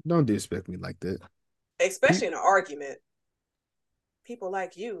 Don't disrespect me like that. Especially in an argument. People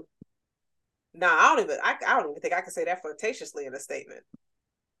like you. Nah, I don't even think I can say that flirtatiously in a statement.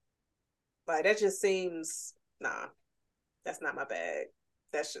 Like, that just seems, nah, that's not my bag.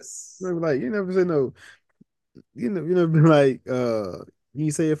 That's just, Like, you never say no, you never been like, you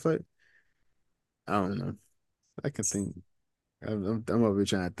say it flirt? I don't know. I can think. I'm over here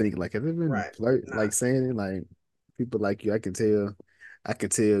trying to think. Like, have it been right. flirt, Nah. like saying it, like people like you? I can tell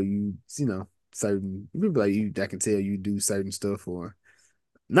you, certain people like you. I can tell you do certain stuff, or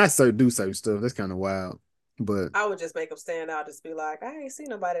not do certain stuff. That's kind of wild. But I would just make them stand out. Just be like, I ain't seen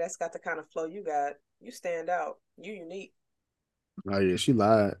nobody that's got the kind of flow you got. You stand out. You unique. oh yeah, she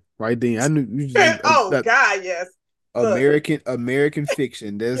lied right then. I knew you just Oh God, yes. Look, American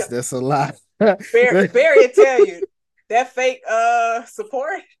fiction. yeah. That's a lie. Barry tell you that fake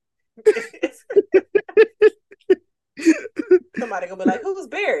support. Somebody gonna be like, "Who's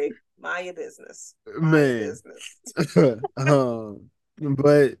Barry?" Mind your business. Mind your Man. business.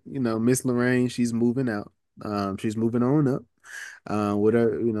 But Miss Lorraine, she's moving out. She's moving on up. With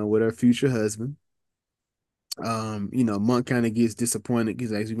her future husband. Monk kind of gets disappointed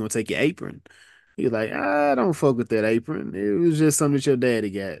because he's gonna take your apron. He's like, I don't fuck with that apron. It was just something that your daddy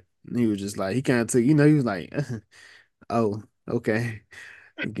got. And he was just like, he kind of took, he was like, oh, okay.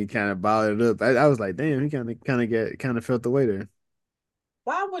 He can kind of ball it up. I was like, damn, he kind of felt the way there.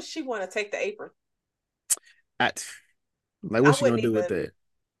 Why would she want to take the apron? I, like, I what's she wouldn't gonna do with even. that?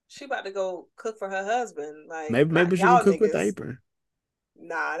 She about to go cook for her husband. Like, Maybe not she can y'all cook with the niggas. apron.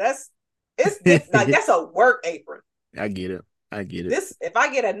 Nah, it's different. Like, that's a work apron. I get it. I get it. This, if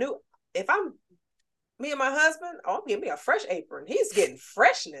I get if I'm me and my husband, I'm getting me a fresh apron. He's getting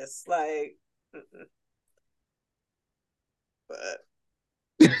freshness. Like, but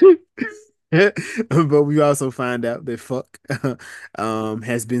But we also find out that fuck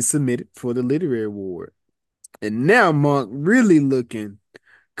has been submitted for the literary award. And now Monk really looking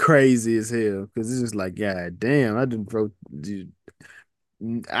crazy as hell because it's just like, God damn, I didn't wrote. Dude,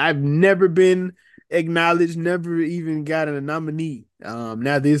 I've never been acknowledged, never even gotten a nominee.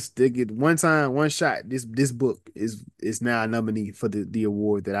 Now they get one time, one shot. This book is now a nominee for the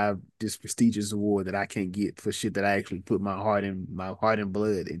award this prestigious award that I can't get for shit that I actually put my heart and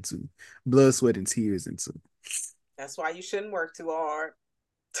blood into, blood, sweat, and tears into. that's why you shouldn't work too hard.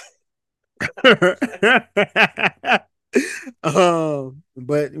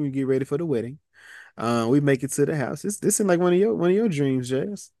 But we get ready for the wedding. We make it to the house. This is like one of your dreams,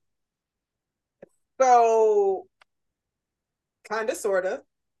 Jazz. So, kind of, sort of,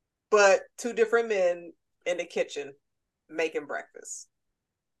 but two different men in the kitchen making breakfast.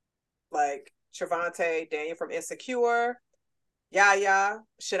 Like Trevante, Daniel from Insecure, Yaya.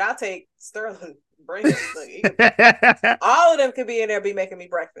 Should I take Sterling? Bring him. Like, all of them could be in there, be making me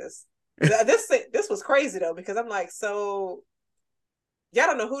breakfast. This was crazy though, because I'm like, so y'all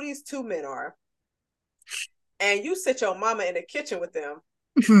don't know who these two men are, and you sit your mama in the kitchen with them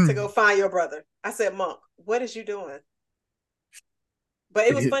to go find your brother. I said, Monk, what is you doing? But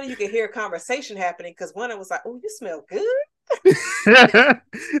it was funny, you could hear a conversation happening because one of them was like, "Oh, you smell good."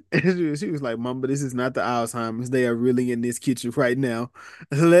 She was like, Mom, but this is not the Alzheimer's. They are really in this kitchen right now.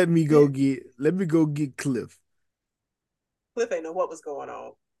 Let me go get Cliff. Cliff ain't know what was going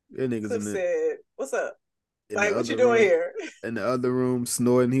on. That nigga's Cliff said, "What's up? in the Like, what you other doing room here?" in the other room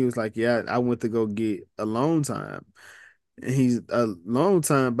snoring. He was like, yeah, I went to go get alone time. And he's a long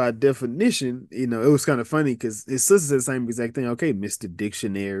time by definition. It was kind of funny because his sister said the same exact thing. Okay, Mr.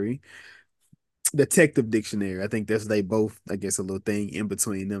 Dictionary, Detective Dictionary. I think that's they both, I guess, a little thing in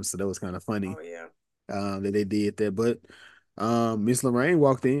between them. So that was kind of funny Oh yeah. that they did that. But Miss Lorraine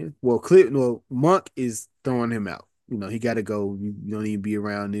walked in. Well, Monk is throwing him out. He got to go. You don't even be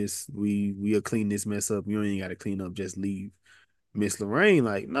around this. We'll clean this mess up. You don't even got to clean up. Just leave. Miss Lorraine,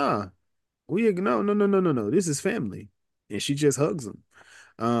 like, nah, no. This is family, and she just hugs him.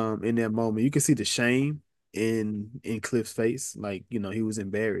 In that moment, you can see the shame in Cliff's face. Like, he was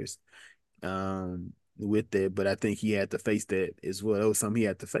embarrassed with that, but I think he had to face that as well. That was something he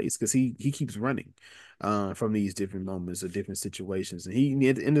had to face because he keeps running from these different moments or different situations, and he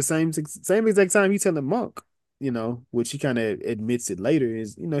in the same exact time he's telling Monk, which he kind of admits it later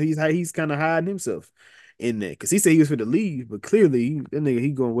is he's kind of hiding himself in that because he said he was for to leave, but clearly that nigga he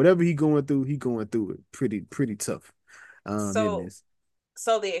going whatever he going through it pretty tough in So, this.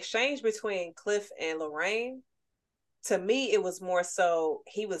 so the exchange between Cliff and Lorraine, to me, it was more so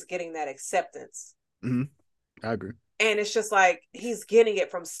he was getting that acceptance. Mm-hmm. I agree. And it's just like he's getting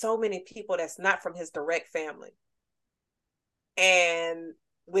it from so many people that's not from his direct family. And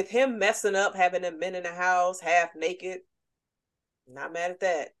with him messing up, having them men in the house half naked, not mad at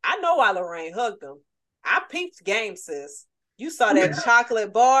that. I know why Lorraine hugged him. I peeped game, sis. You saw that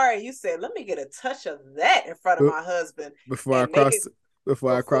chocolate bar and you said, let me get a touch of that in front of my husband Before I and make it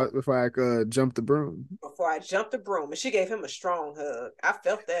crossed, before I jumped the broom. before I jumped the broom. And she gave him a strong hug. I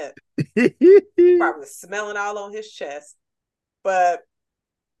felt that. He probably was smelling all on his chest. But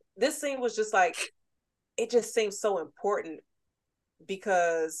this scene was just like, it just seems so important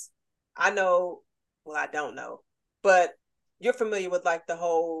because I know, well, I don't know, but you're familiar with like the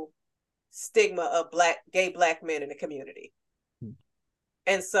whole stigma of gay black men in the community.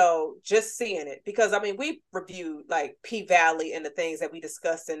 And so just seeing it, because I mean, we reviewed like P Valley and the things that we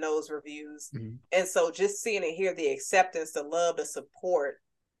discussed in those reviews. Mm-hmm. And so just seeing it here, the acceptance, the love, the support,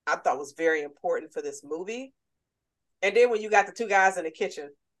 I thought was very important for this movie. And then when you got the two guys in the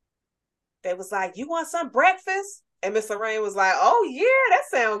kitchen, they was like, you want some breakfast? And Miss Lorraine was like, "Oh yeah, that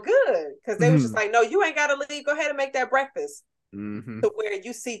sounds good." Because they was just like, "No, you ain't got to leave. Go ahead and make that breakfast." Mm-hmm. To where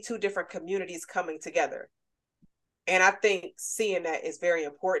you see two different communities coming together, and I think seeing that is very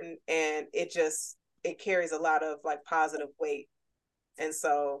important, and it carries a lot of like positive weight. And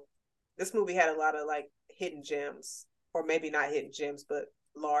so, this movie had a lot of like hidden gems, or maybe not hidden gems, but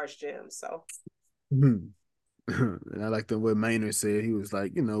large gems. So, Mm-hmm. And I like the way Maynard said. He was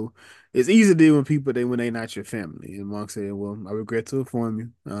like, it's easy to deal with people when they not your family. And Monk said, "Well, I regret to inform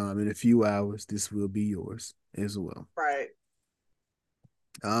you, in a few hours, this will be yours as well." right.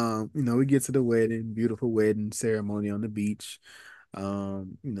 We get to the wedding, beautiful wedding ceremony on the beach.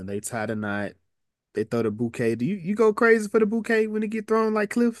 They tie the knot, they throw the bouquet. Do you go crazy for the bouquet when it get thrown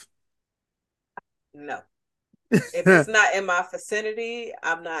like Cliff? No, if it's not in my vicinity,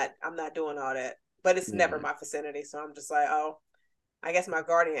 I'm not. I'm not doing all that. But it's never Yeah. my vicinity, so I'm just like, oh, I guess my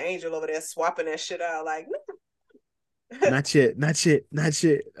guardian angel over there swapping that shit out. Like, Not yet, not yet, not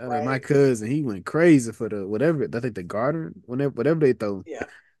yet. My right? cousin, he went crazy for the whatever. I think the garter, whatever they throw. Yeah.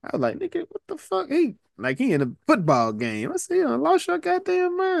 I was like, nigga, what the fuck? He in a football game. I said, you lost your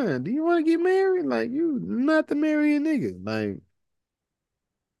goddamn mind. Do you want to get married? Like, you not the marrying nigga. Like,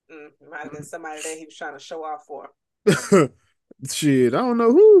 Might have been somebody that he was trying to show off for. shit, I don't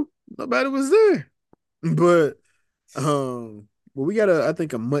know who. Nobody was there. But we got I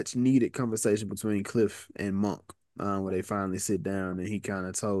think a much needed conversation between Cliff and Monk, where they finally sit down and he kind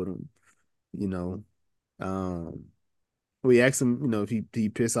of told him, you know, we asked him, if he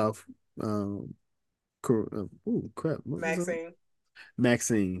piss off crap, what was it? Maxine.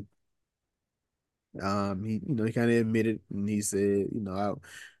 Maxine. He kind of admitted and he said,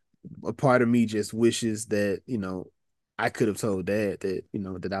 a part of me just wishes that, I could have told dad that,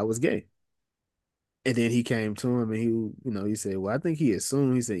 that I was gay. And then he came to him and he said, well, I think he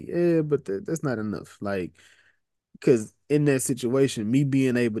assumed. He said, yeah, but that's not enough. Like, because in that situation, me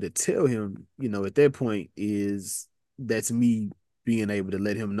being able to tell him, at that point that's me being able to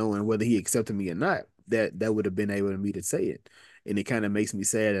let him know, and whether he accepted me or not, that would have been able to me to say it. And it kind of makes me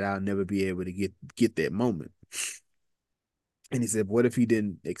sad that I'll never be able to get that moment. And he said, what if he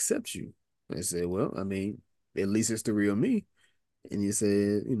didn't accept you? I said, well, I mean, at least it's the real me. And he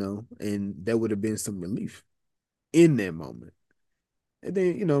said, and that would have been some relief in that moment. And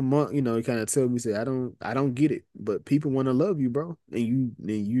then, Monk, he kind of told me, say, I don't get it, but people want to love you, bro, and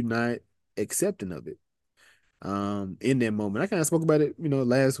you not accepting of it. In that moment, I kind of spoke about it,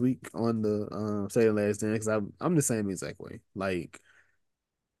 last week on the Say the Last Dance, because I'm the same exact way. Like,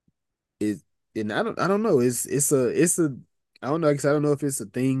 it, and I don't know. It's a I don't know, because I don't know if it's a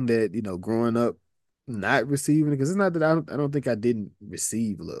thing that growing up not receiving, because it's not that I don't think I didn't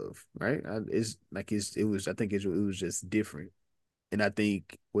receive love, right? It's like it was, I think it was just different. And I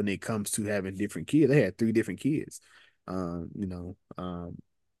think when it comes to having different kids, they had three different kids. Um, you know, um,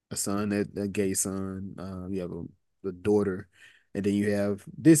 a son, a gay son. You have a daughter, and then you have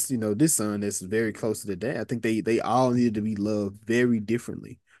this son that's very close to the dad. I think they all needed to be loved very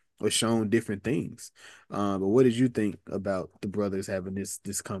differently or shown different things. But what did you think about the brothers having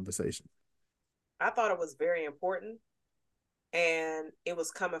this conversation? I thought it was very important, and it was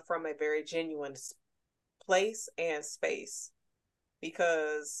coming from a very genuine place and space,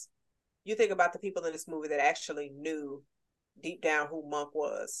 because you think about the people in this movie that actually knew deep down who Monk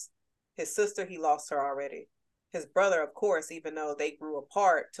was. His sister, he lost her already. His brother, of course, even though they grew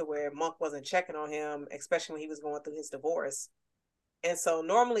apart to where Monk wasn't checking on him, especially when he was going through his divorce. And so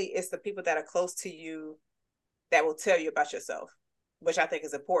normally it's the people that are close to you that will tell you about yourself, which I think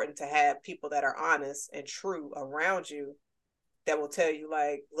is important, to have people that are honest and true around you that will tell you,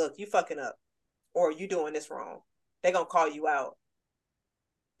 like, look, you fucking up, or you doing this wrong. They're going to call you out.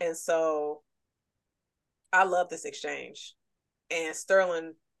 And so I love this exchange. And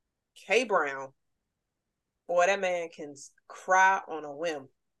Sterling K. Brown, boy, that man can cry on a whim,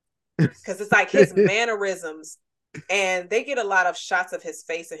 because it's like his mannerisms, and they get a lot of shots of his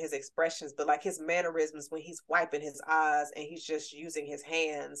face and his expressions, but like his mannerisms when he's wiping his eyes and he's just using his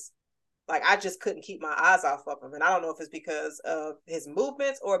hands, like I just couldn't keep my eyes off of him. And I don't know if it's because of his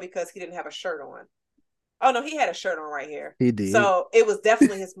movements or because he didn't have a shirt on. Oh no, he had a shirt on right here. He did. So it was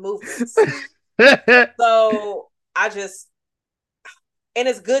definitely his movements. So I just, and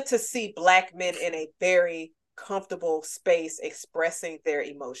it's good to see Black men in a very comfortable space expressing their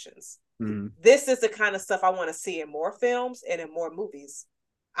emotions. Mhm. This is the kind of stuff I want to see in more films and in more movies.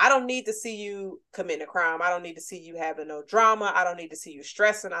 I don't need to see you committing a crime. I don't need to see you having no drama. I don't need to see you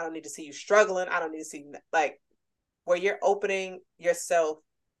stressing. I don't need to see you struggling. I don't need to see, like, where you're opening yourself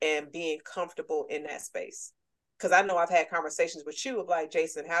and being comfortable in that space. because I know I've had conversations with you of like,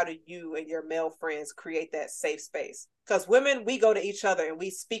 Jason, how do you and your male friends create that safe space? Because women, we go to each other and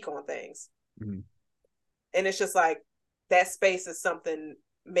we speak on things. Mm-hmm. And it's just like, that space is something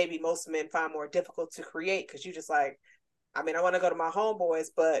maybe most men find more difficult to create, because you just like, I mean, I want to go to my homeboys,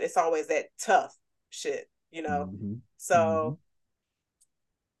 but it's always that tough shit, you know? Mm-hmm. So,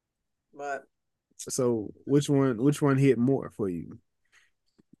 but. So which one hit more for you?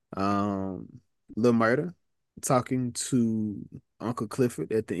 Lil Murda talking to Uncle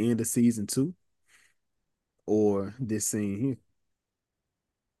Clifford at the end of season 2, or this scene here?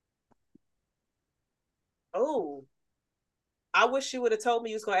 Oh, I wish you would have told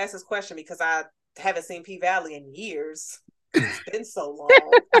me you was going to ask this question, because I haven't seen P Valley in years. It's been so long.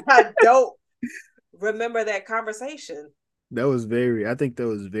 I don't remember that conversation. I think that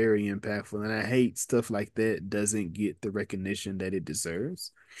was very impactful, and I hate stuff like that doesn't get the recognition that it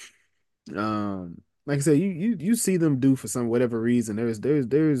deserves. Like I said, you see them do for some whatever reason.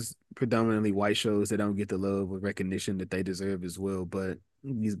 There's predominantly white shows that don't get the love or recognition that they deserve as well, but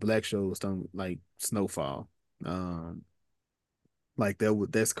these black shows don't, like Snowfall. Like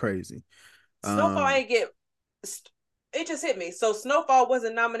that's crazy. Snowfall ain't get. It just hit me. So Snowfall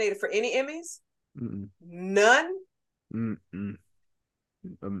wasn't nominated for any Emmys. Mm-mm. None.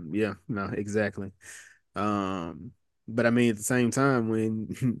 Yeah, no, exactly. But I mean, at the same time,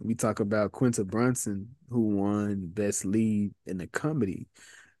 when we talk about Quinta Brunson, who won Best Lead in a Comedy,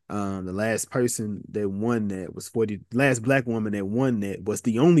 the last person that won that was last black woman that won that was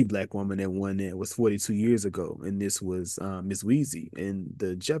the only black woman that won that was 42 years ago. And this was Miss Weezy in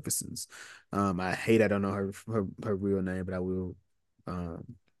the Jeffersons. I don't know her real name, but I will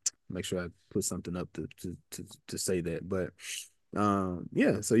make sure I put something up to say that. But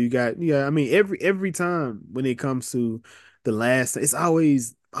yeah, so I mean, every time when it comes to the last, it's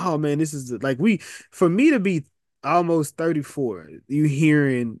always, oh man, this is like, for me to be almost 34, you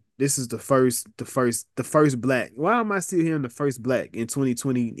hearing this is the first black. Why am I still hearing the first black in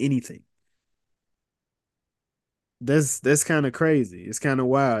 2020 anything? That's kind of crazy. It's kind of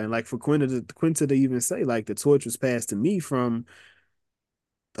wild. And like for Quinta to even say like the torch was passed to me from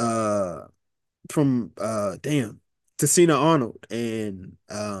uh damn, Tashina Arnold and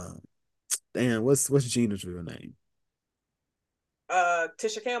damn, what's Gina's real name?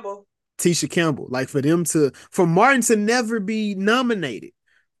 Tisha Campbell. Tisha Campbell. Like for Martin to never be nominated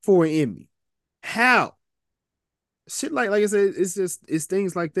for an Emmy. How? Shit, like I said, it's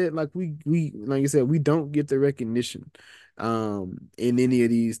things like that. Like we like I said, we don't get the recognition in any of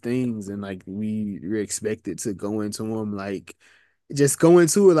these things, and like we're expected to go into them like just go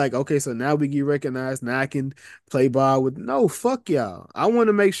into it like, okay, so now we get recognized. Now I can play ball with. No, fuck y'all. I want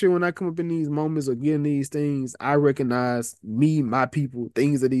to make sure when I come up in these moments or get in these things, I recognize me, my people,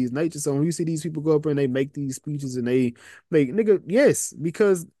 things of these nature. So when you see these people go up and they make these speeches and they make, nigga, yes,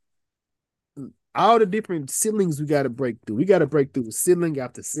 because all the different ceilings we got to break through. We got to break through ceiling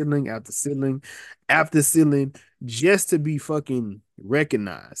after ceiling after ceiling after ceiling just to be fucking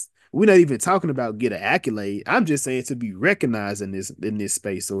recognized. We're not even talking about get an accolade. I'm just saying to be recognized in this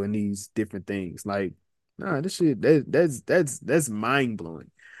space or in these different things. Like, nah, this shit that's mind blowing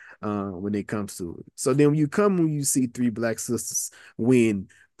when it comes to it. So then when you see 3 black sisters win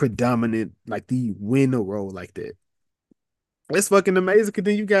predominant, like the winner role like that. It's fucking amazing. Cause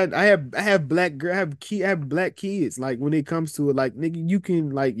then I have black girl, I have black kids. Like when it comes to it, like nigga, you can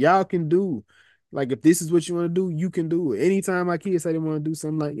like y'all can do. Like if this is what you want to do, you can do it. Anytime my kids say they want to do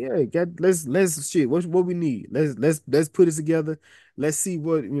something, like yeah, let's shit. What we need? Let's put it together. Let's see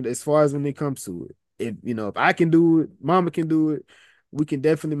what as far as when it comes to it. If I can do it, mama can do it. We can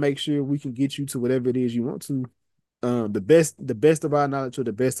definitely make sure we can get you to whatever it is you want to. The best of our knowledge or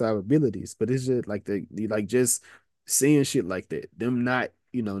the best of our abilities. But it's just like like just seeing shit like that. Them not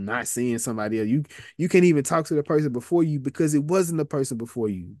seeing somebody else. You can't even talk to the person before you because it wasn't the person before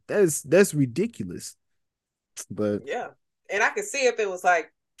you. That's ridiculous. But yeah. And I could see if it was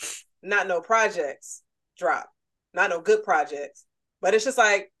like not no projects drop, not no good projects. But it's just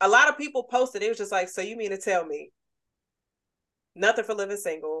like a lot of people posted, it was just like, so you mean to tell me nothing for Living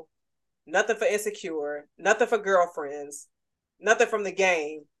Single, nothing for Insecure, nothing for Girlfriends, nothing from The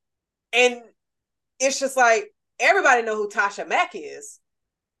Game. And it's just like, everybody know who Tasha Mack is.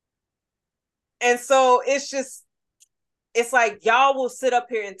 And so it's like, y'all will sit up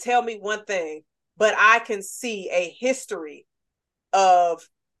here and tell me one thing, but I can see a history of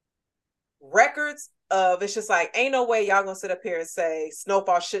records of, it's just like, ain't no way y'all gonna sit up here and say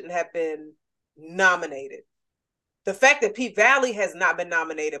Snowfall shouldn't have been nominated. The fact that P Valley has not been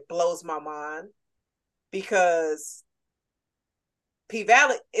nominated blows my mind, because P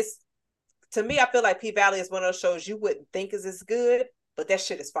Valley is, to me, I feel like P Valley is one of those shows you wouldn't think is as good, but that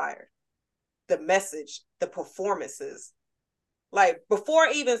shit is fire. The message, the performances. Like before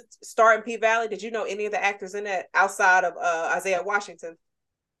even starting P Valley, did you know any of the actors in that outside of Isaiah Washington?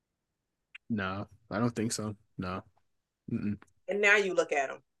 No, I don't think so. No. Mm-mm. And now you look at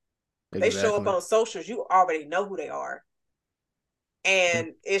them. They show up Exactly. on socials, you already know who they are.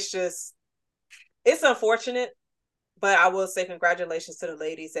 And it's unfortunate, but I will say congratulations to the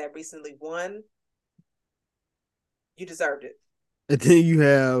ladies that recently won. You deserved it. And then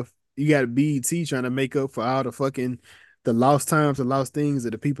you got BET trying to make up for all the fucking the lost times, the lost things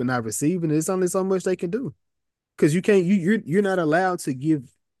that the people not receiving. There's only so much they can do. Because you can't you're not allowed to give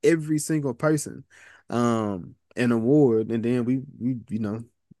every single person an award, and then we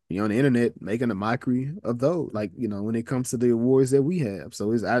be on the internet making a mockery of those, like, when it comes to the awards that we have.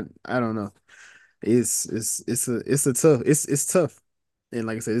 So I don't know. It's a tough, it's tough. And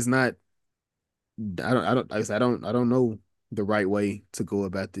like I said, it's not, like I said, I don't know the right way to go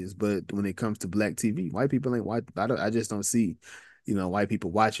about this. But when it comes to black TV, white people ain't white. I just don't see, white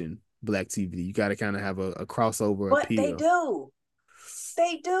people watching black TV. You got to kind of have a crossover But they appeal. do.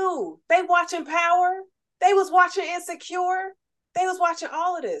 They do. They watching Power. They was watching Insecure. They was watching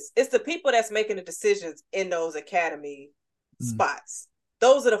all of this. It's the people that's making the decisions in those academy Mm. spots.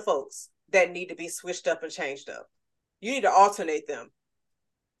 Those are the folks that need to be switched up and changed up. You need to alternate them.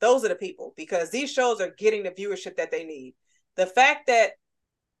 Those are the people, because these shows are getting the viewership that they need. The fact that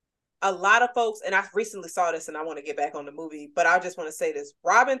a lot of folks, and I recently saw this and I want to get back on the movie, but I just want to say this.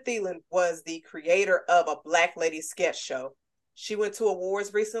 Robin Thielen was the creator of a Black Lady sketch show. She went to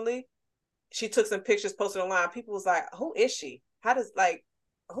awards recently. She took some pictures, posted online. People was like, who is she?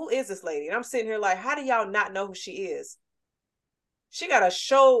 Who is this lady? And I'm sitting here like, how do y'all not know who she is? She got a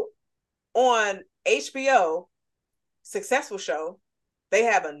show on HBO, successful show. They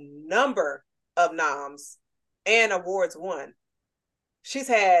have a number of noms and awards won. She's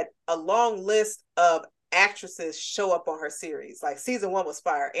had a long list of actresses show up on her series. Like season 1 was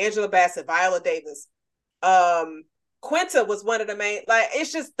fire. Angela Bassett, Viola Davis, Quinta was one of the main. Like,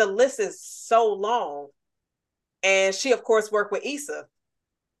 it's just, the list is so long. And she of course worked with Issa.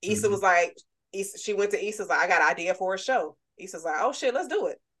 Issa was like, she went to Issa's like, I got an idea for a show. Issa's like, oh shit, let's do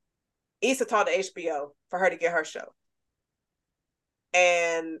it. Issa talked to HBO for her to get her show.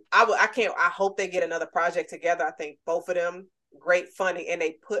 And I hope they get another project together. I think both of them great, funny, and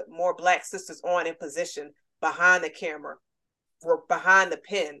they put more Black sisters on in position behind the camera or behind the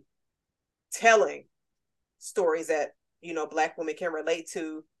pen, telling stories that Black women can relate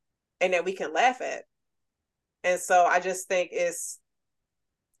to and that we can laugh at. And so I just think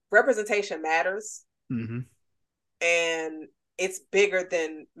representation matters. Mm-hmm. And it's bigger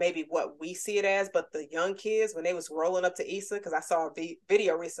than maybe what we see it as. But the young kids, when they was rolling up to Issa, because I saw a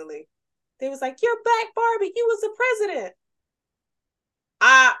video recently, they was like, you're Black Barbie, you was the president.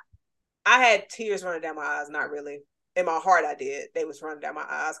 I had tears running down my eyes. Not really. In my heart, I did. They was running down my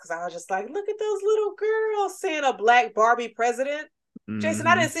eyes because I was just like, look at those little girls seeing a Black Barbie president. Mm-hmm. Jason,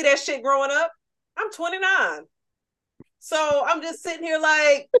 I didn't see that shit growing up. I'm 29. So I'm just sitting here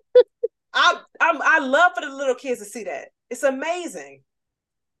like, I love for the little kids to see that. It's amazing.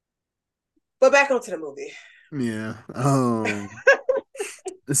 But back onto the movie. Yeah.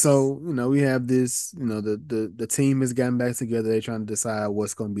 So, we have this, the team has gotten back together. They're trying to decide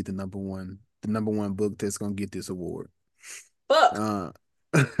what's going to be the number one book that's going to get this award. Book.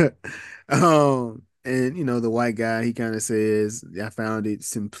 And the white guy, he kind of says, I found it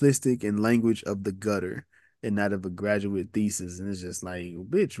simplistic in language of the gutter and not of a graduate thesis. And it's just like,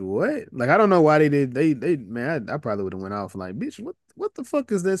 bitch, what? Like, I don't know why they did. Man, I probably would have went off like, bitch, what the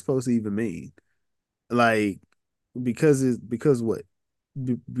fuck is that supposed to even mean? Like, because what?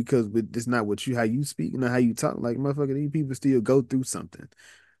 Because it's not how you speak, how you talk. Like, motherfucker, these people still go through something.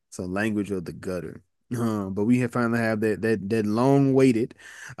 So, language of the gutter. But we have finally have that long waited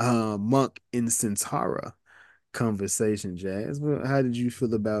Monk in Centaura conversation, Jazz. Well, how did you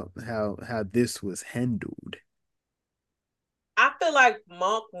feel about how this was handled? I feel like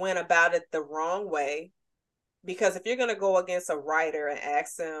Monk went about it the wrong way, because if you're gonna go against a writer and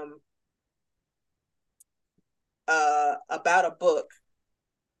ask him about a book,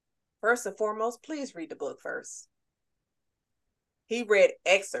 first and foremost, please read the book first. He read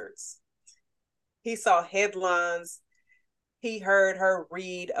excerpts. He saw headlines. He heard her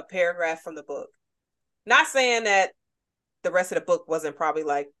read a paragraph from the book. Not saying that the rest of the book wasn't probably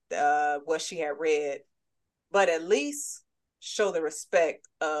like what she had read, but at least show the respect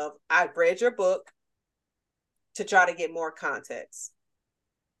of, I read your book to try to get more context.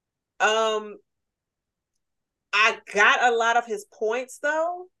 I got a lot of his points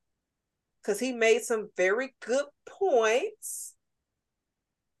though, because he made some very good points.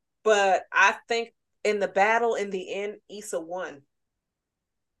 But I think in the battle, in the end, Issa won.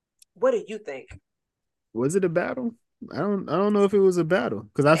 What do you think? Was it a battle? I don't know if it was a battle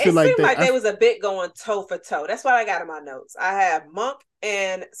because I feel It like seemed they like they was a bit going toe for toe. That's what I got in my notes. I have Monk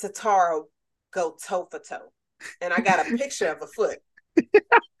and Satara go toe for toe, and I got a picture of a foot.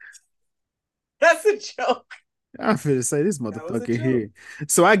 That's a joke. I feel to say this That was a motherfucker joke. here.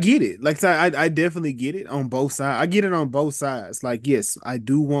 So I get it. Like I definitely get it on both sides. I get it on both sides. Like yes, we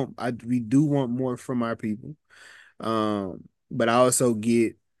do want more from our people. But I also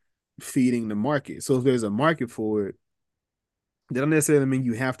get feeding the market. So if there's a market for it, that don't necessarily mean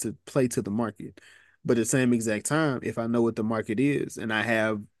you have to play to the market. But at the same exact time, if I know what the market is and I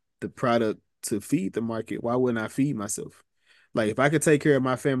have the product to feed the market, why wouldn't I feed myself? Like if I could take care of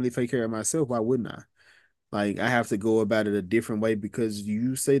my family, take care of myself, why wouldn't I? Like I have to go about it a different way because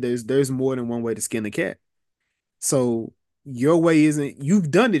you say there's more than one way to skin a cat. So your way isn't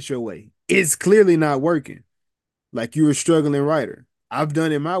you've done it your way. It's clearly not working. Like you're a struggling writer. I've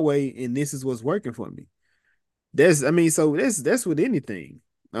done it my way and this is what's working for me. So that's with anything.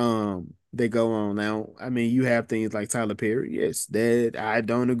 They go on now. I mean, you have things like Tyler Perry. Yes, that I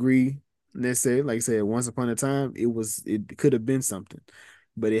don't agree necessarily. Like I said, once upon a time, it could have been something,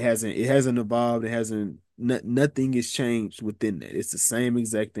 but it hasn't evolved. Nothing has changed within that. It's the same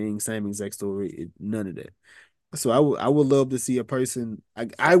exact thing, same exact story. None of that. So I would love to see a person.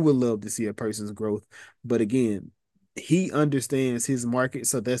 I would love to see a person's growth, but again, he understands his market,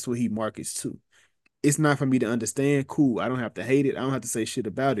 so that's what he markets to. It's not for me to understand. Cool. I don't have to hate it. I don't have to say shit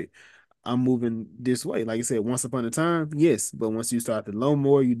about it. I'm moving this way. Like I said, once upon a time, yes. But once you start to learn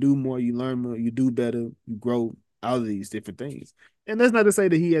more, you learn more, you do better, you grow out of these different things. And that's not to say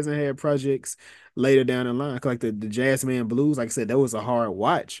that he hasn't had projects later down the line. Like the Jazz Man Blues, like I said, that was a hard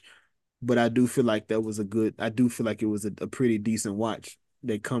watch. But I do feel like it was a pretty decent watch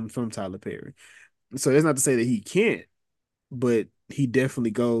that comes from Tyler Perry. So that's not to say that he can't, but he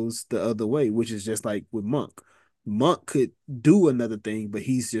definitely goes the other way, which is just like with Monk. Monk could do another thing, but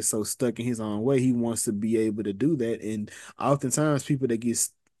he's just so stuck in his own way. He wants to be able to do that, and oftentimes people that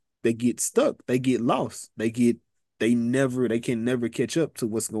get stuck, they get lost. They can never catch up to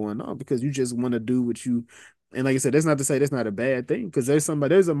what's going on because you just want to do what you. And like I said, that's not to say that's not a bad thing because there's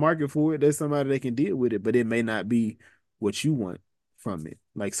a market for it. There's somebody that can deal with it, but it may not be what you want from it.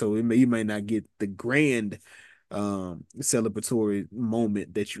 Like so, you may not get the grand celebratory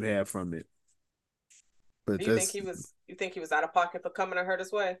moment that you have from it. But that's You think he was out of pocket for coming to hurt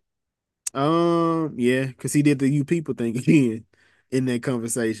his way? yeah, because he did the you people thing again in that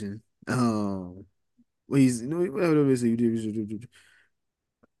conversation. Well, whatever it is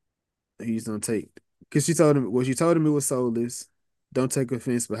he's gonna take because she told him it was soulless. Don't take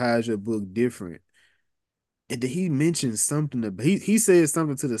offense, but how's your book different? And then he mentioned something about he said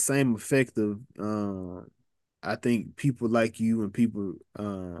something to the same effect of I think people like you and people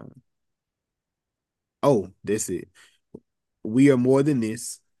oh, that's it. We are more than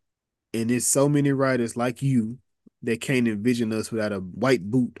this. And there's so many writers like you that can't envision us without a white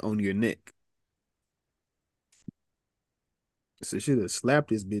boot on your neck. So should have slapped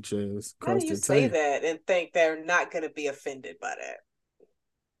this bitch ass How do across you the say table. that and think they're not going to be offended by that?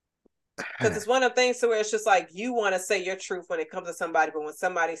 Because it's one of the things to where it's just like you want to say your truth when it comes to somebody, but when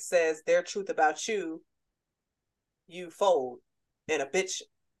somebody says their truth about you, you fold in a bitch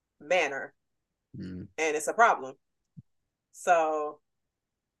manner, Mm. and it's a problem. So,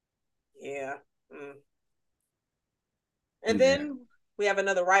 yeah. Mm. And Yeah. then we have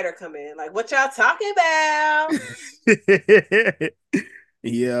another writer come in, like, what y'all talking about?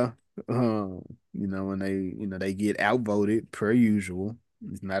 Yeah. When they get outvoted per usual.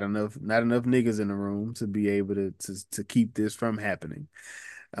 There's not enough niggas in the room to be able to keep this from happening.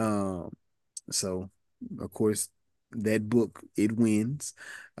 Um, so of course that book it wins.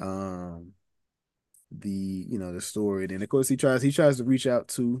 Um, the story. And of course he tries to reach out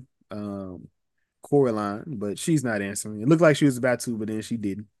to Coraline, but she's not answering. It looked like she was about to, but then she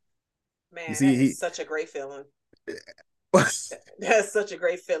didn't. You Man, see that is he such a great feeling. That's such a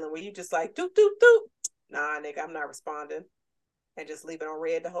great feeling when you just like, doop, doop, doop. Nah, nigga, I'm not responding. And just leave it on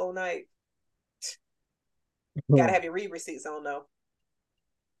red the whole night. Gotta have your read receipts on though.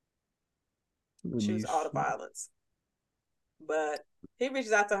 Choose all the violence. But he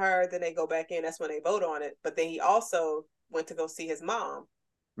reaches out to her, then they go back in. That's when they vote on it. But then he also went to go see his mom.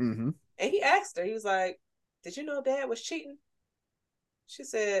 Mm-hmm. And he asked her, he was like, did you know dad was cheating? She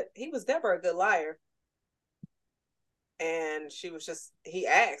said, he was never a good liar. And he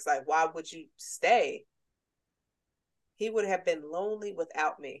asked, like, why would you stay? He would have been lonely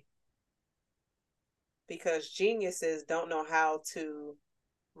without me. because geniuses don't know how to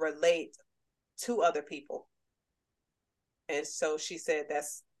relate to other people. And so she said,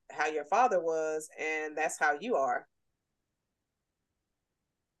 that's how your father was, and that's how you are.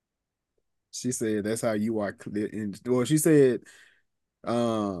 She said that's how you are. Well, she said,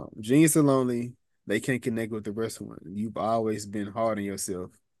 genius are lonely. They can't connect with the rest of one. You've always been hard on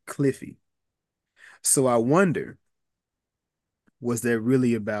yourself, Cliffy. So I wonder, was that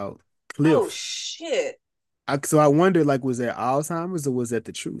really about Oh Cliff? shit. So I wonder, like, was that Alzheimer's or was that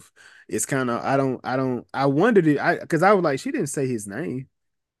the truth? It's kind of I wondered it. Because I was like, she didn't say his name.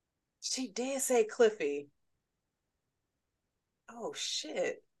 She did say Cliffy. Oh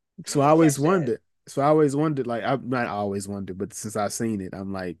shit. I So I didn't always catch that. wondered. So I always wondered, like, I've not always wondered, but since I've seen it,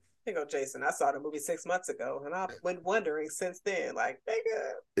 I'm like, Here go Jason. I saw the movie 6 months ago, and I've been wondering since then. Like,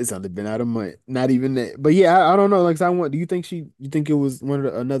 nigga, it's only been out a month. Not even that. But yeah, I don't know. Like, I want. Do you think it was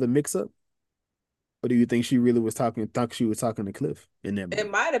another mix up, or do you think she really was talking? Thought she was talking to Cliff in that it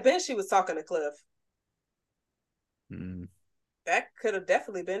movie? might have been she was talking to Cliff. Mm. That could have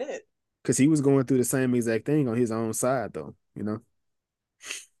definitely been it. Because he was going through the same exact thing on his own side, though. You know,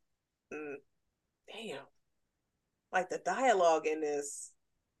 Mm, damn. Like the dialogue in this.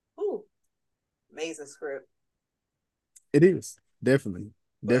 Ooh, amazing script. it is definitely,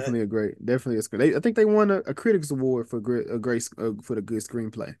 But definitely a screen. I think they won a critics award for for the good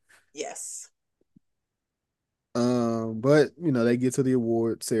screenplay. yes. But they get to the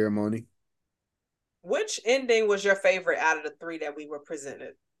award ceremony. Which ending was your favorite out of the three that we were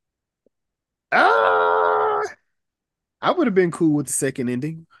presented? Ah, I would have been cool with the second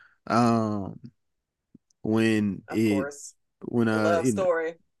ending. Um, when Of it course. when The love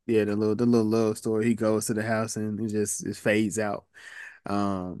story. yeah, the little love story. He goes to the house and it fades out.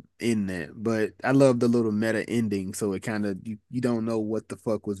 In that, but I love the little meta ending, so it kind of you don't know what the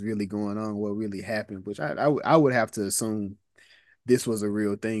fuck was really going on, what really happened, which I would have to assume this was a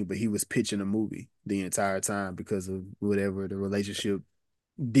real thing, but he was pitching a movie the entire time because of whatever the relationship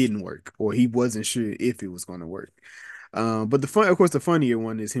didn't work, or he wasn't sure if it was going to work. But of course, the funnier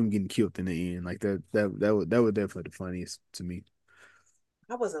one is him getting killed in the end. Like that was definitely the funniest to me.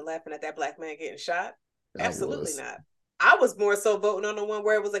 I wasn't laughing at that black man getting shot. I Absolutely was. not. I was more so voting on the one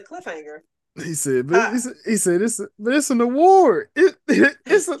where it was a cliffhanger. He said, but Uh, he said but it's an award.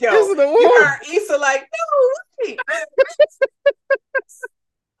 It's yo, an you award. heard Issa like, no, wait.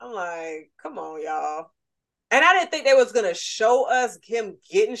 I'm like, come on, y'all. And I didn't think they was gonna show us him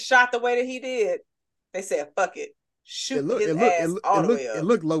getting shot the way that he did. They said, fuck it. It Shoot looked his it looked it ass looked it all the way looked it up.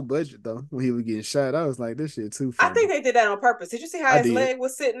 looked low budget though when he was getting shot. I was like, this shit too I think funny. they did that on purpose. Did you see how I his did. leg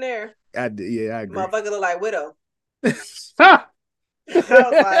was sitting there? I did. Yeah, I agree. Motherfucker looked like Widow. Ha! I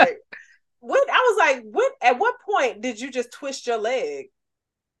was like, what? I was like, what? At what point did you just twist your leg?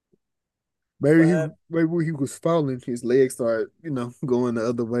 But Maybe when he was falling, his legs started, going the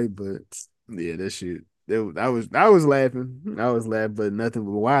other way. But yeah, that shit. I was laughing. I was laughing, but nothing.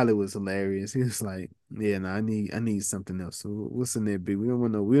 But Wiley was hilarious. He was like, "Yeah, no, I need something else. So what's in that big? We don't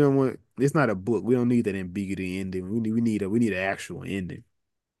want no. We don't want. It's not a book. We don't need that ambiguity ending. We need an actual ending.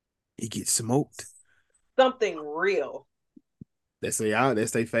 He gets smoked. something real. That's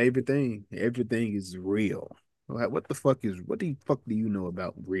their favorite thing. Everything is real. Like, what the fuck do you know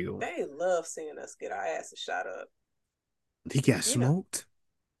about real? They love seeing us get our asses shot up. He got You know, smoked.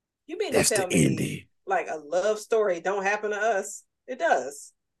 you mean to That's tell the me ending. like a love story don't happen to us? It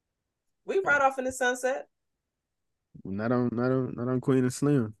does. We ride off in the sunset. Not on Queen and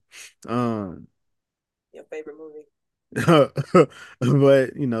Slim. Um, Your favorite movie. but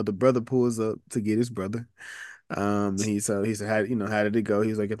the brother pulls up to get his brother. He said, how did it go?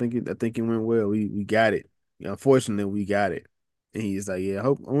 He's like, I think it went well. We got it. Unfortunately, we got it. And he's like, yeah, I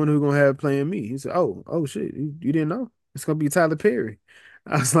wonder who's gonna have playing me. He said, oh shit, you didn't know? It's gonna be Tyler Perry.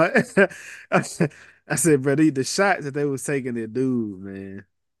 I was like, I said, bro, the shots that they was taking that dude, man.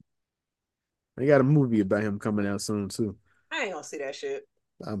 They got a movie about him coming out soon too. I ain't gonna see that shit.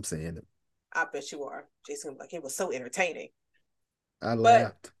 I'm saying it. I bet you are. Jason, like it was so entertaining. I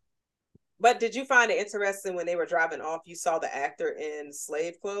But laughed. did you find it interesting when they were driving off? You saw the actor in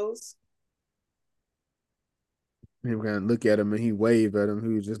slave clothes. Him kind of look at him and he waved at him.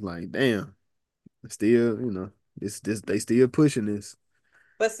 He was just like, damn, still, this they still pushing this.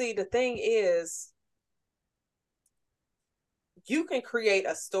 But see, the thing is, you can create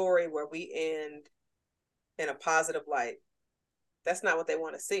a story where we end in a positive light. That's not what they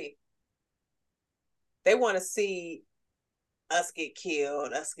want to see. They want to see us get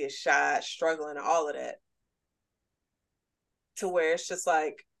killed, us get shot, struggling, all of that. To where it's just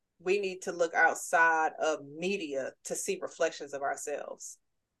like we need to look outside of media to see reflections of ourselves.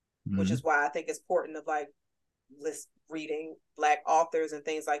 which Mhm. is why I think it's important of like list reading Black authors and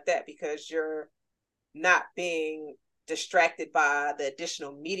things like that, because you're not being distracted by the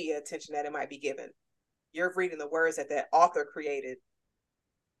additional media attention that it might be given. You're reading the words that that author created.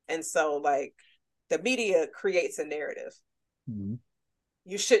 And so like the media creates a narrative. Mhm.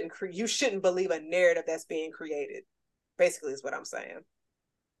 You shouldn't believe a narrative that's being created. Basically is what I'm saying.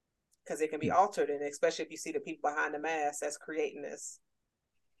 Because it can be altered, and especially if you see the people behind the mask that's creating this.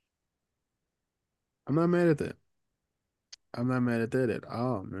 I'm not mad at that. I'm not mad at that at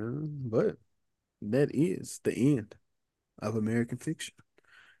all, man. But that is the end of American fiction.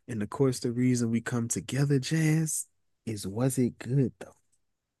 And of course, the reason we come together, Jazz, is was it good though?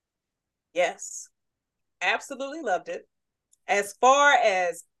 Yes, absolutely loved it. As far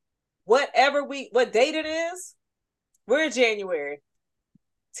as what date it is, we're in January.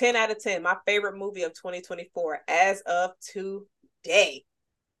 10 out of 10. My favorite movie of 2024 as of today.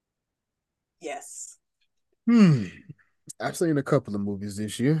 Yes. Hmm. I've seen a couple of movies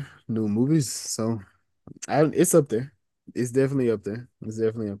this year, new movies, so it's up there. It's definitely up there. It's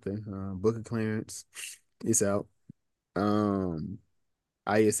definitely up there. Book of Clarence, it's out. Um,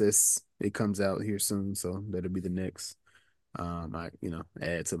 ISS, it comes out here soon, so that'll be the next. I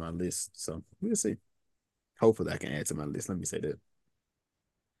add to my list. So we'll see. Hopefully, I can add to my list. Let me say that.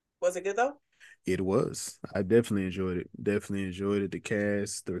 Was it good though? It was. I definitely enjoyed it. Definitely enjoyed it. The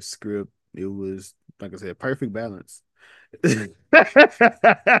cast, the script. It was, like I said, perfect balance. This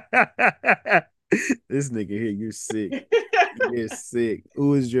nigga here, you're sick. You're sick.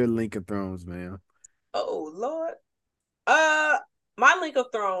 Who is your Link of Thrones, man? Oh Lord. Uh my Link of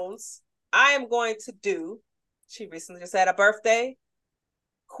Thrones, I am going to do. She recently just had a birthday.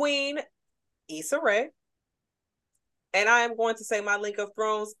 Queen Issa Rae. And I am going to say my Link of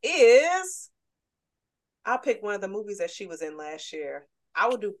Thrones is, I'll pick one of the movies that she was in last year. I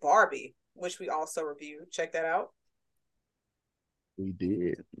will do Barbie, which we also reviewed. Check that out. We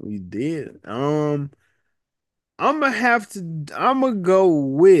did. We did. I'm gonna go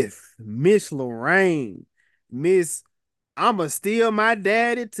with Miss Lorraine. Miss I'ma steal my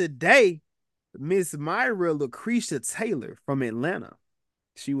daddy today. Miss Myra Lucretia Taylor from Atlanta.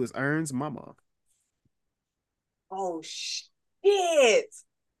 She was Ern's mama. Oh shit.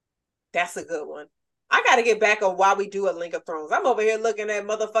 That's a good one. I gotta get back on why we do a Link of Thrones. I'm over here looking at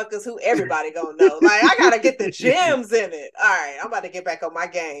motherfuckers who everybody gonna know. Like I gotta get the gems in it. All right, I'm about to get back on my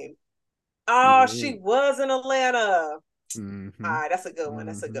game. Oh, Yeah. she was in Atlanta. All Mm-hmm. right, that's a good one.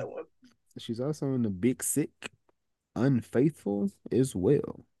 That's a Mm-hmm. good one. She's also in the Big Sick, Unfaithful as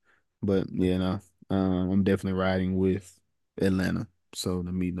well. But yeah, no, I'm definitely riding with Atlanta. So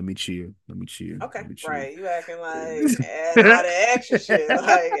let me cheer. Let me cheer. Okay, Let me cheer. right. You acting like adding all the extra shit,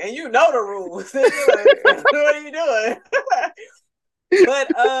 like, and you know the rules, nigga. Like, what are you doing?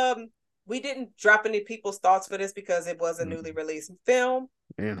 But we didn't drop any people's thoughts for this because it was a newly Mhm. released film,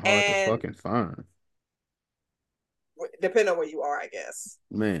 And hard to and fucking find. depending on where you are, I guess.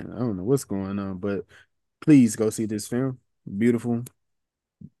 Man, I don't know what's going on, but please go see this film. Beautiful,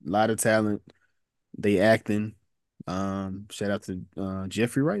 lot of talent. They acting. Shout out to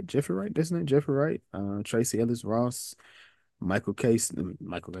Jeffrey Wright. Jeffrey Wright, that's name. Jeffrey Wright. Tracy Ellis Ross. Michael K.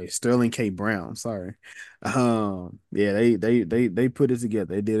 Sterling K. Brown. Sorry. Yeah, they put it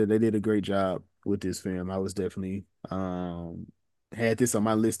together. They did a great job with this film. I was definitely had this on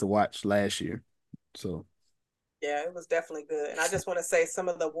my list to watch last year. So Yeah, it was definitely good. And I just want to say some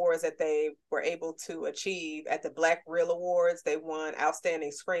of the awards that they were able to achieve at the Black Reel Awards. They won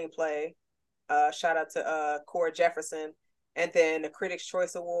Outstanding Screenplay. Shout out to Core Jefferson. And then the Critics'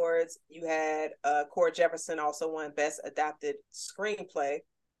 Choice Awards, you had Core Jefferson also won Best Adapted Screenplay.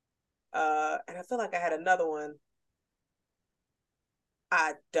 And I feel like I had another one.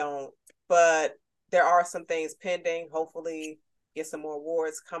 I don't, but there are some things pending. Hopefully, get some more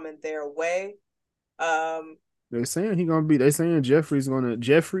awards coming their way. Um, they're saying Jeffrey is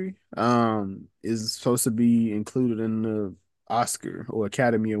supposed to be included in the Oscar or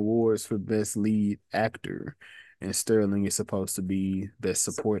Academy Awards for Best Lead Actor, and Sterling is supposed to be Best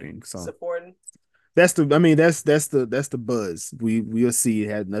su- Supporting. So supporting. that's the buzz. We'll see. It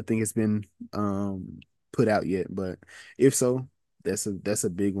had nothing has been put out yet, but if so, that's a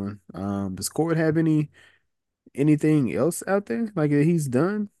big one. Does Cord have anything else out there like that he's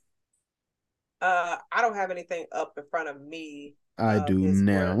done? I don't have anything up in front of me I of do his work.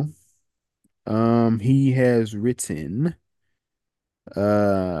 now. He has written,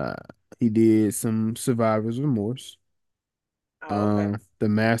 uh, he did some Survivor's Remorse, Oh, okay, The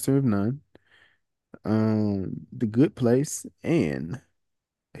Master of None, The Good Place, and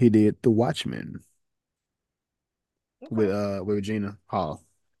he did The Watchmen okay. with Regina Hall.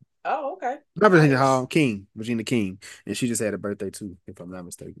 Oh, okay. Not Virginia Nice. Hall, King, Regina King, and she just had a birthday too, if I'm not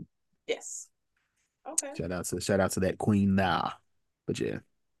mistaken. Yes. Okay. Shout out to that queen now. But yeah,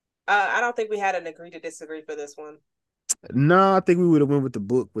 I don't think we had an agree to disagree for this one. no, I think we would have went with the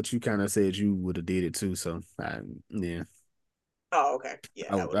book, but you kind of said you would have did it too. So yeah, Oh, okay.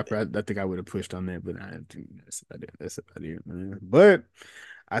 Yeah, that would have been. I think I would have pushed on that, but I think that's about it. That's about it, man. But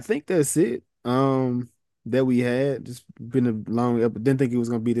I think that's it. That we had just been a long. Didn't think it was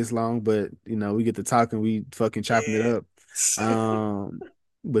gonna be this long, but we get to talking, we fucking chopping it Yeah. up. Um,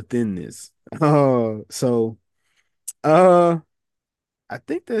 within this. So uh, I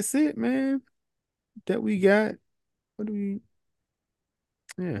think that's it, man. That we got. What do we?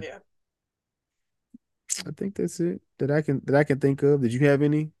 Yeah, Yeah. I think that's it that I can think of. Did you have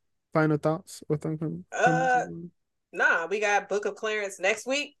any final thoughts or something? Uh, nah, we got Book of Clarence next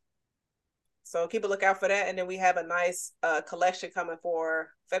week. So keep a lookout for that. And then we have a nice collection coming for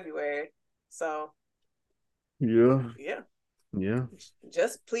February. So Yeah, yeah. yeah.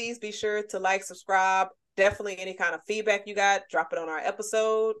 Just please be sure to like, subscribe. Definitely any kind of feedback you got, drop it on our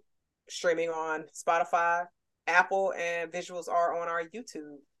episode. Streaming on Spotify, Apple, and visuals are on our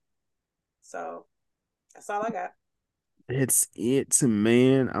YouTube. So that's all I got. It's it,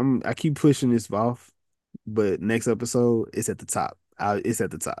 man. I keep pushing this off, but next episode it's at the top. It's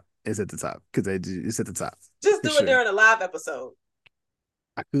at the top. It's at the top because it's at the top Just for do it sure. during a live episode.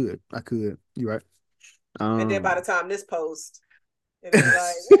 I could. You're right. And then by the Um, time this post, it'll be like,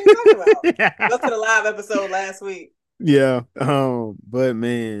 what are you talking about? Go to the live episode last week. yeah. But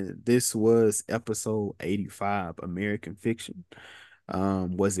man, this was episode 85, American Fiction.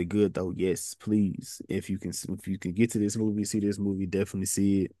 Was it good though? Yes, please. If you can get to this movie, see this movie, definitely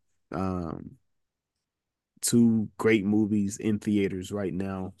see it. Um, two great movies in theaters right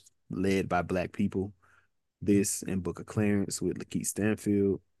now, led by Black people. This and Book of Clarence with Lakeith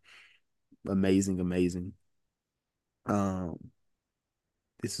Stanfield. Amazing, amazing. Um,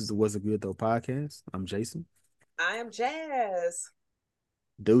 this is the Was It Good Though podcast. I'm Jason. I am Jazz.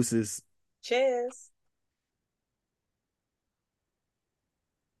 Deuces. Cheers.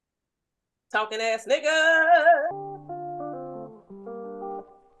 Talking ass nigga.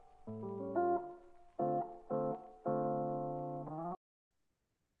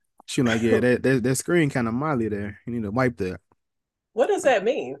 She like, yeah, that screen kind of molly there. You need to wipe that. What does that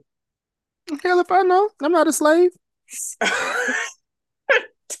mean? Hell if I know. I'm not a slave.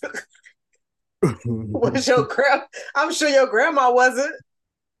 Was your grandma? I'm sure your grandma wasn't.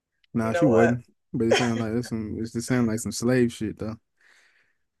 You Nah, she know what? wasn't. But it sounds like some. It just sounds like some slave shit though.